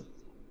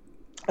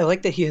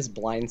that he has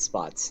blind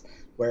spots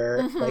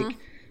where, like,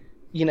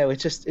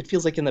 it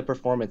feels like in the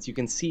performance you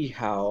can see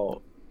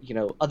how,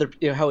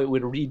 how it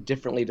would read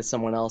differently to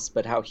someone else,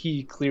 but how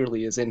he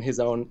clearly is in his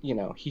own,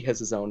 he has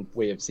his own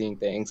way of seeing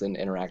things and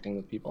interacting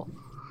with people.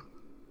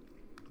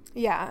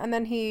 Yeah, and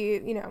then he,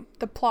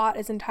 the plot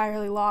is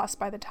entirely lost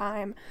by the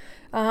time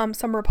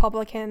some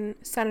Republican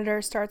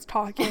senator starts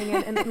talking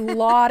and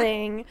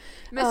lauding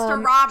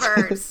Mr.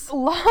 Roberts.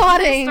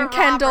 Lauding Mr.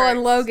 Kendall Roberts.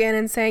 And Logan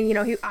and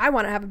saying, I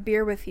want to have a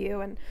beer with you.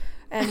 And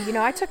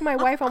I took my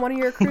wife on one of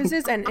your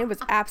cruises and it was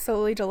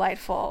absolutely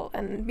delightful.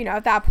 And,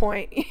 at that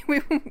point, we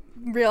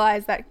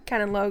realized that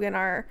Ken and Logan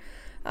are,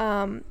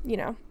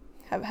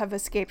 have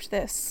escaped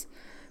this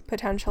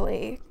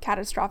potentially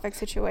catastrophic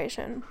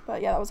situation.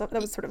 But yeah, that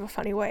was sort of a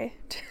funny way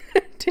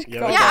to go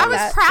about I was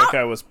that. proud. That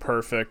guy was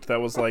perfect.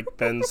 That was like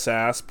Ben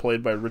Sass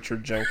played by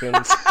Richard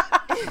Jenkins.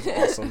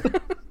 Awesome.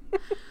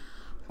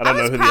 I don't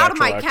know who the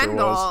actual actor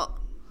was.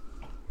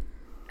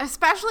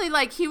 Especially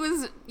like he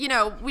was,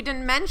 we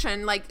didn't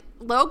mention, like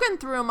Logan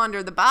threw him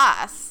under the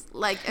bus,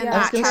 like in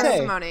that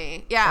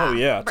testimony. Yeah. Oh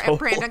yeah. Totally.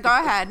 Brandon, go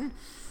ahead.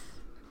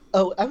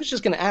 Oh, I was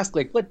just gonna ask,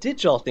 like, what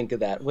did y'all think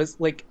of that? Was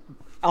like,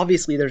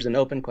 obviously there's an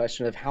open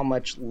question of how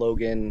much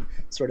Logan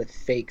sort of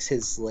fakes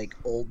his like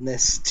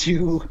oldness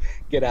to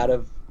get out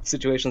of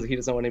situations that he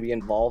doesn't want to be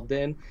involved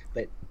in,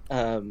 but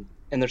and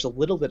there's a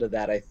little bit of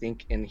that I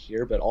think in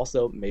here, but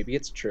also maybe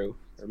it's true,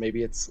 or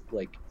maybe it's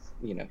like,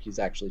 he's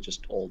actually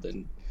just old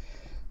and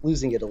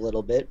losing it a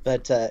little bit.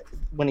 But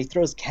when he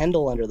throws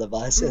Kendall under the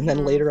bus and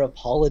then later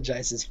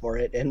apologizes for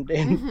it, and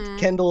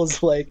Kendall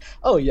is like,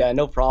 oh yeah,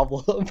 no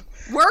problem,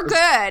 we're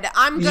good,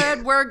 I'm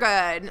good, we're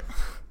good.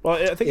 Well,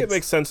 I think it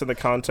makes sense in the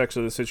context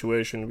of the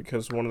situation,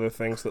 because one of the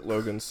things that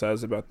Logan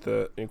says about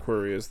the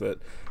inquiry is that,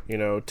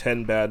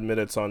 10 bad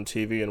minutes on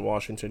TV in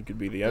Washington could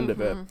be the end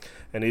of it.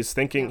 And he's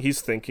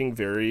thinking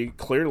very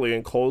clearly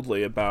and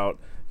coldly about,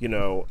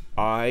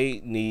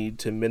 I need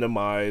to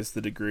minimize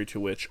the degree to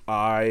which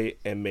I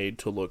am made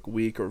to look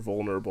weak or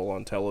vulnerable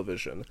on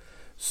television.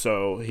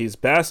 So he's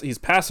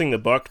passing the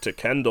buck to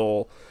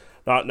Kendall,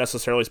 not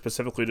necessarily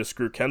specifically to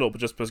screw Kendall,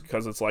 but just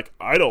because it's like,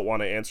 I don't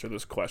want to answer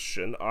this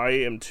question. I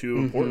am too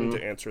important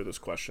to answer this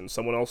question.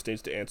 Someone else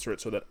needs to answer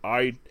it so that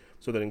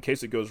in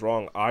case it goes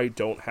wrong, I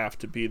don't have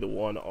to be the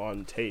one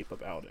on tape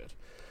about it,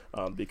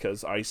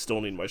 because I still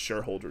need my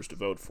shareholders to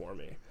vote for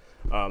me.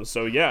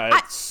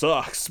 It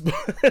sucks,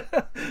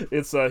 but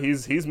it's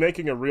he's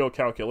making a real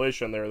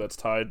calculation there that's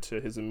tied to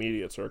his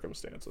immediate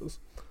circumstances.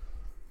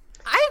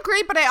 I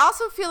agree, but I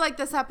also feel like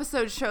this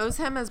episode shows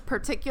him as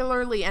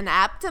particularly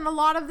inept in a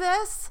lot of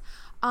this,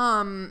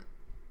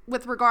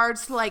 with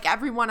regards to like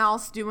everyone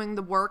else doing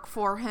the work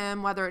for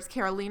him, whether it's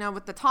Carolina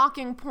with the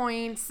talking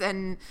points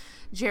and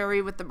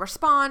Jerry with the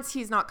response.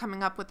 He's not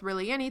coming up with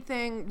really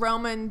anything.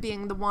 Roman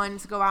being the one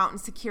to go out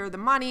and secure the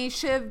money.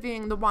 Shiv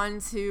being the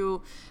one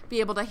to be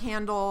able to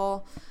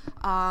handle,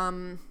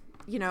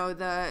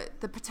 the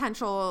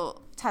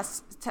potential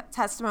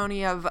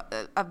testimony of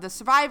the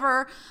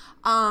survivor.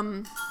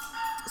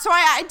 So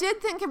I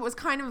did think it was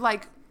kind of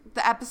like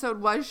the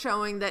episode was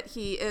showing that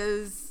he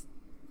is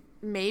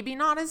maybe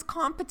not as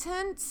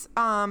competent,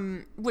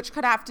 which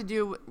could have to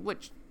do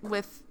with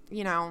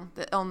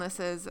the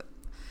illnesses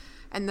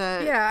and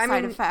the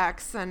side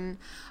effects,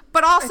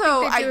 but also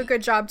I think they do a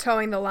good job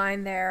towing the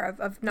line there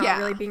of not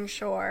really being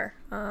sure.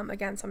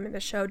 Again, something the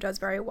show does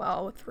very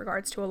well with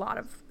regards to a lot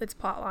of its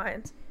plot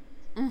lines.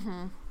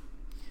 Mm-hmm.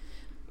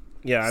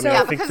 Yeah,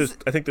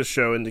 I think the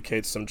show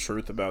indicates some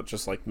truth about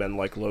just like men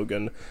like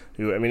Logan,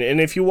 and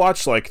if you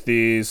watch like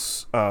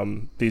these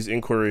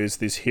inquiries,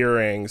 these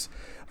hearings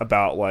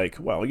about like,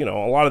 well,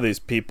 a lot of these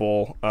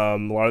people, a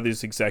lot of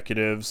these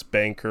executives,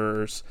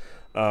 bankers,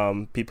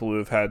 people who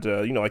have had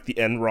like the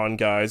Enron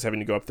guys having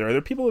to go up there.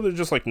 They're people that are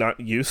just like not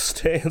used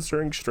to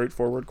answering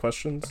straightforward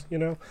questions,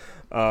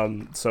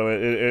 so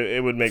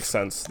it would make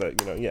sense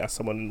that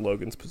someone in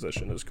Logan's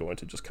position is going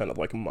to just kind of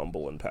like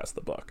mumble and pass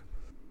the buck.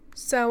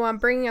 So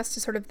bringing us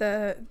to sort of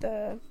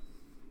the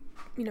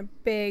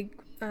big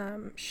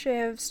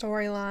Shiv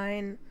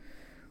storyline,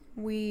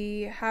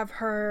 we have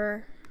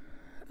her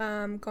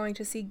going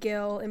to see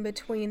Gil in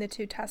between the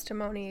two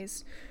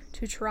testimonies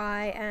to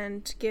try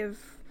and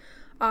give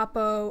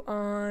oppo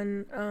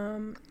on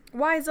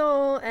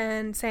Weisel,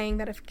 and saying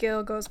that if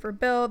Gil goes for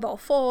Bill, they'll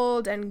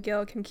fold, and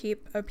Gil can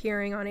keep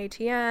appearing on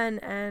ATN,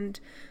 and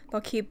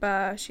they'll keep,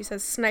 she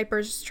says,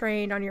 snipers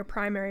trained on your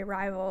primary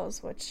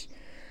rivals, which...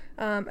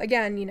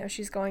 again,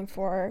 she's going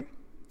for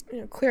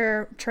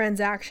clear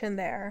transaction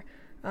there,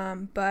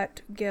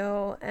 but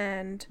Gil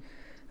and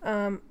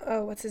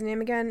what's his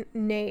name again?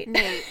 Nate.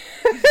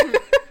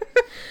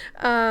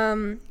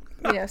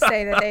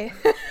 Say that they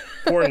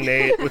poor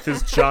Nate with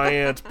his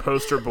giant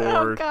poster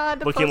board,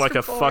 looking like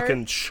a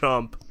fucking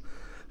chump.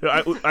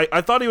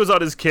 I thought he was on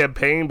his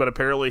campaign, but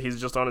apparently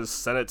he's just on his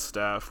Senate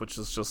staff, which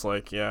is just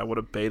like, what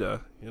a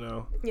beta,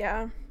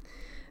 Yeah.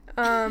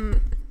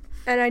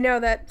 And I know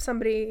that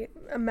somebody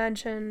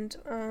mentioned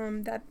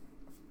that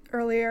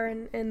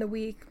earlier in the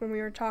week when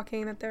we were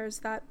talking, that there's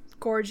that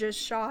gorgeous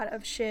shot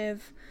of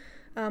Shiv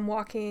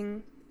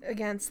walking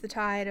against the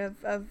tide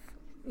of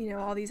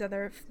all these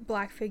other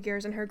black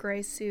figures in her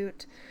gray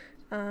suit,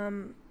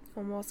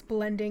 almost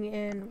blending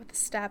in with the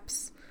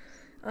steps.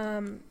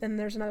 And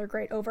there's another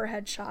great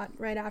overhead shot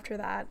right after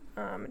that.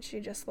 And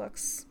she just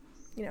looks,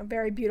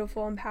 very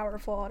beautiful and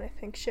powerful. And I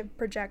think Shiv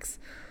projects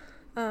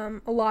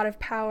a lot of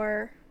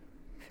power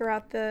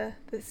throughout the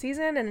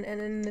season and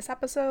in this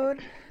episode,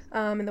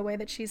 in the way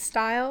that she's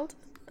styled.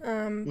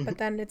 But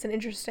then it's an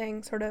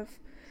interesting sort of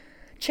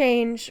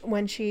change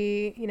when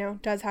she,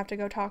 does have to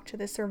go talk to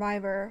the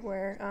survivor,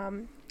 where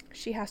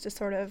she has to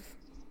sort of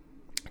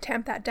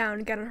tamp that down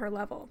and get on her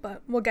level.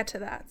 But we'll get to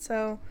that.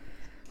 So,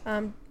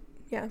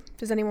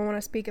 does anyone want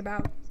to speak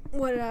about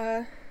what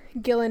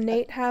Gil and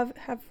Nate have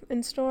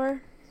in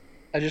store?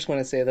 I just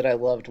want to say that I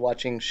loved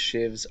watching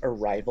Shiv's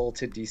arrival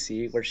to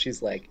DC, where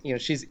she's like,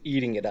 she's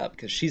eating it up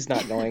because she's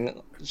not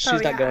going,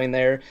 not going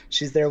there.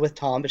 She's there with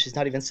Tom, but she's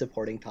not even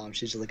supporting Tom.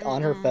 She's just like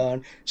on her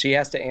phone. She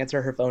has to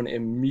answer her phone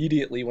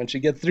immediately when she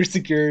gets through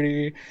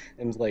security.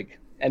 And like,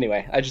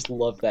 anyway, I just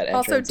love that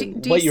entrance.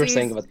 Also, what you were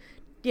saying about.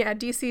 Yeah,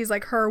 DC is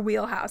like her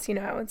wheelhouse,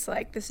 It's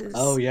like, this is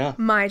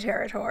my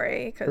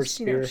territory, because,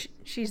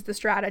 she's the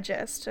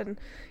strategist. And,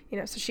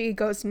 so she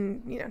goes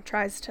and,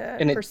 tries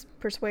to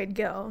persuade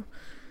Gil.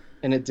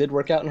 And it did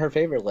work out in her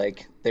favor.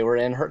 Like, they were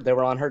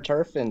on her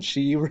turf, and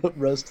she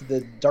rose to the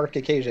dark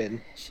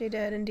occasion. She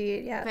did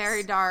indeed, yes.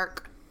 Very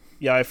dark.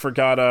 Yeah, I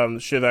forgot.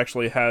 Shiv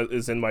actually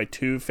is in my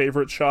 2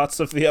 favorite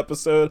shots of the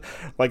episode.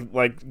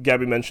 Like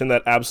Gabby mentioned,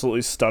 that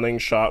absolutely stunning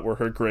shot where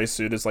her gray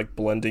suit is like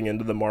blending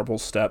into the marble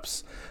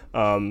steps,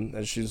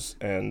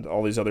 and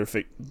all these other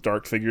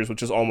dark figures,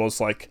 which is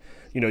almost like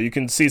you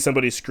can see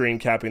somebody screen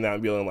capping that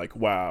and being like,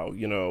 wow,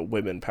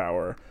 women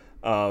power.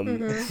 But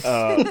one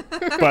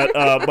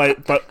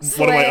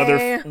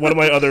of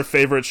my other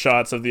favorite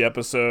shots of the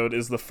episode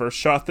is the first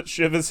shot that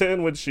Shiv is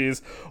in when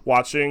she's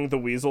watching the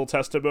Weasel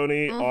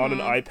testimony on an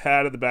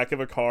iPad at the back of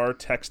a car,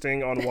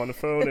 texting on one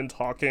phone and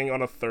talking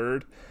on a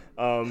third,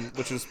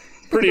 which is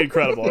pretty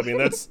incredible. I mean,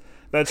 that's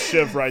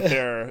Shiv right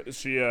there.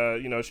 She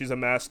she's a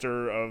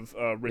master of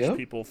rich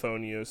people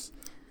phone use,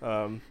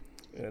 and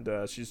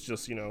she's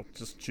just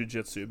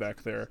jujitsu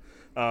back there.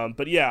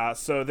 But yeah,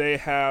 so they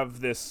have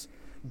this.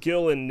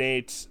 Gil and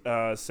Nate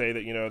say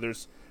that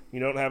you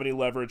don't have any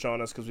leverage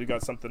on us because we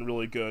got something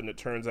really good, and it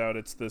turns out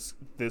it's this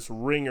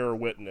ringer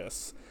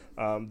witness,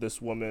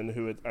 this woman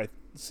who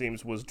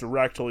seems was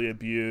directly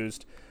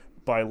abused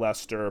by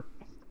Lester.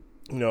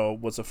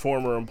 Was a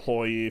former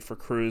employee for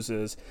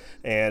Cruises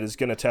and is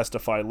going to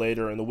testify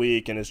later in the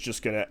week, and is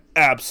just going to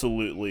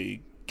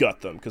absolutely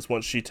gut them because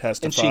once she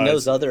testifies, and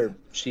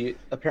she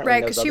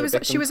apparently knows other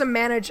victims. She was a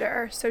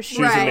manager, so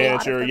she was a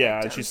manager,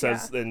 victims, and she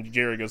says, and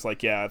Jerry goes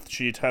like, if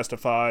she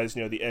testifies,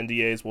 the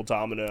NDAs will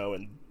domino,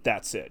 and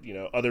that's it.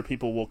 Other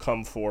people will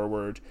come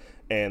forward,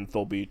 and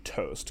they'll be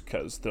toast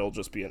because it'll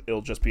just be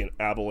an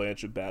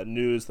avalanche of bad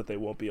news that they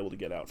won't be able to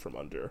get out from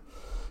under.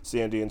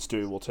 Sandy and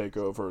Stewie will take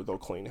over, they'll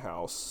clean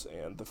house,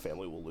 and the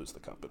family will lose the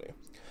company.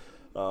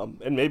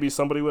 And maybe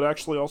somebody would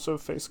actually also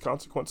face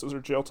consequences or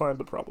jail time,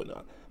 but probably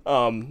not.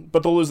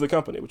 But they'll lose the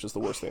company, which is the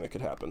worst thing that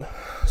could happen.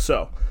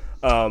 So,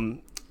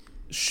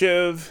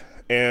 Shiv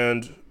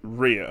and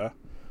Rhea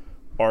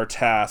are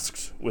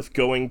tasked with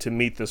going to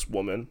meet this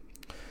woman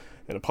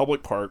in a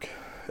public park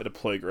at a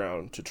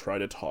playground to try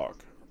to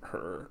talk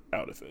her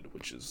out of it,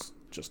 which is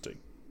just a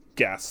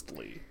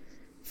ghastly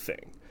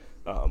thing.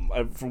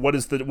 What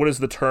is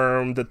the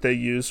term that they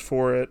use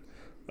for it?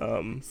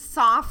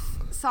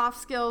 Soft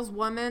skills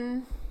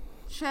woman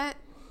shit.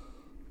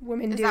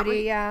 Woman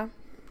duty, yeah.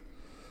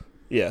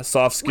 Yeah,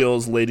 soft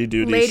skills, lady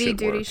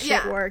duty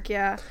shit work,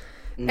 yeah.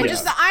 And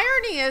just the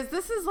irony is,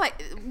 this is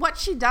like what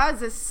she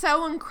does is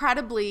so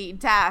incredibly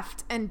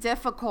deft and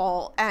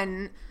difficult,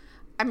 and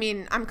I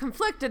mean, I'm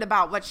conflicted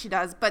about what she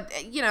does, but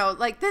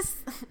like this,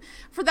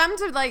 for them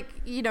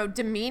to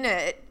demean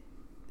it,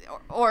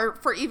 or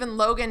for even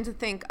Logan to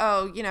think,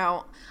 I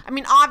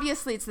mean,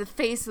 obviously it's the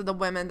face of the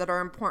women that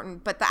are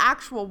important, but the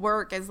actual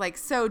work is like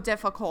so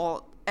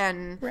difficult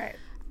and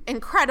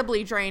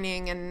incredibly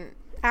draining and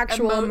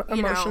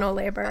emotional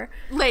labor.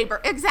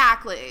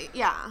 Exactly.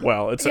 Yeah.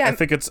 Well, I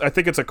think it's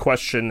a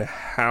question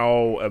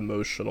how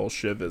emotional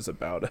Shiv is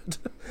about it.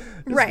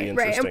 Right. And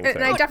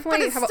I definitely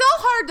but it's still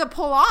hard to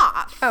pull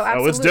off. Oh,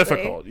 absolutely. It's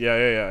difficult.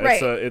 Yeah.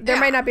 Right. There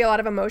might not be a lot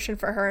of emotion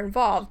for her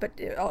involved, but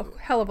a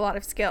hell of a lot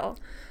of skill.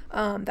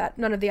 That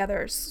none of the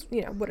others,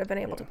 would have been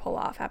able to pull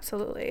off.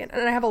 Absolutely. And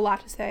I have a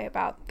lot to say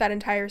about that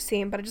entire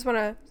scene, but I just want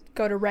to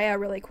go to Rhea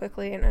really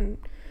quickly. And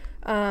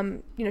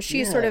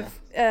she's sort of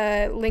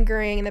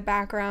lingering in the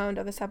background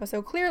of this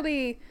episode,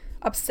 clearly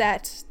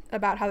upset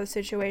about how the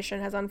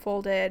situation has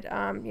unfolded.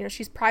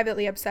 She's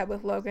privately upset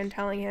with Logan,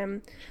 telling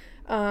him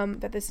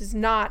that this is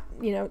not,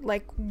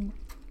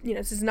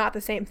 this is not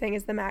the same thing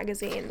as the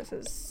magazine. This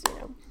is,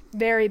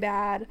 very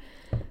bad.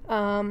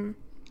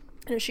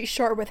 She's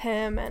short with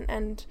him,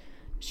 and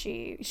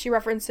she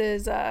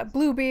references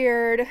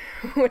Bluebeard,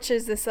 which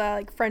is this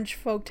French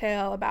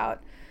folktale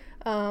about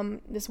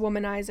this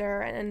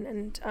womanizer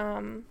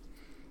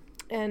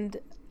and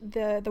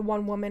the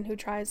one woman who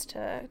tries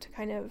to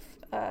kind of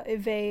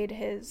evade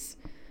his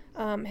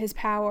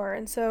power.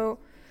 And so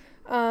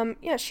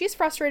she's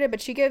frustrated,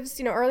 but she gives,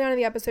 early on in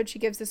the episode, she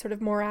gives this sort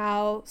of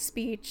morale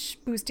speech,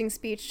 boosting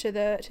speech to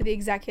the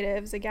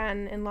executives,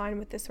 again in line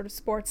with this sort of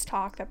sports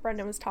talk that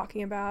Brendan was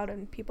talking about,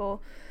 and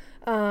people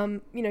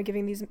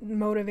giving these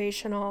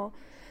motivational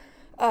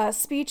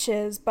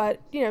speeches.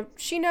 But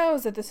she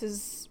knows that this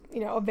is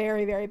a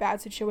very, very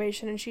bad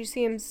situation, and she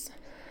seems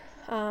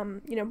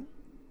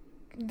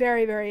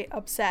very, very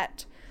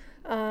upset,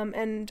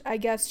 and I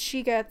guess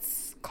she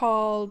gets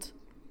called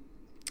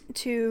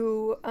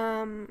to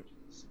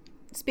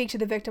speak to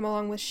the victim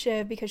along with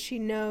Shiv, because she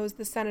knows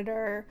the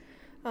senator,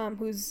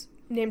 who's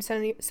named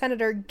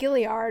Senator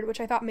Gilliard,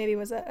 which I thought maybe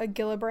was a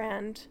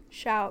Gillibrand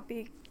shout,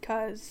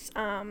 because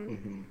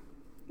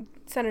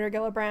Senator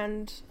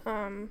Gillibrand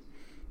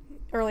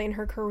early in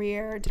her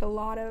career did a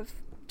lot of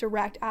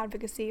direct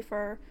advocacy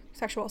for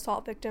sexual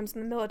assault victims in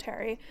the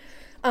military.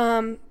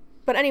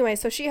 But anyway,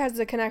 so she has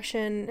a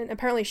connection, and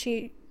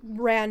apparently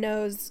Rhea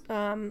knows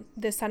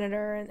this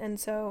senator, and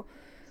so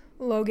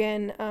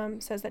Logan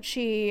says that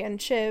she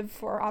and Shiv,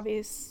 for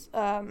obvious,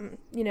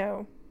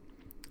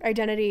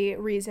 identity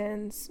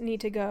reasons, need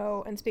to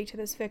go and speak to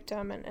this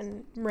victim,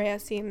 and Rhea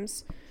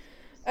seems,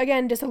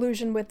 again,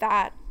 disillusioned with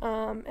that,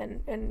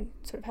 and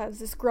sort of has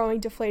this growing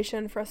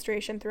deflation,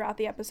 frustration throughout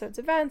the episode's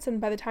events, and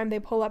by the time they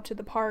pull up to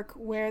the park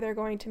where they're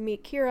going to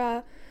meet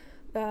Kira,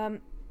 the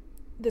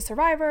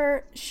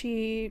survivor,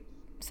 she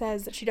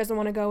says that she doesn't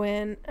want to go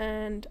in,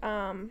 and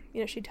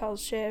she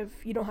tells Shiv,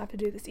 you don't have to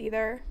do this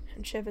either,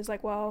 and Shiv is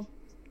like, well,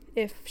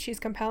 if she's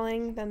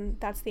compelling, then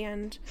that's the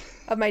end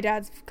of my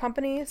dad's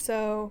company,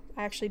 so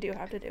I actually do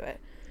have to do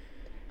it.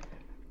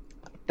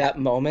 that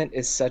moment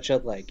is such a,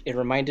 like, it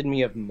reminded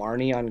me of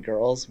Marnie on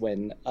Girls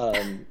when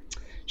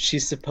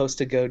she's supposed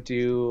to go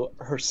do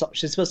her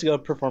she's supposed to go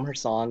perform her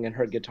song and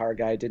her guitar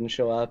guy didn't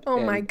show up. Oh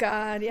my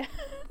god, yeah.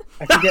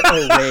 I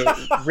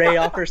forget Ray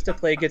offers to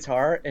play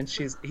guitar and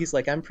he's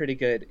like, I'm pretty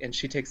good, and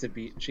she takes a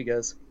beat and she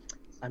goes,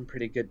 I'm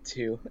pretty good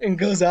too, and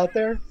goes out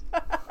there.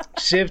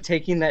 Shiv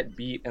taking that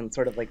beat and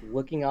sort of like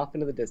looking off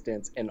into the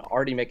distance and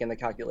already making the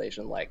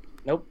calculation like,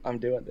 nope, I'm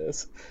doing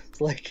this.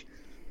 It's like,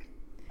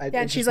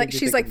 and she's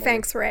like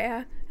thanks,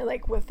 Rhea, and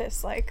like with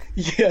this like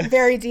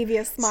very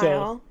devious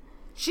smile. So,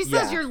 she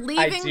says, you're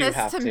leaving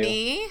this to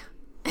me.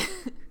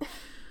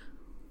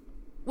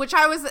 Which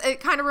it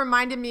kind of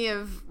reminded me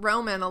of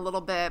Roman a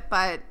little bit,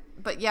 but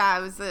yeah,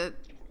 it was a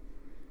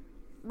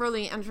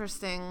really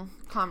interesting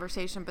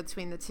conversation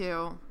between the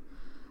two.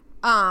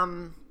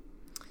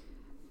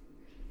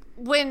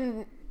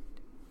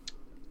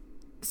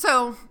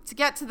 So to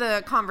get to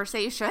the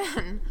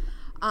conversation,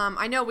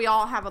 I know we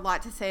all have a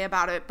lot to say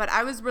about it, but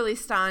I was really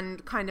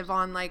stunned kind of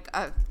on like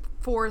a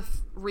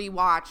fourth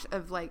rewatch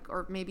of like,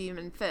 or maybe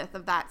even fifth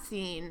of that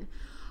scene.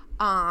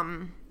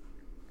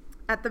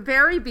 At the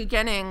very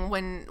beginning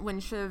when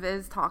Shiv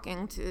is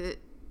talking to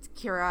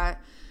Kira,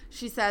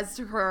 she says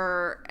to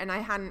her, and I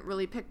hadn't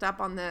really picked up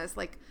on this,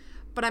 like,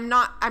 but I'm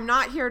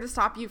not here to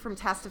stop you from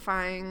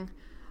testifying.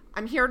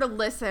 I'm here to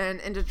listen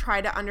and to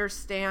try to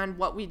understand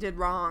what we did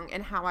wrong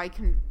and how I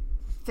can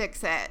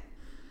fix it.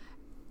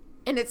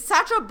 And it's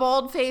such a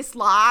bold-faced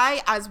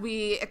lie as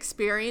we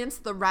experience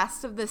the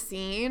rest of the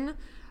scene,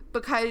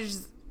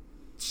 because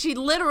she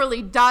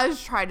literally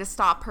does try to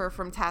stop her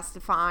from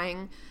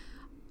testifying,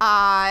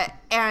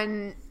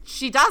 and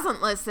she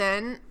doesn't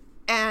listen.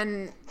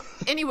 And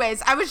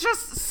anyways, I was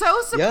just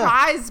so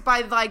surprised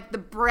by like the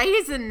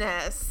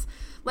brazenness,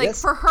 like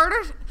for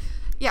her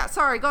to,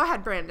 sorry, go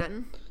ahead,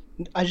 Brandon.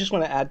 I just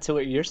want to add to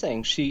what you're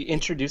saying. She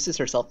introduces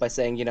herself by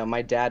saying, you know,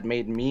 my dad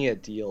made me a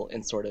deal,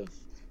 and sort of,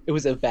 it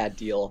was a bad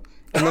deal.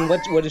 And then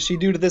what does she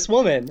do to this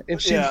woman?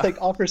 And she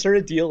like offers her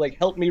a deal, like,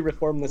 help me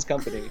reform this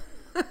company.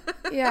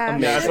 Yeah.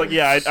 Yeah, it's like,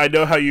 I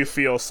know how you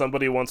feel.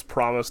 Somebody once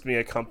promised me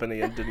a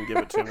company and didn't give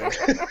it to me.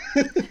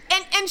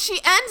 And she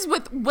ends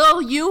with,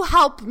 will you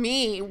help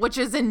me? Which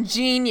is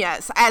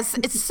ingenious. As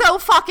it's so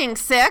fucking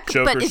sick,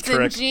 Joker's but it's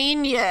trick.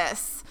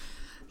 ingenious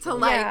to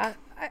like. Yeah.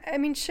 I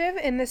mean, Shiv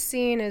in this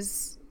scene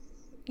is,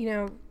 you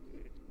know,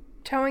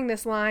 towing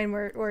this line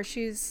where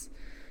she's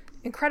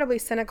incredibly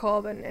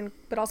cynical,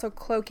 but also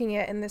cloaking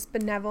it in this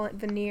benevolent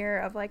veneer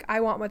of like,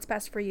 I want what's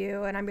best for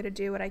you, and I'm going to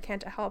do what I can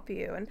to help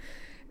you. And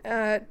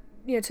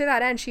you know, to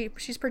that end,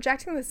 she's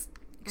projecting this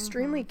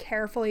extremely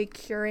carefully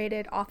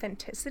curated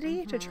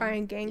authenticity to try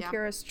and gain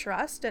Kira's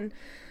trust, and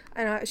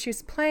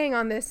she's playing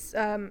on this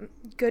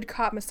good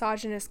cop,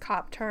 misogynist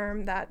cop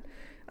term that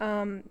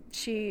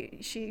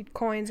she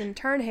coins in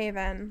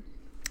Turnhaven.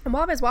 And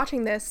while I was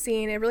watching this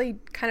scene, it really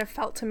kind of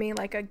felt to me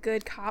like a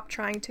good cop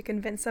trying to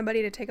convince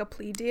somebody to take a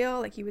plea deal,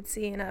 like you would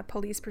see in a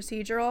police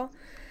procedural.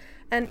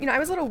 And, you know, I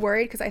was a little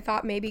worried because I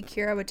thought maybe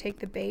Kira would take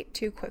the bait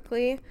too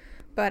quickly.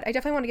 But I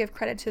definitely want to give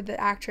credit to the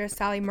actress,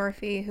 Sally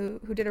Murphy, who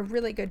did a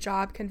really good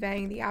job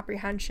conveying the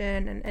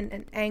apprehension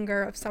and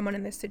anger of someone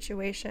in this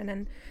situation.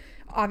 And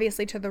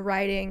obviously to the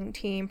writing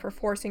team for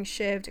forcing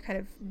Shiv to kind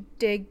of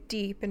dig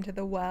deep into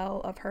the well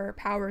of her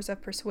powers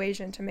of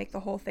persuasion to make the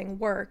whole thing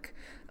work,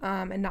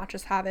 and not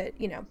just have it,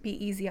 you know, be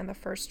easy on the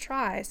first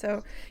try.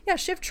 So yeah,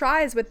 Shiv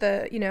tries with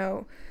the, you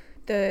know,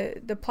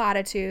 the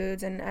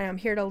platitudes and I'm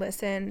here to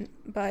listen,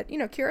 but, you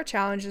know, Kira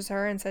challenges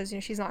her and says, you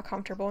know, she's not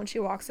comfortable, and she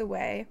walks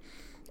away.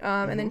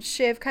 And then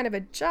Shiv kind of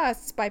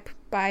adjusts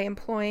by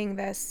employing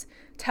this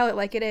tell it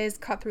like it is,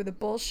 cut through the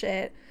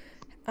bullshit,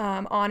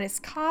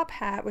 honest cop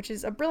hat, which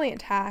is a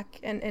brilliant tack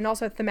and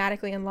also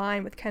thematically in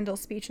line with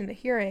Kendall's speech in the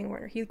hearing,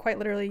 where he quite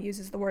literally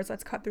uses the words,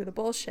 let's cut through the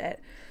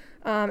bullshit.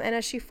 And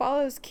as she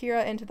follows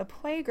Kira into the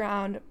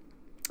playground,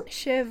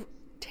 Shiv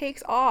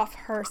takes off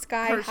her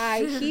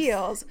sky-high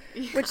heels,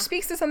 which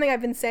speaks to something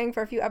I've been saying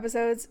for a few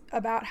episodes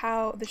about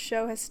how the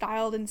show has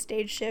styled and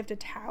staged Shiv to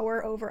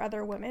tower over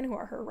other women who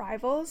are her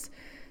rivals.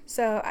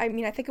 So, I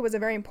mean, I think it was a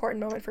very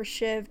important moment for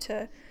Shiv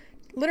to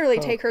literally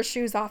take her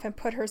shoes off and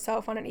put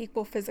herself on an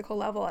equal physical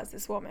level as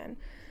this woman.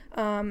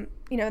 You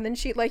know, and then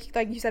she, like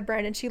you said,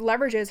 Brandon, she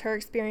leverages her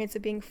experience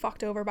of being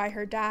fucked over by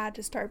her dad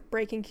to start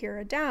breaking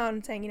Kira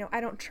down, saying, you know, I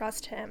don't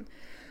trust him.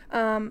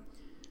 And,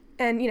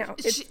 you know,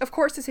 of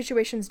course the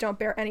situations don't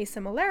bear any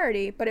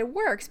similarity, but it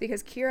works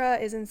because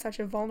Kira is in such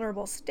a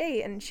vulnerable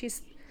state, and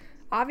she's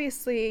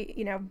obviously,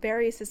 you know,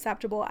 very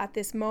susceptible at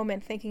this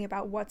moment, thinking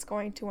about what's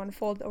going to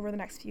unfold over the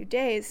next few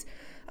days.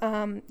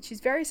 She's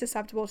very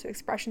susceptible to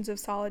expressions of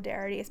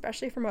solidarity,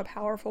 especially from a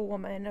powerful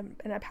woman,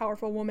 and a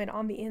powerful woman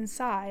on the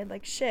inside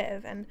like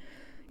Shiv. And,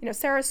 you know,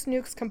 Sarah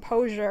Snook's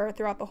composure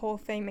throughout the whole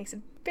thing makes it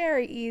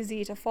very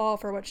easy to fall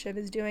for what Shiv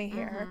is doing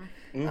here.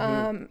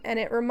 And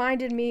it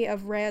reminded me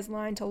of Rhea's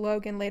line to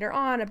Logan later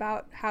on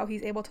about how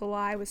he's able to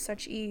lie with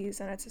such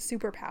ease, and it's a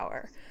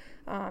superpower.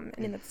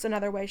 And that's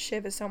another way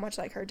Shiv is so much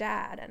like her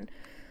dad. And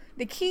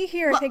The key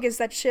here, I think, is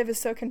that Shiv is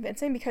so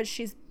convincing because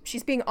she's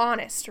being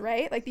honest,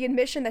 right? Like the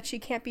admission that she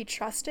can't be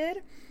trusted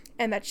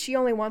and that she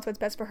only wants what's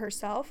best for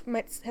herself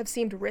might have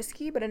seemed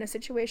risky, but in a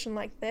situation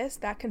like this,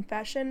 that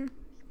confession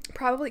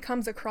probably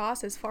comes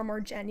across as far more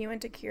genuine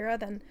to Kira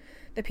than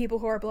the people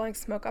who are blowing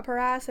smoke up her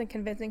ass and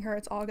convincing her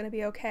it's all going to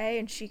be okay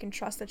and she can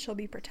trust that she'll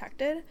be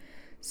protected.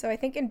 So I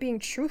think in being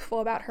truthful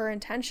about her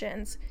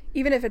intentions,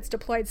 even if it's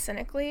deployed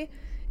cynically,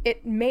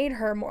 it made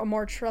her a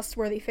more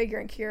trustworthy figure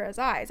in Kira's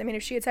eyes. I mean,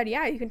 if she had said,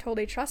 yeah, you can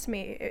totally trust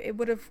me, it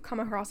would have come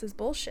across as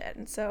bullshit.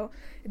 And so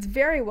it's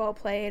very well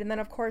played. And then,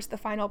 of course, the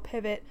final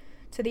pivot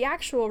to the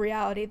actual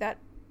reality that,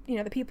 you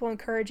know, the people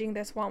encouraging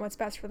this want what's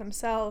best for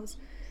themselves,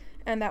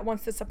 and that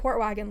once the support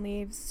wagon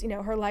leaves, you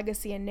know, her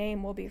legacy and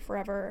name will be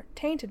forever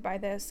tainted by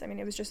this. I mean,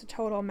 it was just a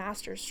total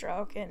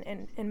masterstroke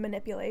in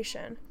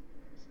manipulation,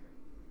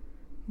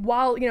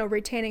 while, you know,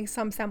 retaining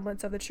some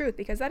semblance of the truth,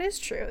 because that is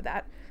true,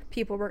 that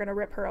people were going to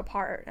rip her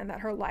apart and that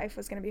her life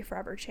was going to be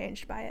forever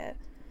changed by it.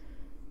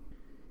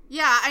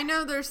 Yeah, I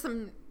know there's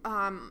some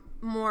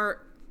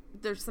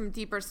there's some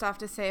deeper stuff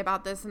to say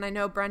about this, and I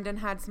know Brendan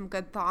had some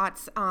good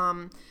thoughts.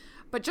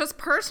 But just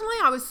personally,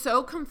 I was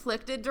so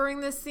conflicted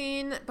during this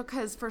scene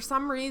because for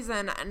some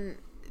reason, and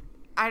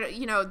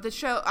the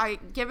show, I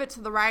give it to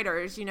the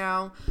writers,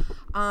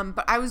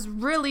 but I was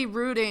really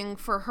rooting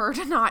for her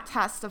to not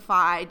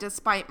testify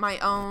despite my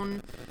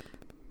own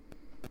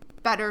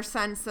better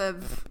sense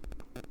of,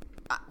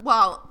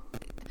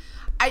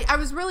 I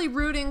was really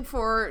rooting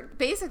for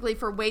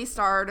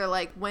Waystar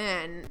to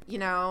win,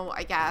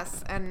 I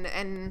guess.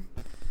 And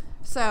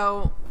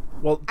so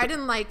I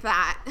didn't like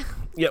that.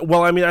 Yeah,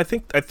 well, I mean, I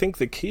think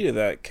the key to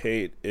that,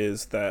 Kate,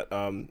 is that,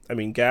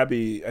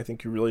 Gabby, I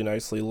think you really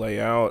nicely lay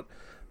out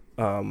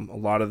a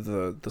lot of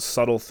the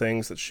subtle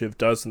things that Shiv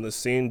does in the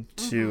scene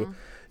to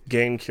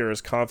gain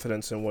Kira's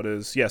confidence in what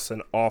is, yes,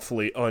 an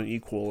awfully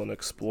unequal and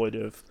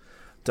exploitive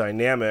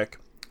dynamic.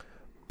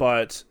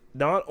 But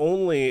not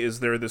only is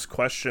there this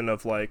question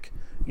of,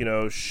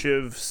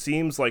 Shiv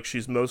seems like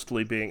she's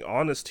mostly being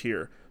honest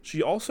here,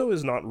 she also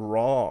is not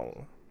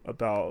wrong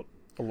about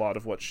a lot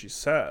of what she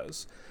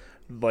says.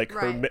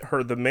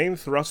 The main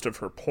thrust of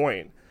her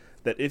point,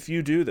 that if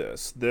you do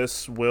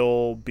this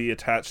will be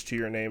attached to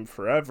your name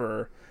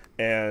forever,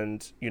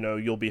 and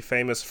you'll be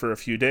famous for a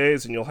few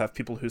days and you'll have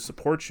people who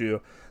support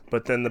you,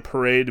 but then the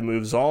parade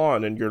moves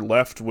on and you're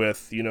left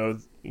with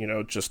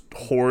just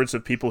hordes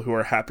of people who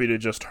are happy to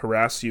just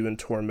harass you and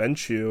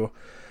torment you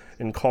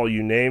and call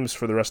you names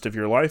for the rest of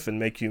your life and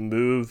make you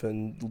move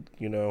and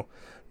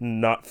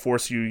not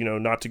force you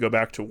not to go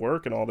back to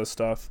work and all this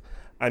stuff.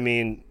 I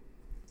mean,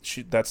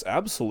 that's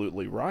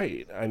absolutely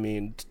right. I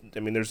mean,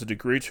 there's a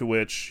degree to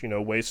which,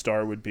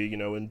 Waystar would be,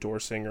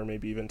 endorsing or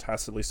maybe even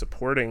tacitly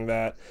supporting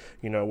that,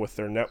 with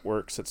their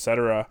networks,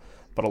 etc.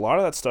 But a lot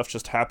of that stuff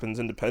just happens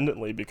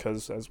independently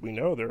because, as we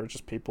know, there are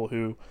just people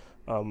who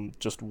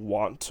just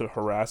want to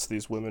harass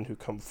these women who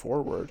come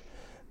forward.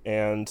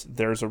 And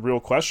there's a real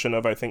question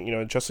of, I think,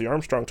 Jesse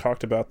Armstrong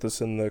talked about this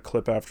in the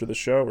clip after the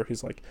show where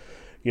he's like,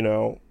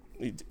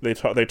 they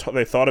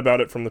thought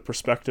about it from the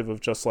perspective of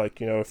just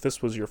if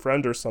this was your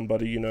friend or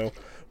somebody,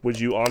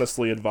 would you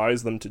honestly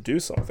advise them to do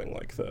something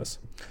like this?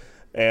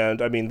 And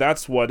I mean,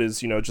 that's what is,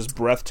 just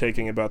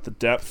breathtaking about the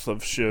depth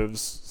of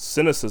Shiv's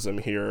cynicism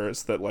here,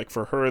 is that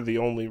for her, the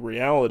only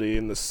reality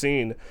in the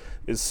scene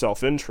is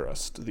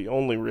self-interest. The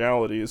only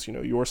reality is,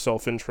 your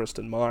self-interest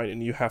and mine,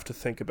 and you have to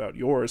think about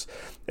yours.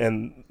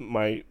 And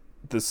the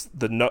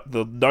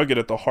nugget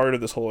at the heart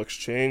of this whole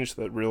exchange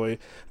that really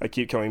I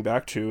keep coming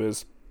back to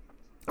is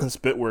this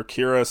bit where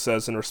Kira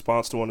says in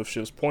response to one of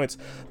Shiv's points,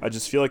 I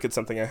just feel like it's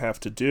something I have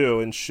to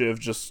do, and Shiv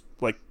just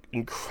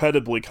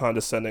incredibly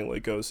condescendingly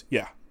goes,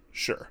 yeah,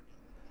 sure.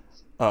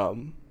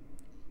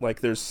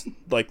 There's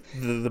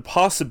the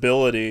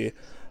possibility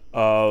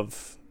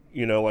of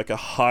a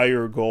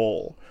higher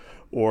goal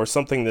or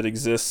something that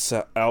exists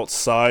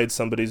outside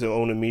somebody's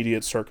own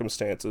immediate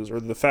circumstances, or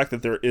the fact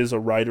that there is a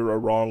right or a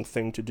wrong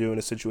thing to do in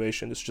a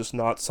situation is just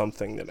not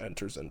something that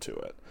enters into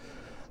it.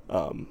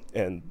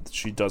 And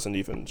she doesn't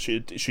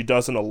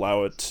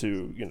allow it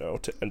to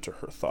to enter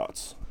her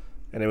thoughts.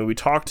 And I mean, we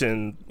talked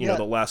in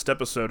the last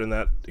episode in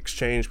that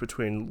exchange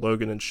between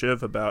Logan and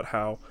Shiv about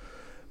how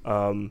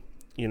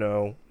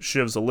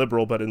Shiv's a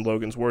liberal, but in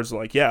Logan's words,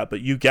 yeah,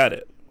 but you get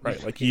it,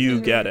 right? You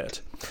get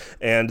it.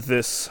 And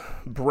this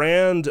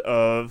brand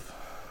of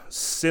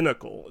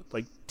cynical,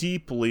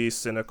 deeply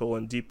cynical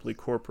and deeply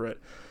corporate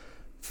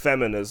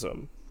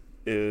feminism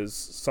is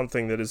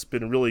something that has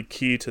been really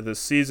key to this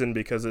season,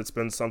 because it's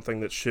been something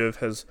that Shiv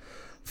has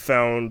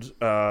found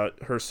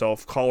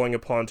herself calling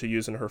upon to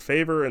use in her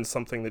favor, and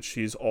something that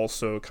she's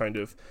also kind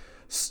of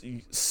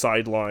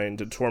sidelined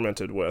and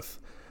tormented with.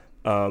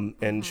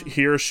 And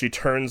here she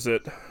turns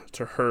it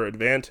to her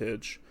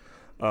advantage.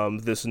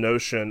 This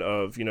notion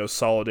of,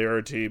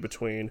 solidarity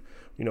between,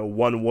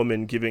 one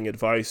woman giving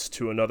advice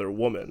to another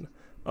woman.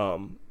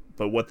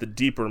 But what the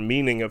deeper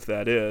meaning of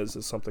that is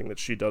something that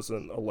she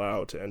doesn't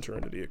allow to enter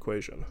into the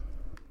equation.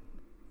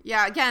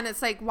 Yeah, again,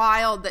 it's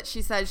wild that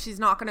she says she's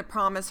not going to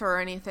promise her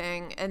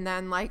anything, and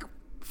then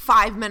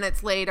 5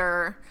 minutes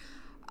later,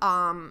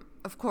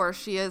 of course,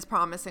 she is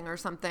promising her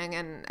something.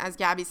 And as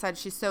Gabby said,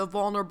 she's so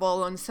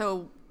vulnerable and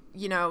so,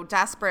 you know,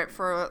 desperate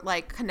for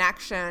like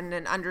connection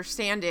and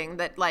understanding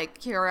that like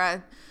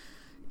Kira,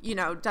 you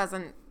know,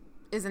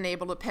 isn't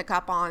able to pick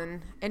up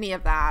on any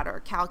of that or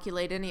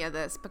calculate any of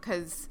this,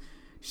 because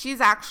she's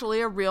actually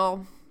a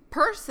real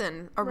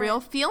person, a real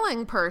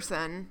feeling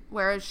person,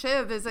 whereas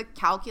Shiv is a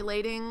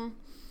calculating,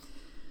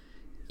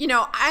 you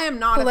know, I am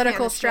not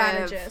political a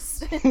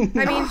strategist.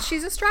 I mean,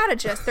 she's a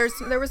strategist.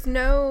 There was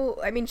no,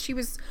 I mean, she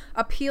was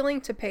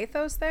appealing to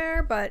pathos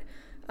there, but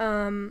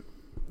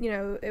you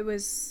know, it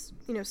was,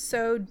 you know,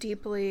 so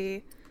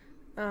deeply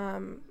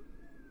you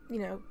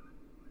know,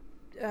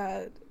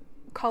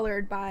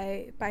 colored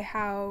by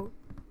how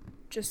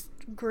just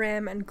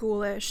grim and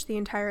ghoulish the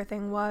entire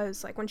thing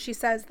was. Like when she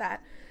says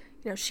that,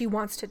 you know, she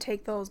wants to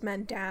take those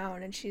men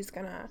down and she's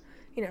gonna,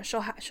 you know,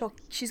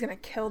 she's gonna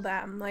kill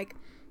them. Like,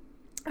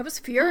 I was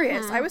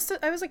furious. I was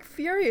like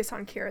furious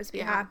on Kira's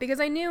behalf because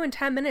I knew in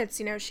 10 minutes,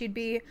 you know, she'd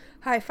be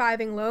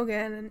high-fiving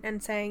Logan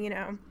and saying, you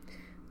know,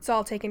 it's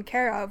all taken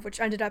care of, which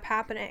ended up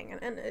happening.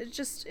 And it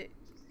just,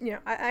 you know,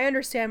 I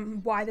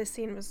understand why this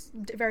scene was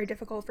very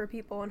difficult for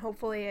people, and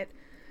hopefully it,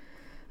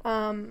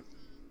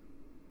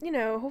 you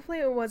know, hopefully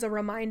it was a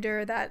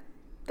reminder that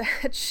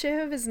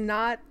Shiv is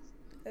not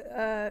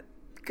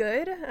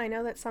good. I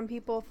know that some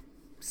people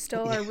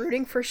still are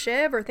rooting for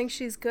Shiv or think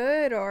she's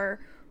good or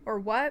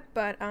what,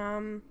 but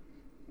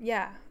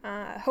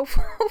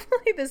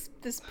hopefully this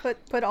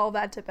put all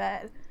that to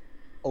bed.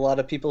 A lot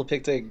of people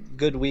picked a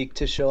good week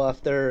to show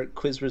off their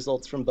quiz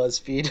results from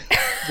BuzzFeed.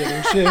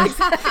 Getting Shiv.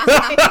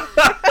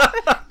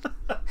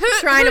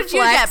 Who did you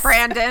get,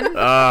 Brandon?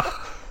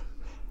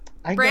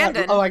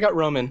 Brandon. I got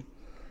Roman.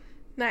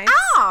 Nice.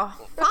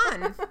 Oh,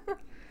 fun.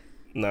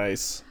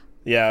 Nice.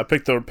 Yeah, I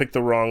picked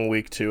the wrong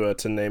week to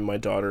name my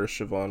daughter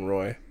Siobhan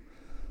Roy.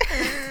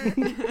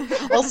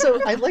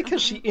 Also, I like how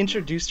she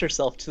introduced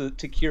herself to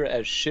Kira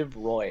as Shiv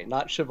Roy,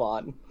 not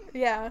Siobhan.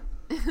 Yeah.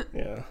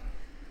 Yeah.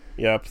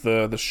 Yep,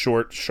 the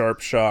short,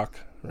 sharp shock,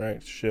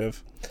 right,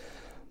 Shiv.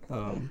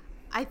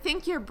 I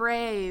think you're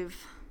brave.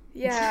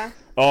 Yeah.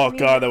 Oh,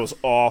 God, that was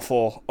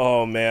awful.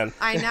 Oh, man.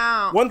 I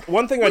know.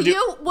 One thing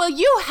Will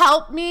you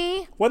help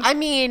me? I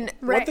mean,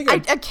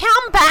 I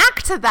come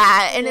back to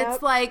that, and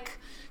it's like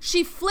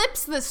she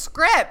flips the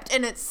script,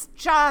 and it's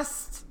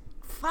just,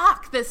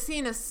 fuck, this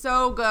scene is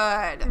so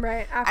good.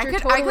 Right. After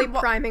totally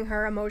priming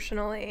her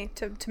emotionally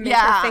to make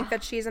her think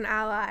that she's an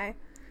ally.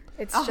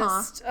 It's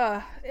just,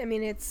 I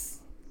mean,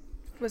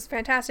 was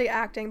fantastic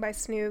acting by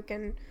Snook,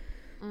 and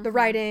the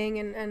writing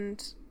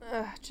and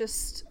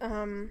just,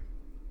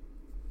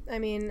 I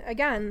mean,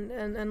 again,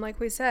 and like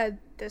we said,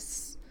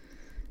 this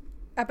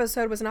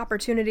episode was an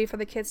opportunity for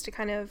the kids to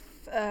kind of,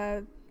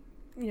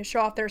 you know,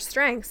 show off their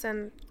strengths,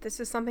 and this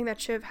is something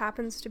that Shiv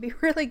happens to be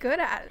really good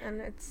at,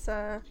 and it's,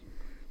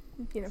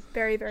 you know,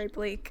 very, very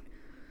bleak.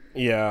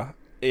 Yeah.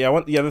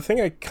 The thing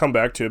I come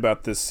back to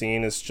about this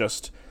scene is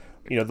just,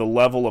 you know, the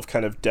level of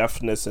kind of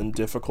deftness and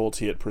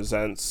difficulty it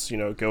presents, you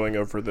know, going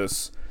over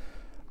this,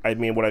 I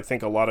mean, what I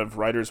think a lot of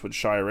writers would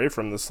shy away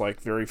from, this,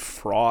 like, very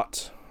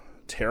fraught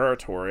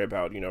territory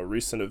about, you know,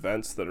 recent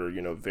events that are,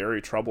 you know,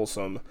 very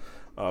troublesome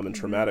and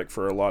traumatic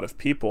for a lot of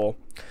people.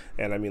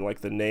 And I mean, like,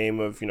 the name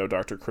of, you know,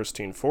 Dr.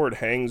 Christine Ford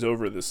hangs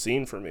over this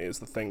scene for me, is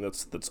the thing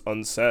that's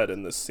unsaid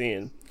in this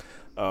scene.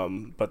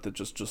 But that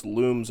just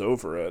looms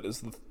over it,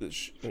 is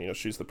you know,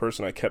 she's the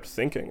person I kept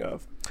thinking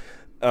of.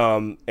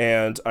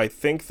 And I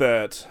think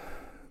that,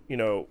 you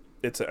know,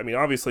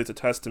 obviously it's a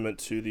testament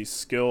to the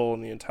skill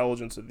and the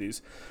intelligence of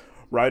these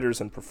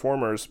writers and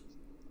performers,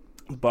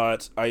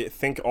 but I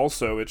think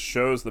also it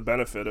shows the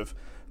benefit of,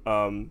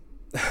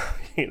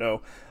 you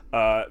know,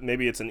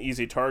 maybe it's an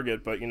easy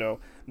target, but, you know,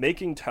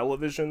 making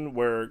television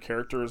where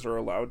characters are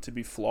allowed to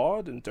be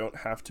flawed and don't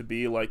have to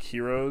be like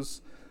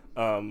heroes,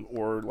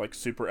 or like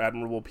super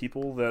admirable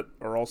people that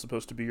are all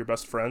supposed to be your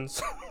best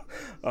friends.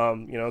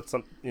 You know,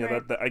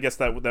 right. that I guess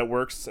that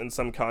works in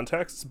some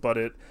contexts, but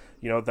it,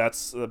 you know,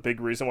 that's a big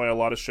reason why a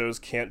lot of shows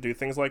can't do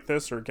things like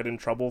this or get in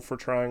trouble for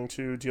trying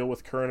to deal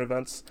with current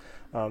events,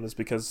 is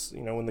because,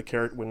 you know,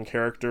 when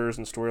characters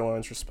and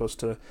storylines are supposed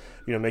to,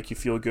 you know, make you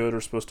feel good or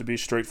supposed to be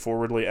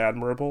straightforwardly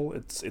admirable,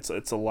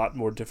 it's a lot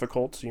more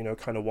difficult to, you know,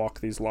 kind of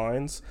walk these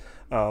lines.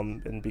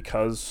 And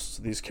because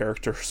these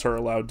characters are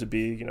allowed to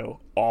be, you know,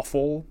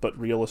 awful but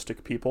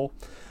realistic people,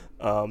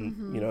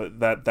 you know,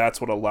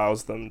 that's what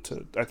allows them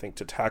to, I think,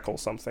 to tackle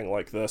something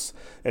like this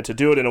and to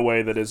do it in a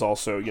way that is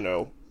also, you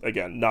know,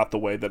 again, not the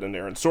way that an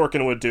Aaron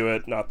Sorkin would do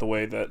it, not the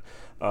way that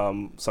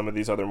some of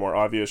these other more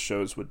obvious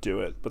shows would do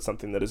it, but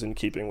something that is in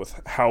keeping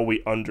with how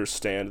we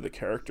understand the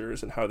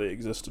characters and how they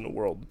exist in a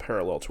world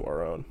parallel to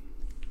our own.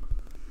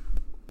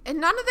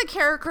 And none of the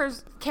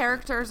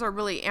characters are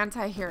really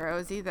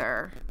anti-heroes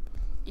either.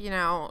 You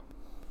know,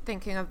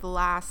 thinking of the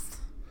last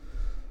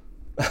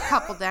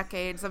couple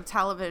decades of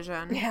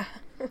television. Yeah.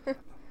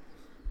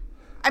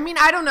 I mean,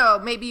 I don't know.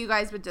 Maybe you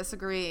guys would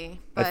disagree,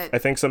 but I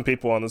think some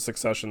people on the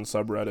Succession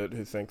subreddit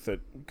who think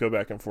that go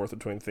back and forth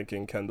between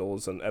thinking Kendall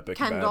is an epic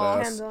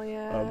badass Kendall,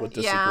 yeah. would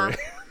disagree. Yeah.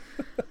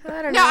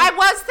 I don't know. No,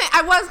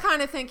 I was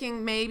kind of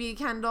thinking maybe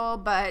Kendall,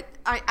 but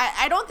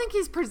I don't think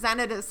he's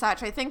presented as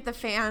such. I think the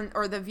fan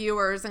or the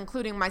viewers,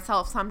 including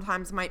myself,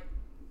 sometimes might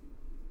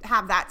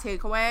have that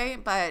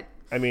takeaway, but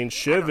I mean,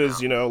 Shiv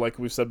is, you know, like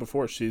we've said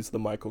before, she's the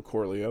Michael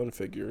Corleone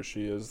figure.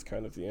 She is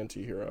kind of the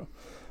anti-hero.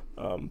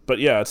 But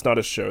yeah, it's not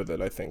a show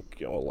that I think,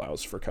 you know,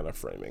 allows for kind of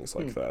framings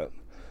like that.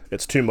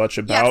 It's too much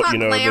about, it's you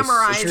not know,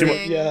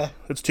 glamorizing.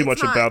 It's too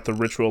much about the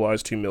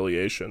ritualized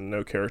humiliation.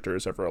 No character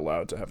is ever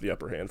allowed to have the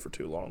upper hand for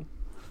too long.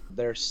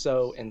 They're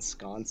so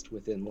ensconced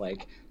within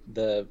like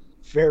the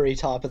very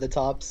top of the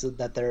top, so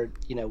that they're,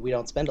 you know, we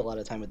don't spend a lot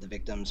of time with the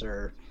victims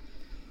or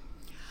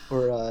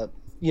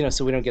you know,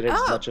 so we don't get as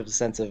much of a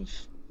sense of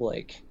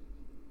like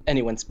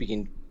anyone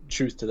speaking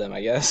truth to them,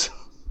 I guess.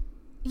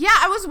 Yeah,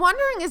 I was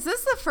wondering, is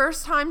this the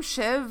first time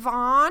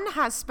Siobhan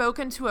has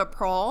spoken to a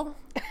prole?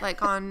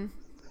 Like on...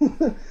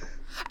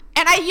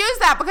 And I use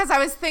that because I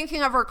was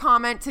thinking of her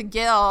comment to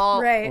Gil.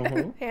 Right.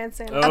 Hand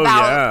sanitizer. Oh,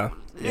 about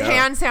yeah.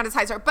 hand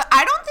sanitizer. But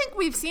I don't think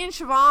we've seen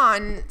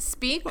Siobhan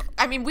speak.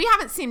 I mean, we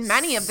haven't seen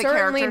many of the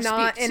Certainly characters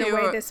not speak in to... a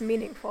way this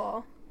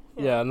meaningful.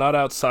 Yeah, not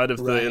outside of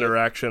the Right.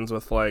 interactions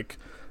with, like,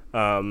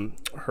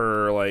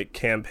 her, like,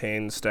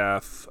 campaign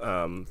staff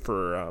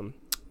for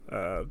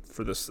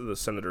the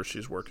senator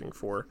she's working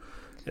for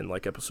in,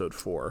 like, episode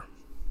 4.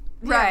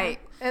 Right.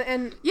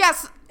 And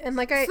Yes. And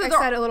like I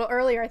said a little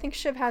earlier, I think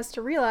Shiv has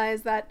to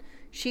realize that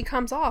she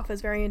comes off as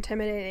very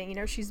intimidating. You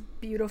know, she's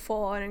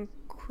beautiful and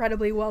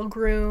incredibly well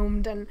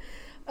groomed and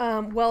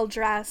well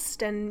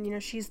dressed, and you know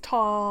she's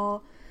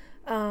tall,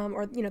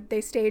 or you know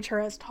they stage her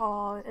as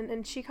tall,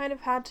 and she kind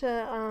of had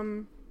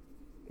to,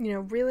 you know,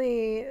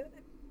 really,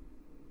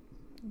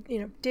 you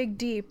know, dig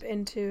deep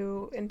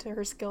into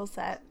her skill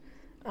set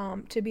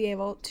to be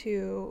able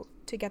to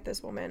get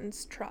this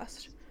woman's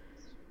trust.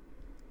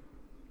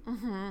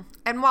 Mm-hmm.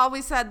 And while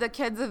we said the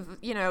kids have,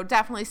 you know,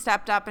 definitely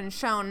stepped up and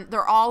shown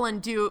they're all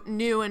in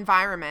new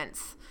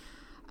environments.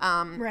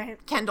 Right.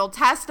 Kendall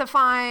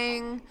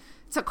testifying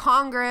to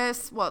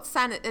Congress. Well,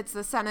 it's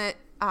the Senate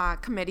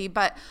committee,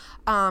 but,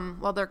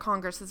 well, they're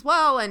Congress as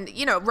well. And,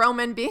 you know,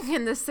 Roman being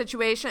in this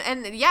situation.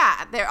 And,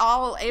 yeah, they're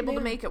all able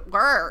to make it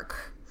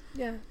work.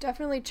 Yeah,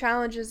 definitely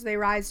challenges they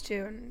rise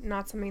to, and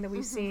not something that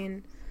we've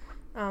seen,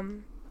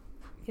 you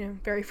know,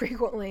 very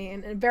frequently,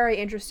 and a very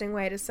interesting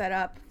way to set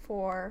up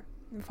for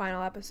the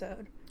final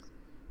episode.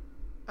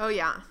 Oh,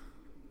 yeah.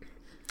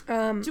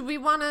 Do we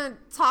want to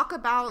talk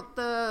about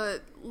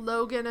the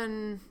Logan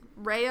and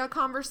Rhea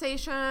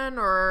conversation,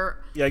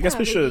 or I guess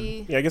we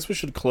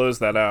should close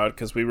that out,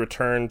 because we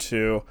return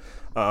to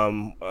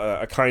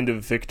a kind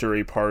of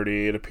victory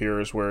party, it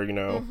appears, where, you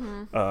know,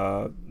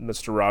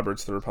 Mr.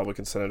 Roberts, the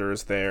Republican senator,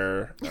 is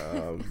there.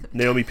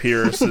 Naomi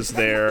Pierce is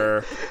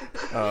there.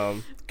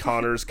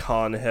 Connor's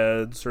con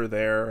heads are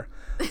there.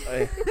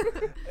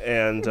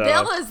 And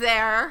Bill is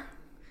there.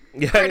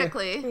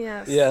 Critically.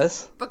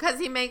 Yes. Because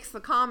he makes the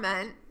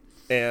comment.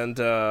 And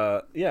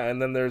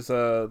and then there's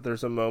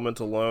a moment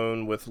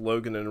alone with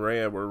Logan and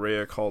Rhea where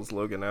Rhea calls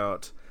Logan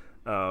out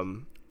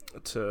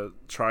to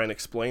try and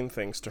explain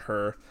things to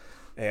her,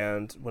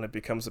 and when it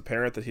becomes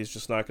apparent that he's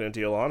just not going to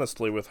deal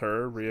honestly with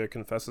her, Rhea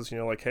confesses, you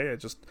know, like, hey,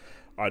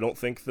 I don't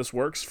think this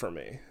works for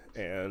me,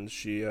 and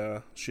she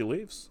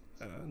leaves,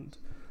 and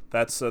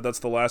that's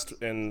the last.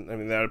 And I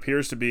mean, that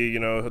appears to be, you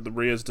know, the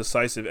Rhea's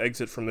decisive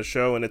exit from the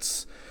show, and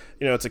it's,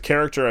 you know, it's a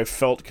character I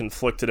felt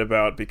conflicted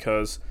about,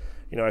 because,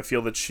 you know, I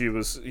feel that she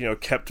was, you know,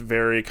 kept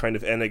very kind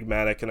of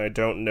enigmatic, and I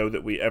don't know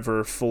that we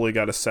ever fully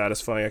got a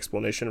satisfying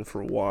explanation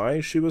for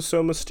why she was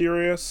so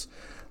mysterious.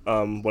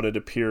 When it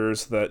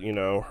appears that, you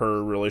know,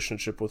 her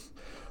relationship with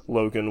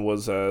Logan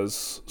was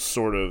as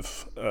sort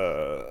of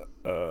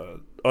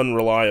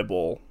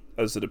unreliable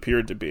as it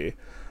appeared to be.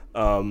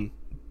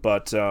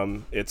 But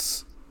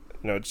it's,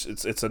 you know,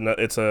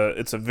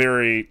 it's a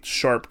very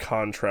sharp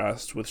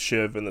contrast with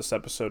Shiv in this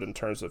episode in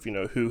terms of, you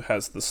know, who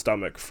has the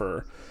stomach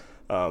for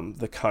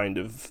the kind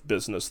of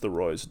business the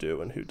Roys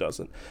do and who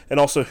doesn't, and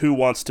also who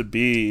wants to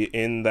be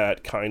in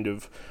that kind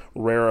of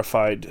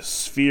rarefied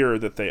sphere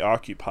that they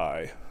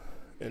occupy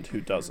and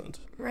who doesn't.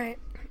 Right.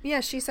 Yeah,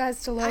 she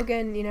says to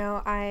Logan, you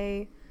know,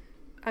 I'm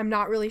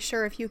not really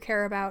sure if you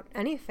care about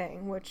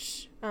anything,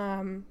 which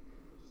you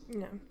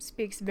know,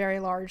 speaks very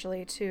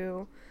largely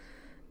to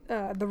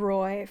the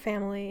Roy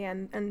family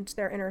and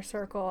their inner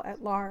circle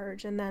at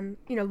large. And then,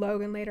 you know,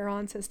 Logan later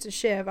on says to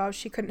Shiv, oh,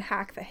 she couldn't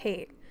hack the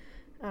hate.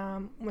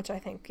 Which I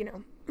think, you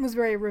know, was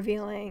very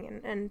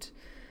revealing. And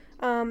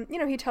you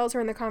know, he tells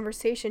her in the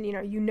conversation,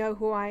 you know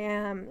who I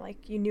am,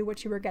 like, you knew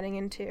what you were getting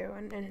into.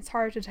 And it's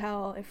hard to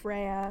tell if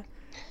Rhea,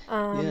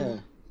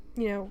 you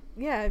know,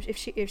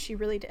 if she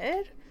really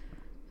did.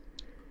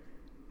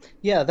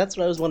 Yeah, that's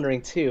what I was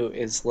wondering, too,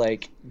 is,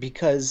 like,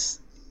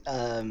 because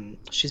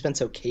she's been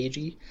so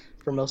cagey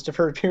for most of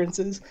her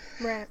appearances.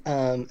 Right.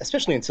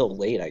 Especially until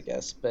late, I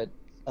guess. But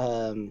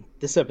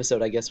this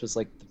episode, I guess, was,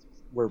 like,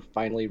 we're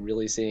finally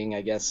really seeing,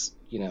 I guess,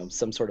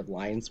 some sort of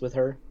lines with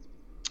her.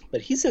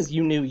 But he says,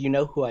 you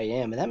know who I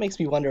am. And that makes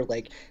me wonder,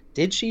 like,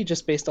 did she,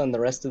 just based on the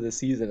rest of the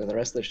season and the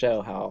rest of the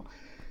show, how...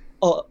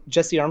 Oh,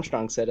 Jesse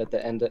Armstrong said at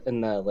the end,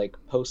 in the, like,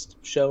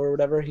 post-show or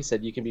whatever, he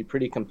said you can be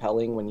pretty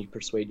compelling when you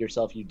persuade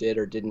yourself you did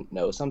or didn't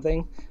know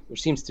something,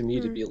 which seems to me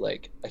to be,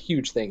 like, a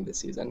huge thing this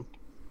season.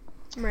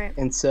 Right.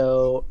 And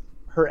so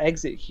her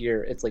exit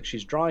here, it's like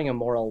she's drawing a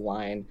moral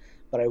line,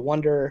 but I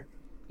wonder,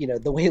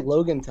 the way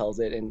Logan tells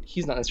it, and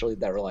he's not necessarily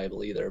that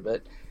reliable either,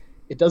 but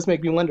it does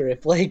make me wonder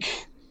if,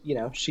 like,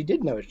 she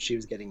did know what she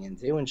was getting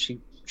into and she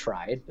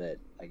tried, but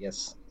I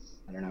guess,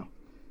 I don't know.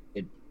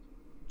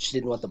 She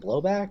didn't want the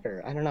blowback,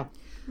 or I don't know.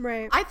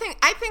 Right. I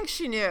think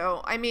she knew.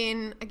 I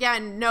mean,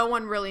 again, no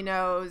one really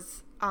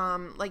knows.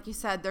 Like you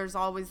said, there's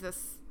always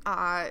this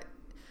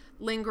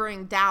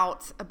lingering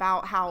doubt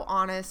about how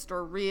honest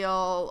or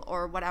real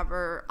or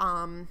whatever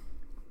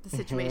the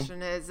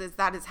situation is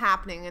that is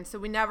happening. And so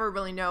we never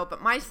really know.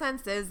 But my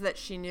sense is that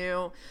she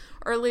knew.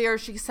 Earlier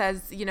she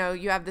says, you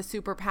have the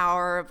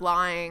superpower of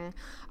lying.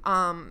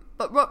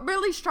 But what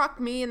really struck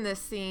me in this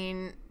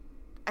scene,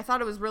 I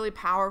thought it was really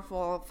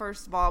powerful.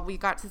 First of all, we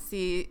got to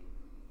see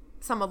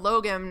some of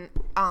Logan,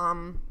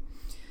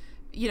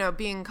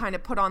 being kind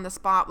of put on the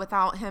spot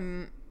without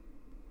him,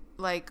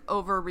 like,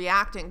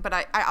 overreacting. But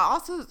I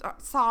also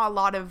saw a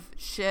lot of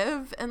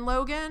Shiv and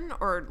Logan,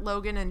 or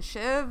Logan and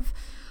Shiv,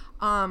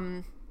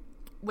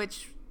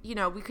 which,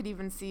 we could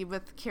even see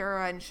with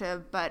Kira and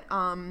Shiv. But,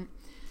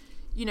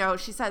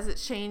 she says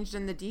it's changed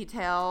in the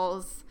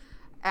details.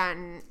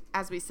 And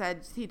as we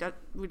said,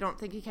 we don't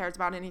think he cares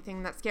about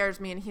anything that scares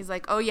me. And he's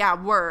like, oh, yeah,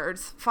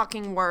 words,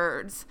 fucking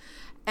words.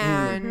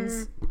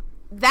 And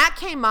that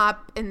came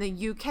up in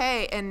the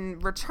UK in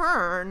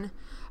Return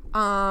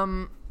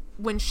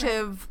when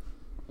Shiv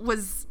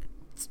was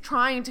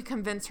trying to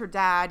convince her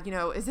dad,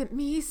 is it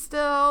me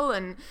still?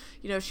 And,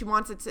 she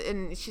wants it to,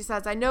 and she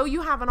says, I know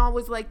you haven't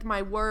always liked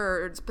my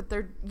words, but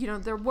they're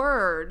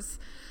words.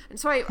 And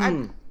so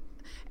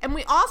and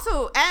we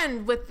also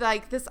end with,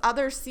 like, this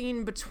other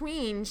scene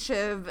between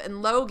Shiv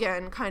and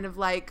Logan, kind of,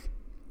 like,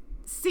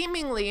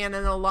 seemingly in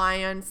an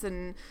alliance,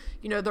 and,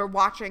 they're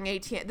watching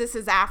ATM. This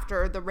is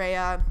after the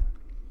Rhea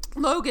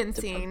Logan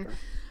scene.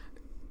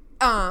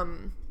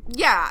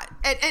 Yeah.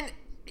 And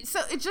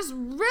so it just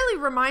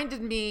really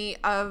reminded me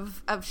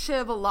of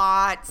Shiv a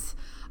lot,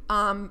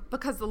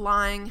 because the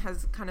lying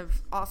has kind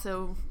of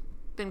also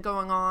been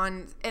going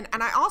on. And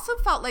I also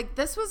felt like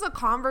this was a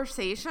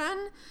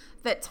conversation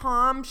that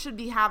Tom should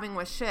be having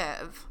with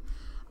Shiv.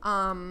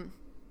 Right.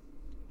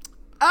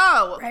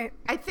 I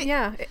think...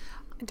 Yeah,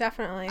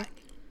 definitely.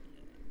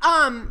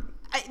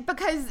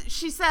 Because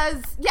she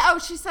says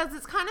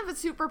it's kind of a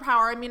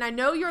superpower. I mean, I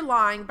know you're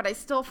lying, but I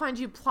still find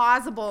you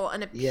plausible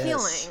and appealing.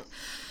 Yes.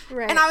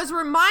 Right. And I was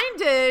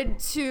reminded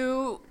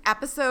to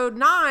episode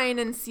 9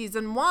 in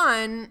season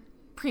 1,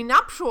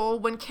 Prenuptial,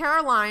 when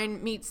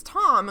Caroline meets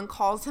Tom and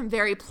calls him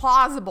very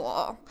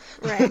plausible.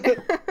 Right.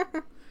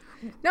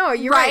 No,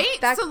 you're right.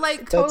 That's so,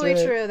 like, totally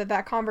true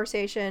that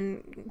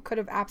conversation could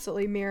have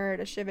absolutely mirrored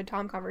a Shiv and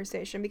Tom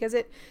conversation, because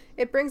it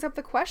brings up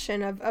the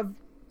question of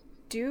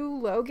do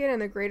Logan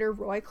and the greater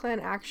Roy clan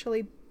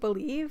actually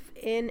believe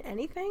in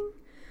anything?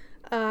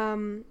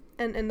 And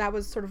that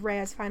was sort of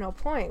Rhea's final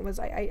point, was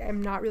I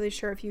am not really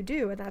sure if you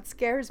do, and that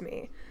scares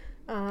me.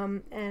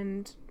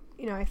 And,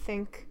 I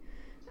think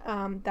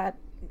that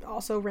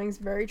also rings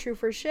very true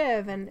for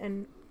Shiv,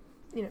 and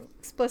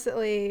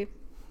explicitly...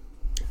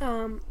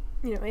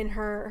 in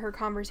her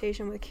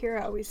conversation with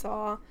Kira, we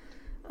saw,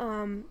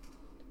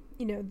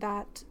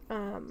 that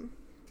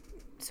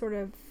sort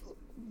of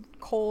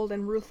cold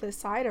and ruthless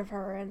side of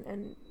her,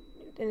 and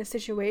in a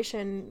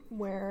situation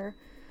where,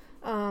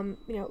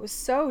 it was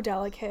so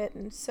delicate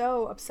and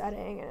so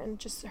upsetting, and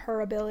just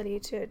her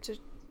ability to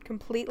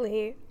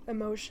completely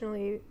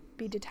emotionally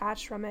be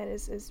detached from it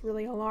is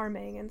really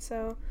alarming. And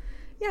so,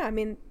 yeah, I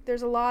mean,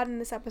 there's a lot in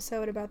this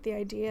episode about the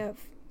idea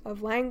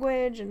of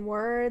language and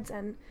words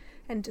and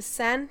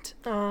dissent,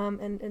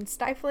 and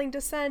stifling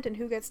dissent, and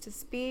who gets to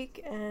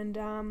speak, and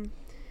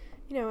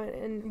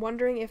and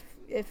wondering if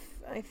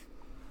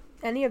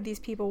any of these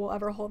people will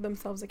ever hold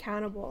themselves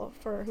accountable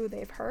for who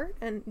they've hurt.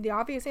 And the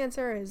obvious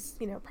answer is,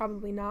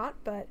 probably not.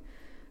 But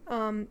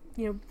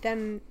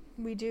then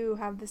we do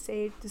have the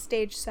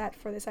stage set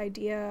for this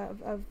idea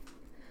of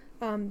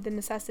the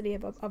necessity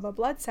of a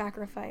blood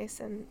sacrifice,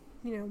 and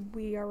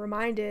we are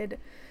reminded.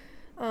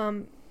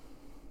 Of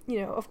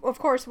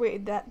course,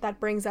 that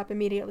brings up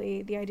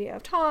immediately the idea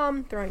of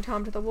Tom, throwing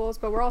Tom to the wolves,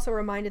 but we're also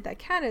reminded that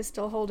Ken is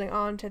still holding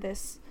on to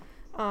this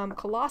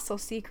colossal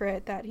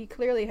secret that he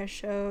clearly has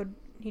showed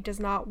he does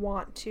not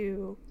want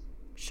to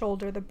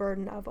shoulder the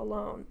burden of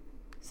alone.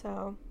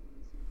 So,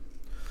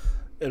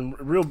 and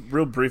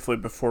real briefly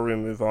before we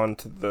move on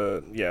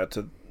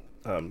to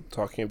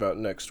talking about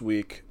next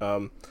week,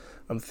 I'm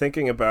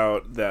thinking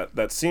about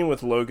that scene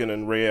with Logan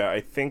and Rhea. I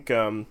think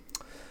it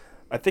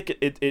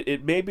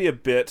may be a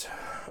bit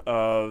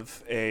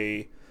of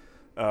a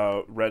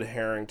red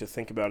herring to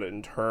think about it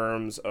in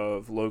terms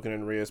of Logan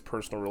and Rhea's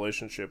personal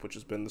relationship, which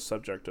has been the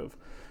subject of,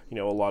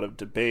 a lot of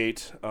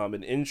debate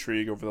and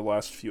intrigue over the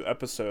last few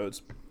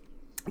episodes,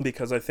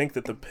 because I think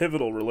that the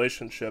pivotal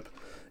relationship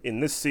in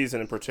this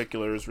season in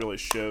particular is really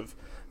Shiv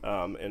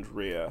and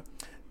Rhea.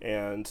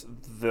 And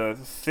the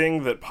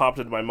thing that popped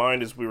into my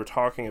mind as we were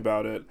talking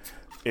about it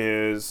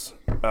is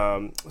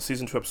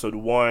season 2, episode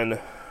 1,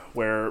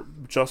 where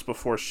just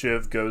before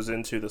Shiv goes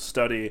into the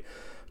study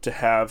to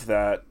have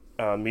that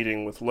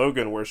meeting with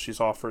Logan where she's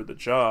offered the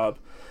job,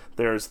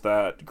 there's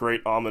that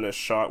great ominous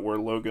shot where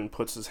Logan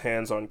puts his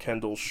hands on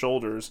Kendall's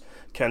shoulders.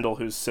 Kendall,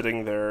 who's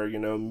sitting there,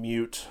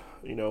 mute,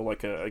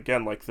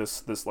 like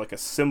this like a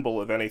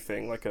symbol of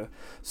anything, like a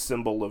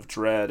symbol of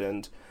dread.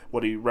 And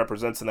what he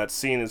represents in that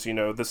scene is,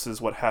 this is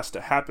what has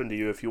to happen to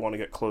you if you want to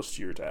get close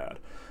to your dad,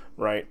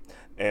 right?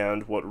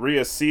 And what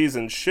Rhea sees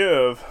in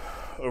Shiv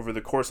over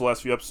the course of the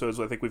last few episodes,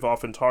 I think we've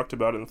often talked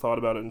about it and thought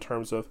about it in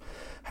terms of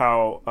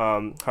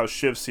how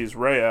Shiv sees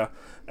Rhea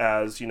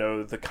as,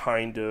 the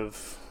kind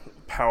of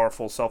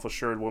powerful,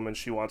 self-assured woman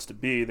she wants to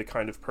be, the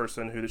kind of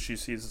person who she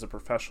sees as a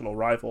professional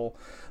rival.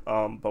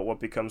 But what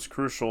becomes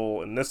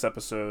crucial in this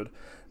episode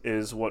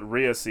is what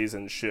Rhea sees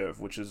in Shiv,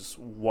 which is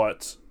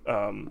what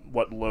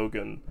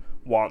Logan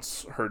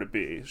wants her to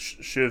be.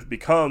 Shiv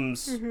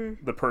becomes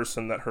the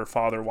person that her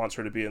father wants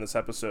her to be in this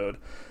episode.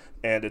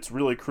 And it's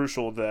really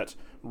crucial that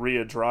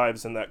Rhea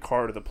drives in that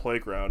car to the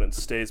playground and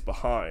stays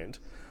behind,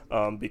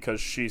 because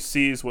she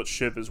sees what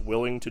Shiv is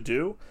willing to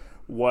do,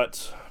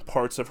 what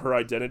parts of her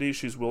identity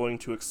she's willing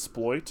to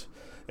exploit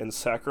and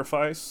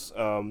sacrifice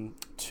to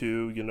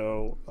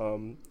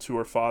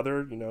her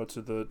father,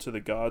 to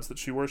the gods that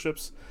she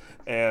worships,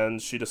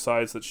 and she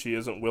decides that she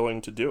isn't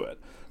willing to do it.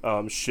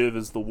 Shiv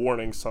is the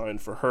warning sign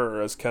for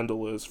her, as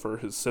Kendall is for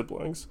his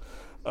siblings,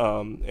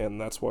 and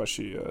that's why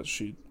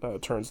she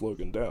turns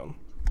Logan down.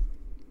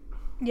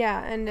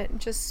 Yeah, and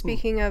just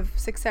speaking of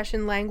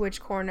Succession language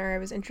corner, it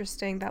was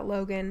interesting that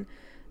Logan,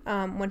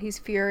 when he's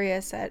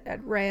furious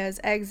at Rhea's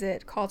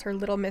exit, called her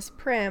Little Miss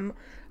Prim,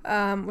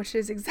 which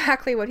is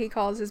exactly what he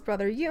calls his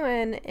brother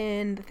Ewan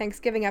in the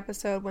Thanksgiving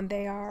episode when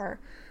they are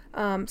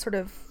sort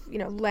of,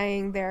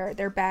 laying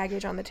their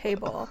baggage on the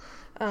table.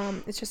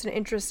 It's just an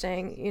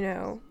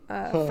interesting,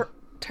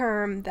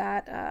 term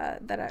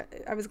that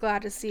I was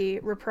glad to see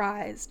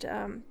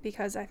reprised,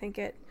 because I think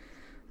it,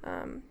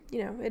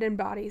 it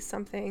embodies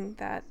something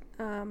that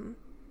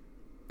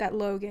that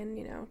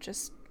Logan,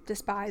 just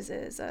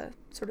despises, a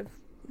sort of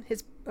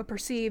a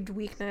perceived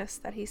weakness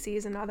that he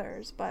sees in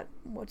others, but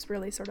what's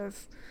really sort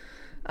of,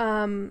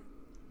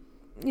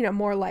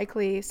 more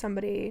likely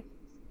somebody,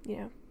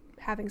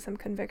 having some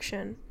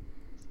conviction.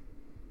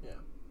 Yeah.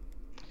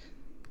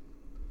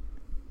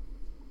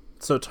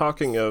 So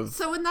talking of...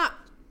 So in that...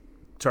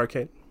 Sorry,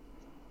 Kate.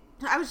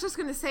 I was just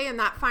going to say in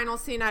that final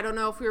scene, I don't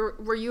know if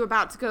were you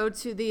about to go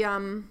to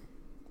the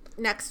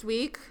next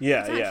week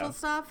potential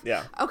stuff?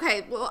 Yeah.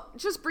 Okay, well,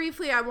 just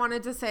briefly, I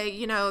wanted to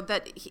say,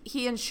 that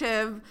he and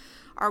Shiv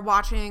are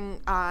watching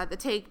the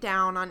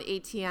takedown on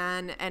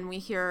ATN, and we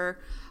hear,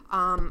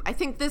 I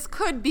think this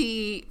could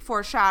be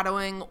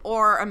foreshadowing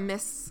or a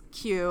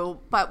miscue,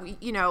 but,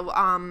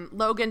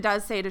 Logan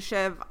does say to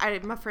Shiv,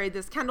 I'm afraid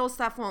this Kendall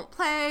stuff won't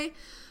play.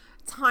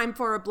 Time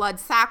for a blood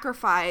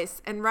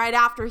sacrifice. And right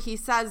after he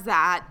says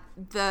that,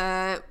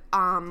 the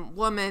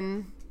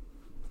woman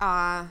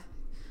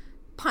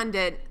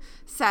pundit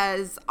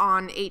says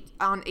on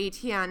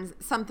ATN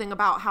something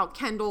about how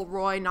Kendall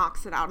Roy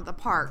knocks it out of the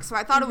park. So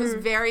I thought it was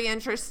very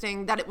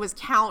interesting that it was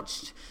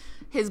couched,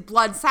 his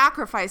blood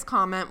sacrifice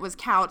comment was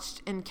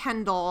couched in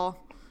Kendall.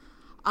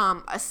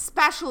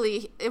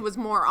 Especially it was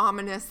more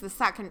ominous the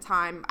second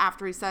time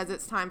after he says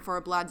it's time for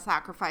a blood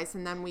sacrifice,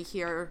 and then we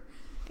hear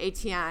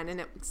ATN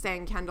and it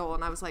saying Kendall,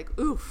 and I was like,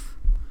 oof.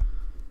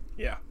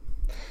 Yeah.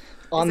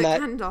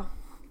 Kendall?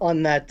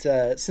 On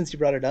that, since you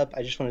brought it up,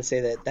 I just want to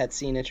say that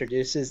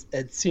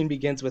scene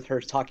begins with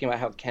her talking about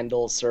how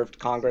Kendall served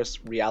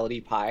Congress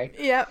reality pie.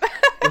 Yep.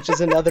 Which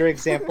is another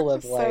example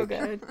of so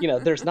good.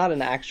 There's not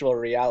an actual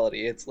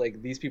reality. It's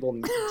like these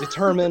people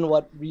determine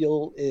what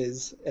real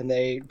is, and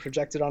they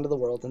project it onto the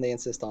world, and they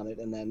insist on it,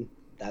 and then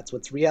that's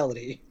what's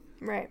reality.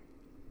 Right.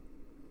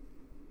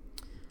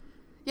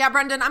 Yeah,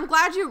 Brendan, I'm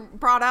glad you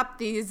brought up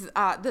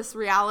this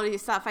reality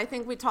stuff. I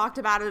think we talked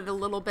about it a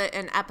little bit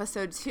in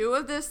episode 2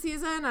 of this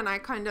season, and I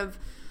kind of,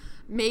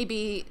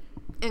 maybe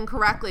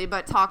incorrectly,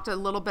 but talked a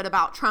little bit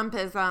about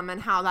Trumpism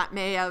and how that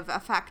may have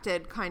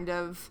affected kind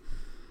of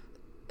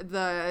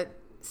the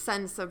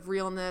sense of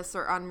realness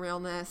or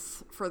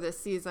unrealness for this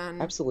season.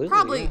 Absolutely.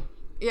 Probably,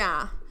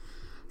 yeah.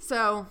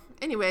 So,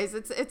 anyways,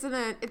 it's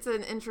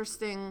an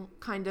interesting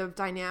kind of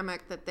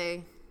dynamic that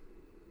they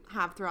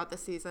have throughout the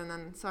season,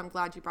 and so I'm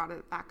glad you brought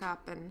it back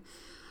up. And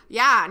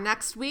yeah,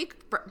 next week,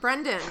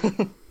 Brendan,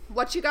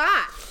 what you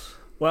got?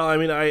 Well, I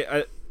mean,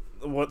 I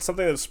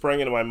something that sprang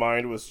into my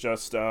mind was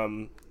just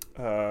the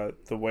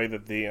way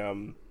that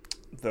in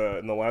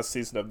the last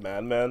season of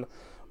Mad Men,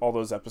 all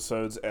those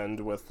episodes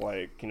end with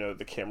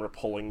the camera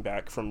pulling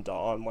back from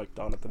Dawn, like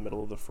Dawn at the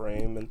middle of the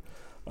frame, and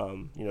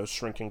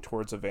shrinking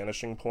towards a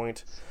vanishing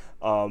point.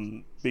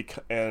 And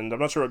I'm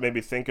not sure what made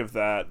me think of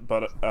that,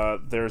 but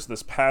there's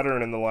this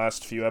pattern in the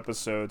last few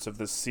episodes of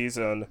this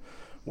season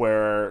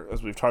where,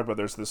 as we've talked about,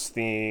 there's this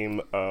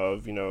theme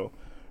of,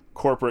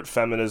 corporate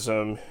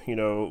feminism,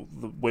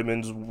 the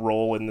women's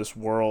role in this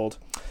world.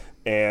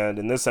 And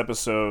in this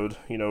episode,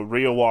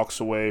 Rhea walks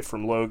away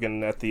from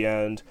Logan at the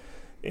end.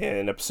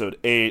 In episode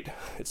 8,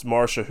 it's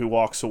Marcia who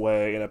walks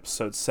away. In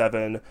episode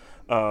 7,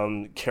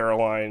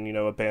 Caroline,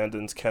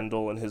 abandons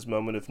Kendall in his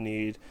moment of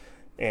need.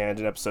 And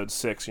in episode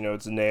 6,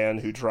 it's Nan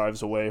who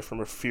drives away from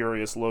a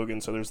furious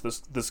Logan. So there's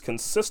this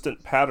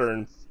consistent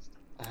pattern.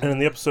 And in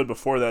the episode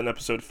before that, in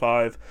episode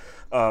 5,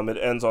 it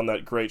ends on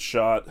that great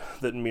shot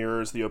that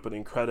mirrors the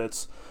opening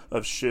credits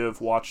of Shiv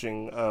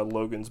watching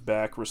Logan's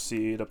back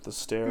recede up the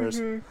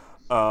stairs.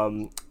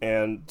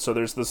 And so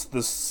there's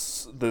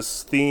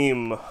this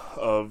theme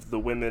of the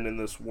women in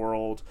this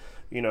world,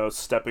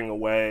 stepping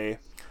away.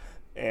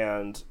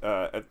 And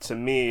to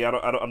me,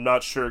 I'm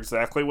not sure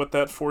exactly what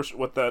that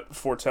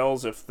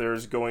foretells, if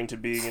there's going to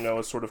be,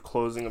 a sort of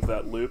closing of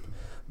that loop.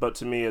 But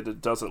to me,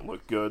 it doesn't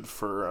look good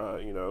for,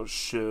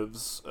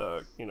 Shiv's,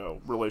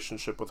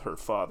 relationship with her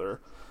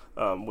father,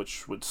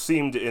 which would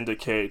seem to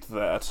indicate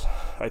that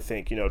I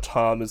think,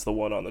 Tom is the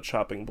one on the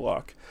chopping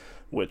block,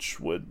 which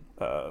would,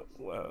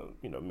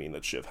 mean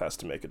that Shiv has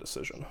to make a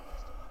decision.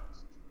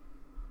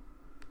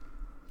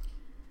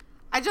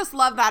 I just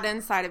love that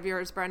insight of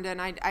yours,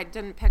 Brendan. I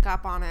didn't pick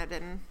up on it,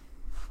 and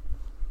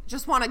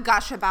just want to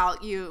gush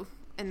about you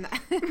in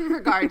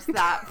regards to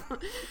that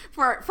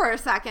for a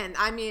second.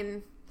 I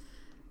mean,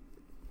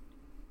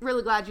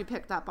 really glad you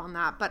picked up on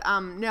that. But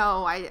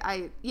no,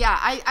 I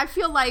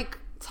feel like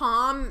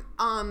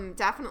Tom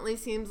definitely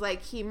seems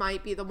like he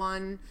might be the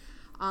one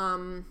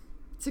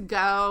to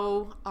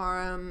go.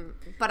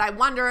 But I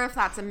wonder if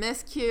that's a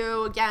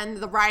miscue.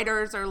 Again, the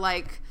writers are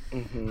like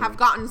have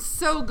gotten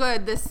so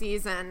good this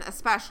season,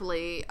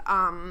 especially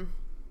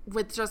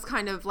with just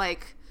kind of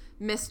like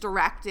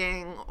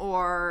misdirecting,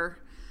 or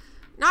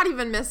not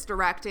even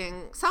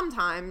misdirecting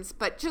sometimes,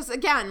 but just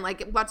again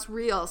like what's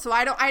real. So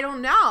I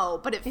don't know,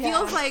 but it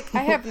feels like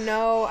I have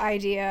no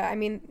idea. I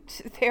mean,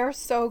 they're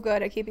so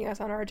good at keeping us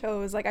on our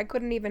toes. Like I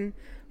couldn't even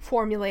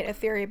formulate a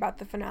theory about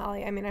the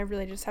finale. I mean, I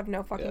really just have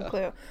no fucking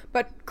clue.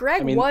 But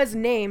Greg was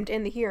named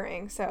in the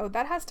hearing, so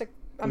that has to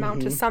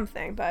amount to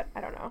something. But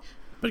I don't know.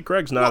 But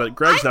Greg's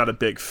not a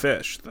big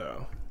fish,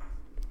 though.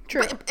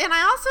 True. And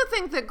I also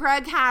think that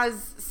Greg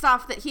has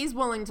stuff that he's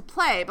willing to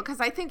play, because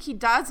I think he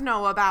does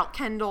know about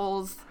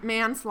Kendall's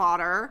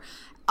manslaughter,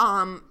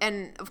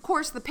 and of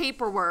course the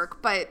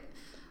paperwork. But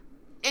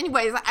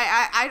anyways,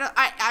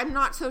 I'm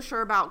not so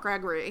sure about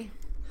Gregory.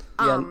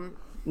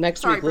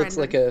 Next week looks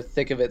like a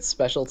Thick of It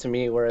special to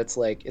me, where it's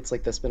like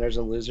the Spinners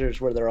and Losers,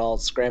 where they're all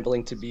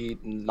scrambling to be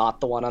not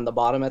the one on the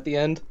bottom at the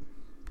end.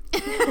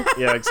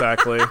 Yeah,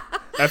 exactly.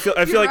 I feel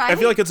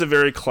like it's a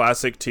very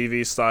classic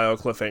TV style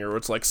cliffhanger where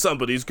it's like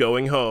somebody's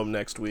going home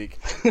next week.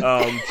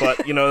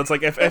 But it's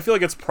like I feel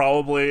like it's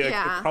probably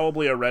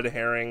a red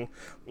herring,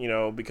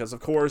 because of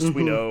course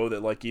we know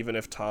that like even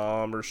if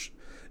Tom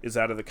is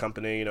out of the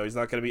company, he's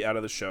not going to be out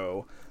of the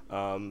show.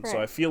 Right. So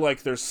I feel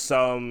like there's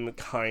some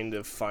kind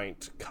of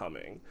fight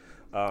coming.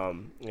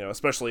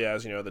 Especially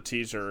as, the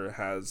teaser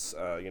has,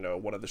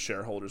 one of the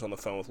shareholders on the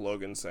phone with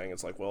Logan saying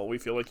it's like, well, we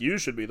feel like you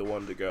should be the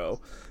one to go.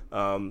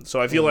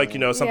 So I feel like,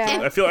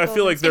 something, I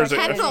feel like there's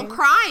Kendall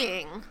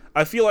crying.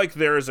 I feel like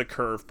there is a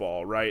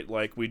curveball, right?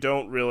 Like we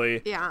don't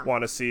really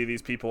want to see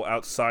these people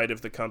outside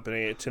of the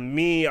company. To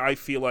me, I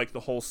feel like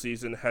the whole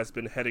season has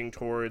been heading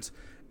towards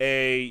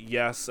a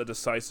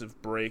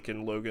decisive break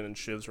in Logan and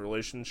Shiv's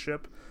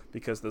relationship,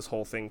 because this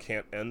whole thing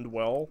can't end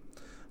well.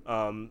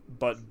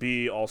 But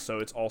B,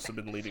 it's also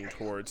been leading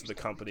towards the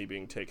company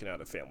being taken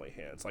out of family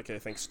hands. Like I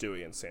think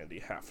Stewie and Sandy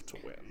have to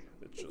win.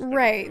 It's just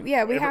right.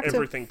 Yeah, we have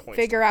to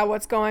figure out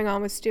what's going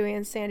on with Stewie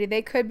and Sandy.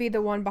 They could be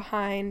the one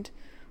behind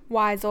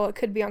Weisel. It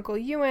could be Uncle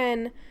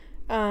Ewan.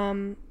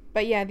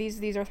 But yeah,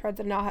 these are threads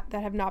that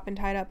have not been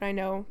tied up. And I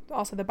know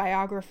also the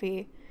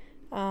biography,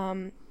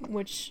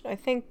 which I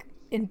think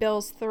in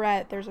Bill's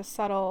threat there's a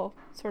subtle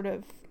sort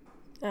of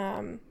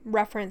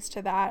reference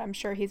to that. I'm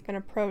sure he's been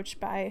approached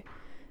by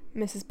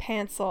Mrs.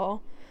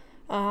 Pansel,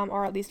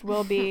 or at least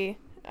will be,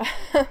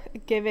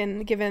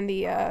 given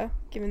the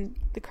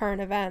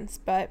current events.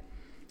 But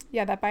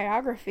yeah, that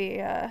biography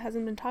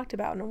hasn't been talked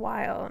about in a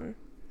while, and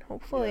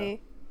hopefully,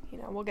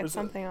 we'll get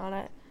something on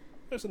it.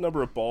 There's a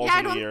number of balls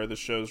in the air. The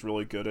show's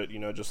really good at,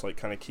 just like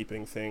kind of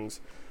keeping things,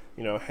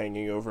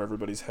 hanging over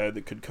everybody's head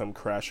that could come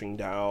crashing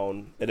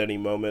down at any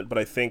moment. But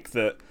I think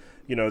that,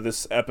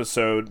 this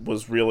episode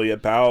was really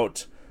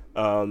about,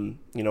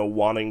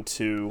 wanting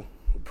to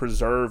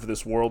preserve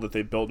this world that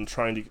they built and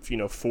trying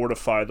to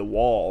fortify the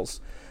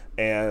walls,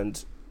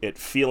 and it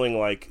feeling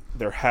like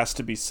there has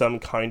to be some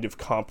kind of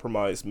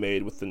compromise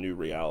made with the new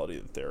reality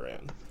that they're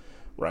in,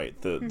 right?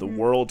 The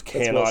world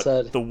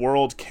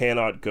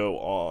cannot go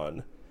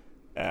on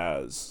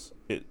as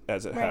it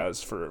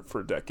has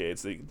for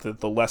decades.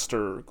 The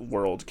Lester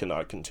world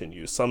cannot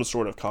continue. Some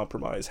sort of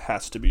compromise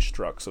has to be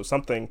struck. So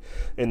something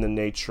in the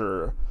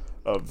nature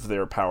of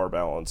their power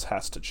balance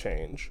has to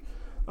change.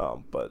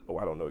 But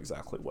I don't know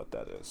exactly what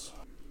that is.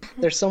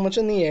 There's so much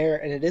in the air,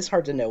 and it is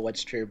hard to know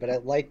what's true. But I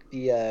like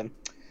the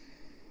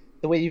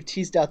way you've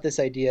teased out this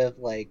idea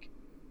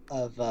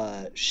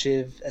of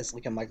Shiv as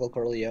like a Michael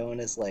Corleone,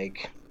 as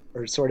like,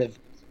 or sort of,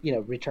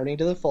 returning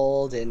to the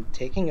fold and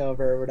taking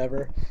over or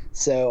whatever.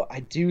 So I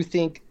do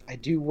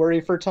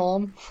worry for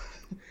Tom.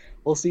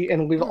 We'll see.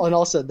 And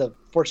also the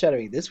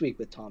foreshadowing this week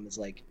with Tom is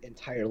like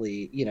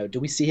entirely, do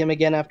we see him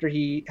again after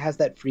he has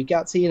that freak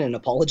out scene and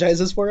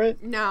apologizes for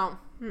it? No.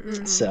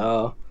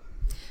 So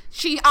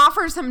she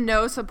offers him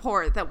no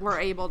support that we're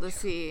able to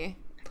see.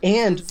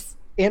 And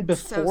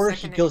before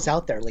he goes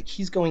out there, like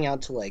he's going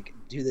out to like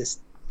do this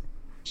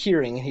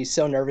hearing and he's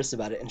so nervous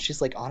about it, and she's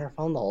like on her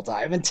phone the whole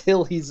time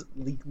until he's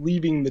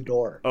leaving the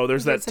door. Oh,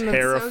 there's that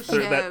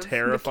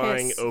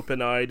terrifying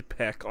open-eyed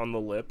peck on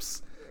the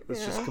lips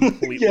that's just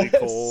completely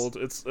cold.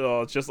 It's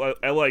just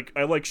I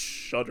like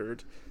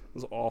shuddered. It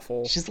was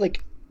awful.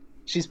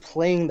 She's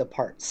playing the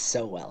part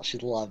so well. She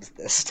loves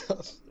this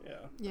stuff.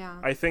 Yeah.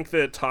 I think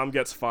that Tom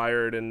gets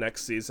fired, and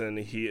next season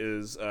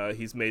he's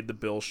made the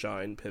Bill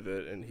Shine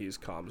pivot, and he's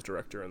comms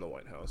director in the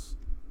White House.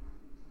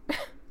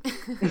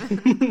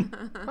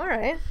 All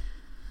right.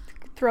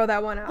 Throw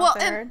that one out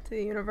there to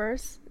the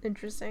universe.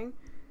 Interesting.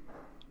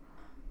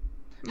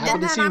 Happy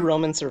to see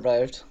Roman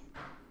survived.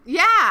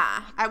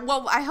 Yeah.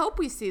 I hope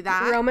we see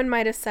that. Roman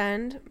might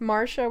ascend.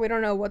 Marcia, we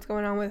don't know what's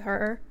going on with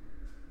her.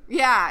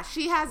 Yeah,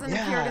 she hasn't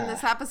appeared in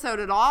this episode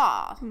at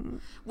all.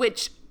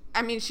 Which,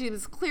 I mean, she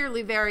was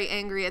clearly very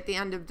angry at the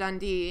end of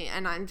Dundee,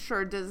 and I'm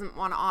sure doesn't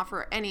want to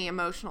offer any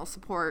emotional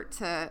support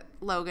to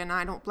Logan.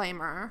 I don't blame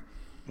her.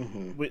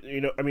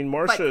 Mm-hmm.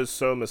 Marcia is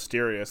so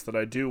mysterious that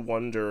I do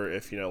wonder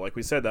if, like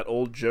we said, that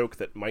old joke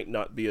that might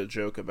not be a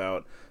joke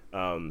about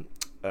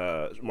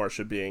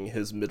Marcia being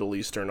his Middle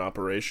Eastern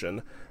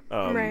operation,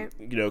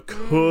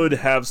 could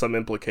have some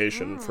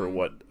implication for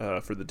what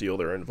for the deal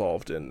they're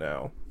involved in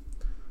now.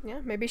 Yeah,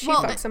 maybe she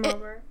fucks him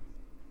over.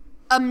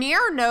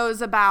 Amir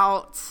knows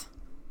about.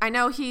 I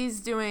know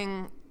he's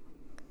doing.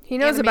 He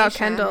knows about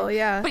Kendall,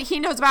 yeah. But he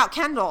knows about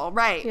Kendall,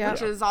 right? Yeah.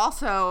 Which is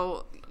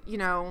also.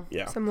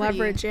 Some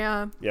leverage,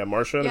 yeah. Yeah,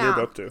 Marcia and Amir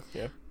both do,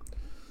 yeah.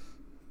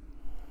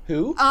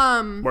 Who?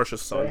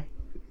 Marcia's son. Sorry.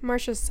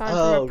 Marcia's son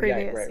from a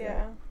previous,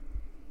 right.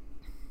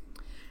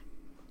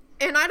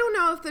 And I don't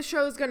know if the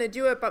show's going to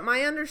do it, but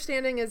my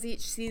understanding is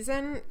each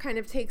season kind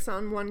of takes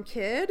on one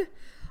kid.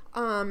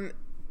 And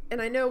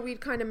I know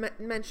we'd kind of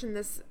mentioned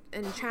this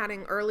in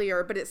chatting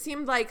earlier, but it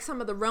seemed like some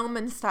of the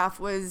Roman stuff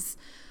was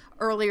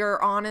earlier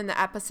on in the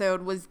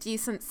episode was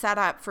decent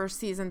setup for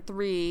season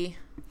 3.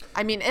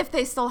 I mean, if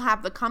they still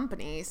have the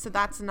company, so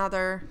that's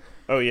another.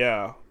 Oh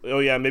yeah.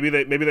 Maybe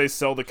they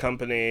sell the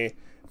company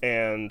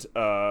and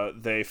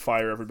they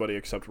fire everybody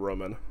except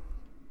Roman.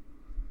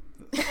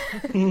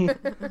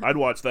 I'd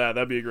watch that.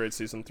 That'd be a great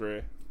season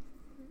 3.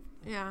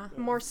 Yeah.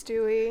 More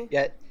Stewie.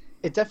 Yeah,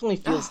 it definitely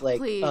feels like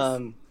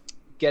please.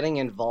 Getting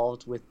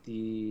involved with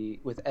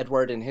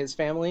Edward and his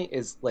family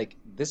is like,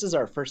 this is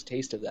our first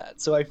taste of that.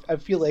 So I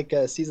feel like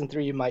season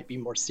 3 might be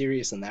more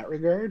serious in that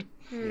regard.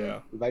 Yeah.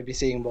 We might be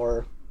seeing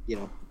more,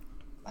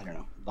 I don't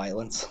know,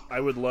 violence. I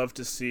would love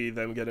to see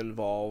them get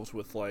involved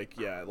with like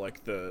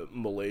the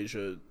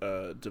Malaysia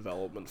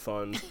Development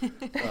Fund,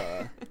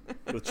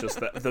 with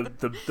just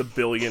the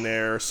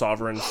billionaire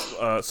sovereign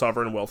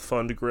wealth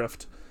fund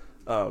grift.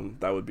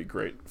 That would be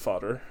great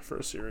fodder for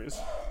a series.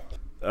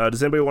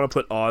 Does anybody want to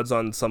put odds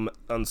on some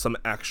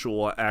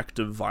actual act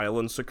of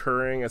violence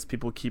occurring, as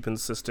people keep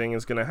insisting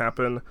is going to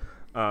happen?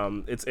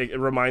 It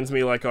reminds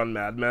me, like on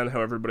Mad Men, how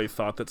everybody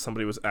thought that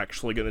somebody was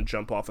actually going to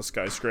jump off a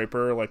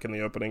skyscraper, like in the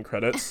opening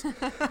credits.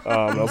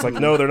 I was like,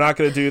 no, they're not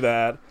going to do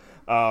that.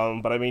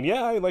 But I mean,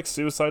 yeah, like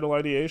suicidal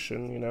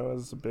ideation,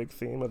 is a big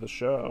theme of the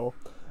show.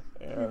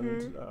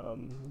 And,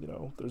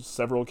 there's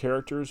several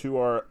characters who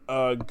are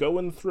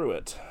going through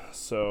it.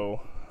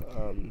 So...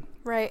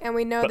 right, and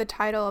we know the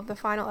title of the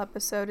final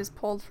episode is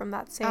pulled from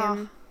that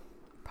same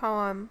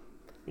poem.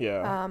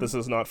 Yeah, This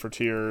Is Not for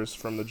Tears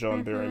from the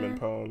John Berryman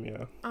poem,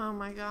 yeah. Oh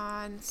my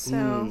god.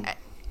 So,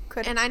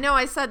 and I know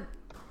I said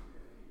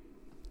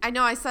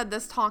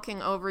this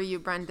talking over you,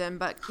 Brendan,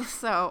 but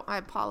so I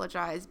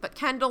apologize. But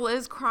Kendall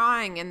is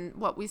crying in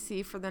what we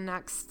see for the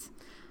next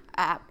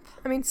app.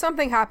 I mean,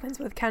 something happens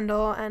with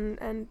Kendall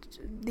and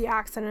the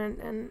accident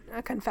and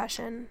a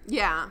confession.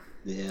 Yeah.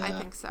 I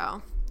think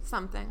so.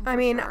 Something. I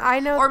mean, sure. I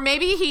know. Or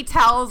maybe he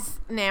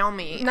tells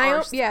Naomi.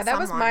 Yeah, that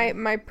was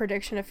my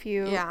prediction a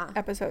few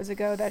episodes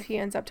ago, that he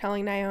ends up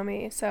telling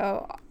Naomi.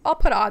 So I'll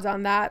put odds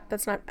on that.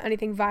 That's not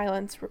anything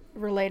violence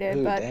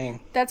related, but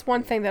that's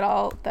one thing that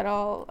I'll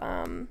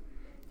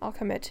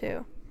commit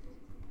to.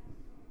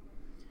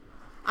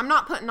 I'm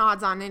not putting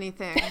odds on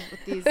anything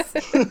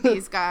with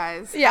these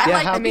guys. Yeah,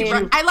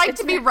 I like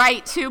to be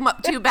right too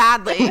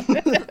badly.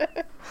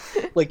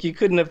 Like, you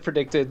couldn't have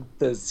predicted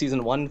the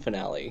season 1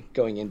 finale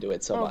going into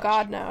it so much. Oh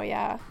God, no,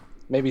 yeah.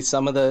 Maybe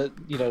some of the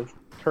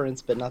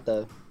currents, but not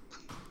the...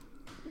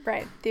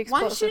 Right, the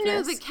explosiveness. Once you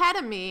knew the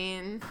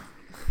ketamine...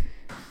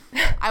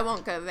 I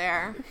won't go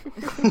there.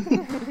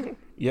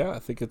 Yeah, I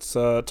think it's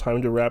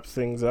time to wrap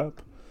things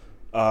up.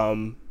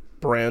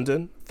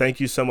 Brandon, thank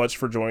you so much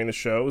for joining the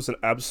show. It was an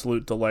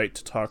absolute delight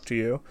to talk to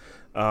you.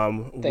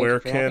 Where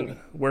can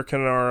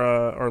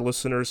our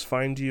listeners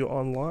find you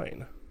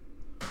online?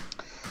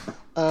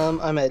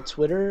 I'm at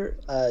Twitter,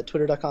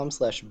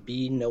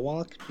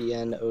 twitter.com/bnowalk,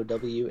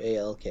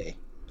 BNOWALK.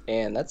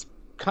 And that's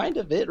kind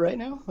of it right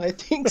now, I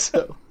think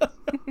so.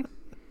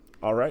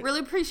 All right. Really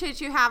appreciate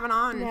you having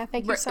on. Yeah,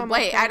 thank you so much.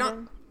 Wait,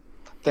 Brandon.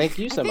 Thank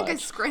you so much. I think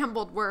I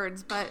scrambled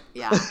words, but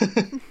yeah.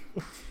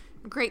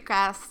 Great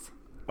guest.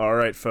 All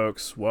right,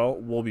 folks. Well,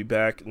 we'll be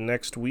back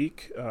next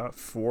week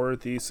for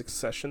the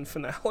Succession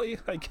finale,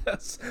 I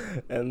guess.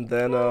 And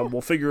then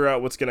we'll figure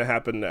out what's going to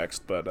happen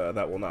next, but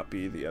that will not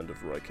be the end of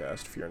Roycast,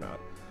 fear not.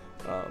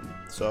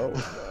 So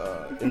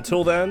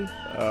until then,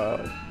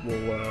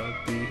 we'll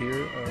be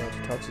here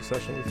to talk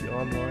Succession with you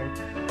online,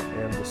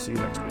 and we'll see you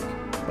next week.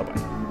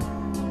 Bye-bye.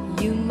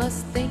 You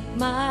must think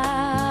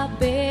my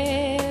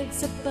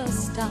bed's a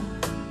bus stop.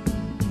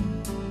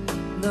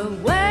 The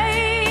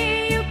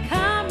way you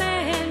come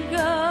and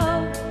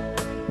go,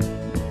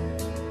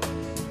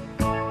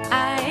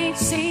 I ain't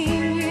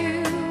seen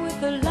you with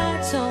the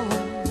lights on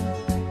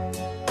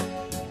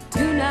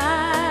 2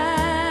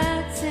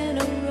 nights in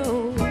a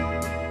row.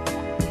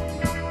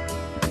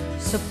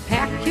 So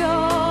pack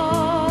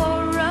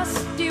your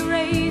rusty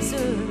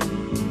razor.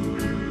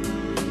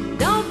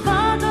 Don't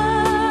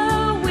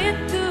bother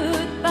with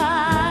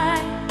goodbye.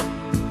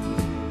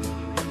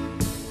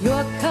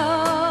 Your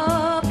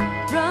cup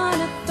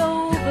runneth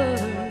over,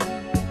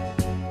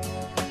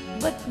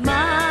 but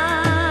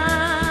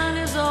mine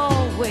is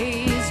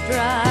always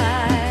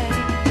dry.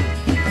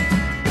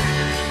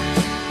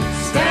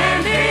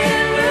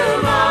 Standing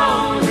room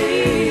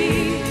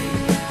only,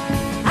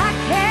 I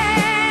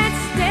can't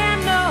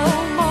stand no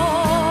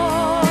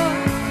more.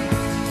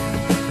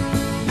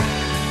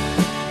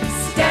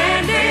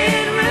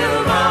 Standing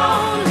room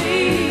only,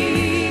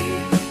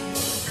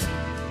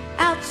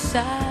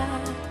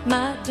 outside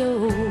my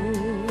door.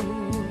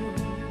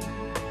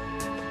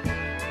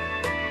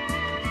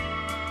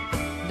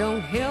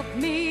 Don't help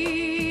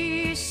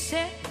me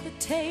set the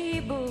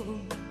table,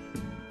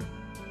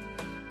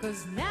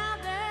 'cause now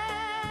that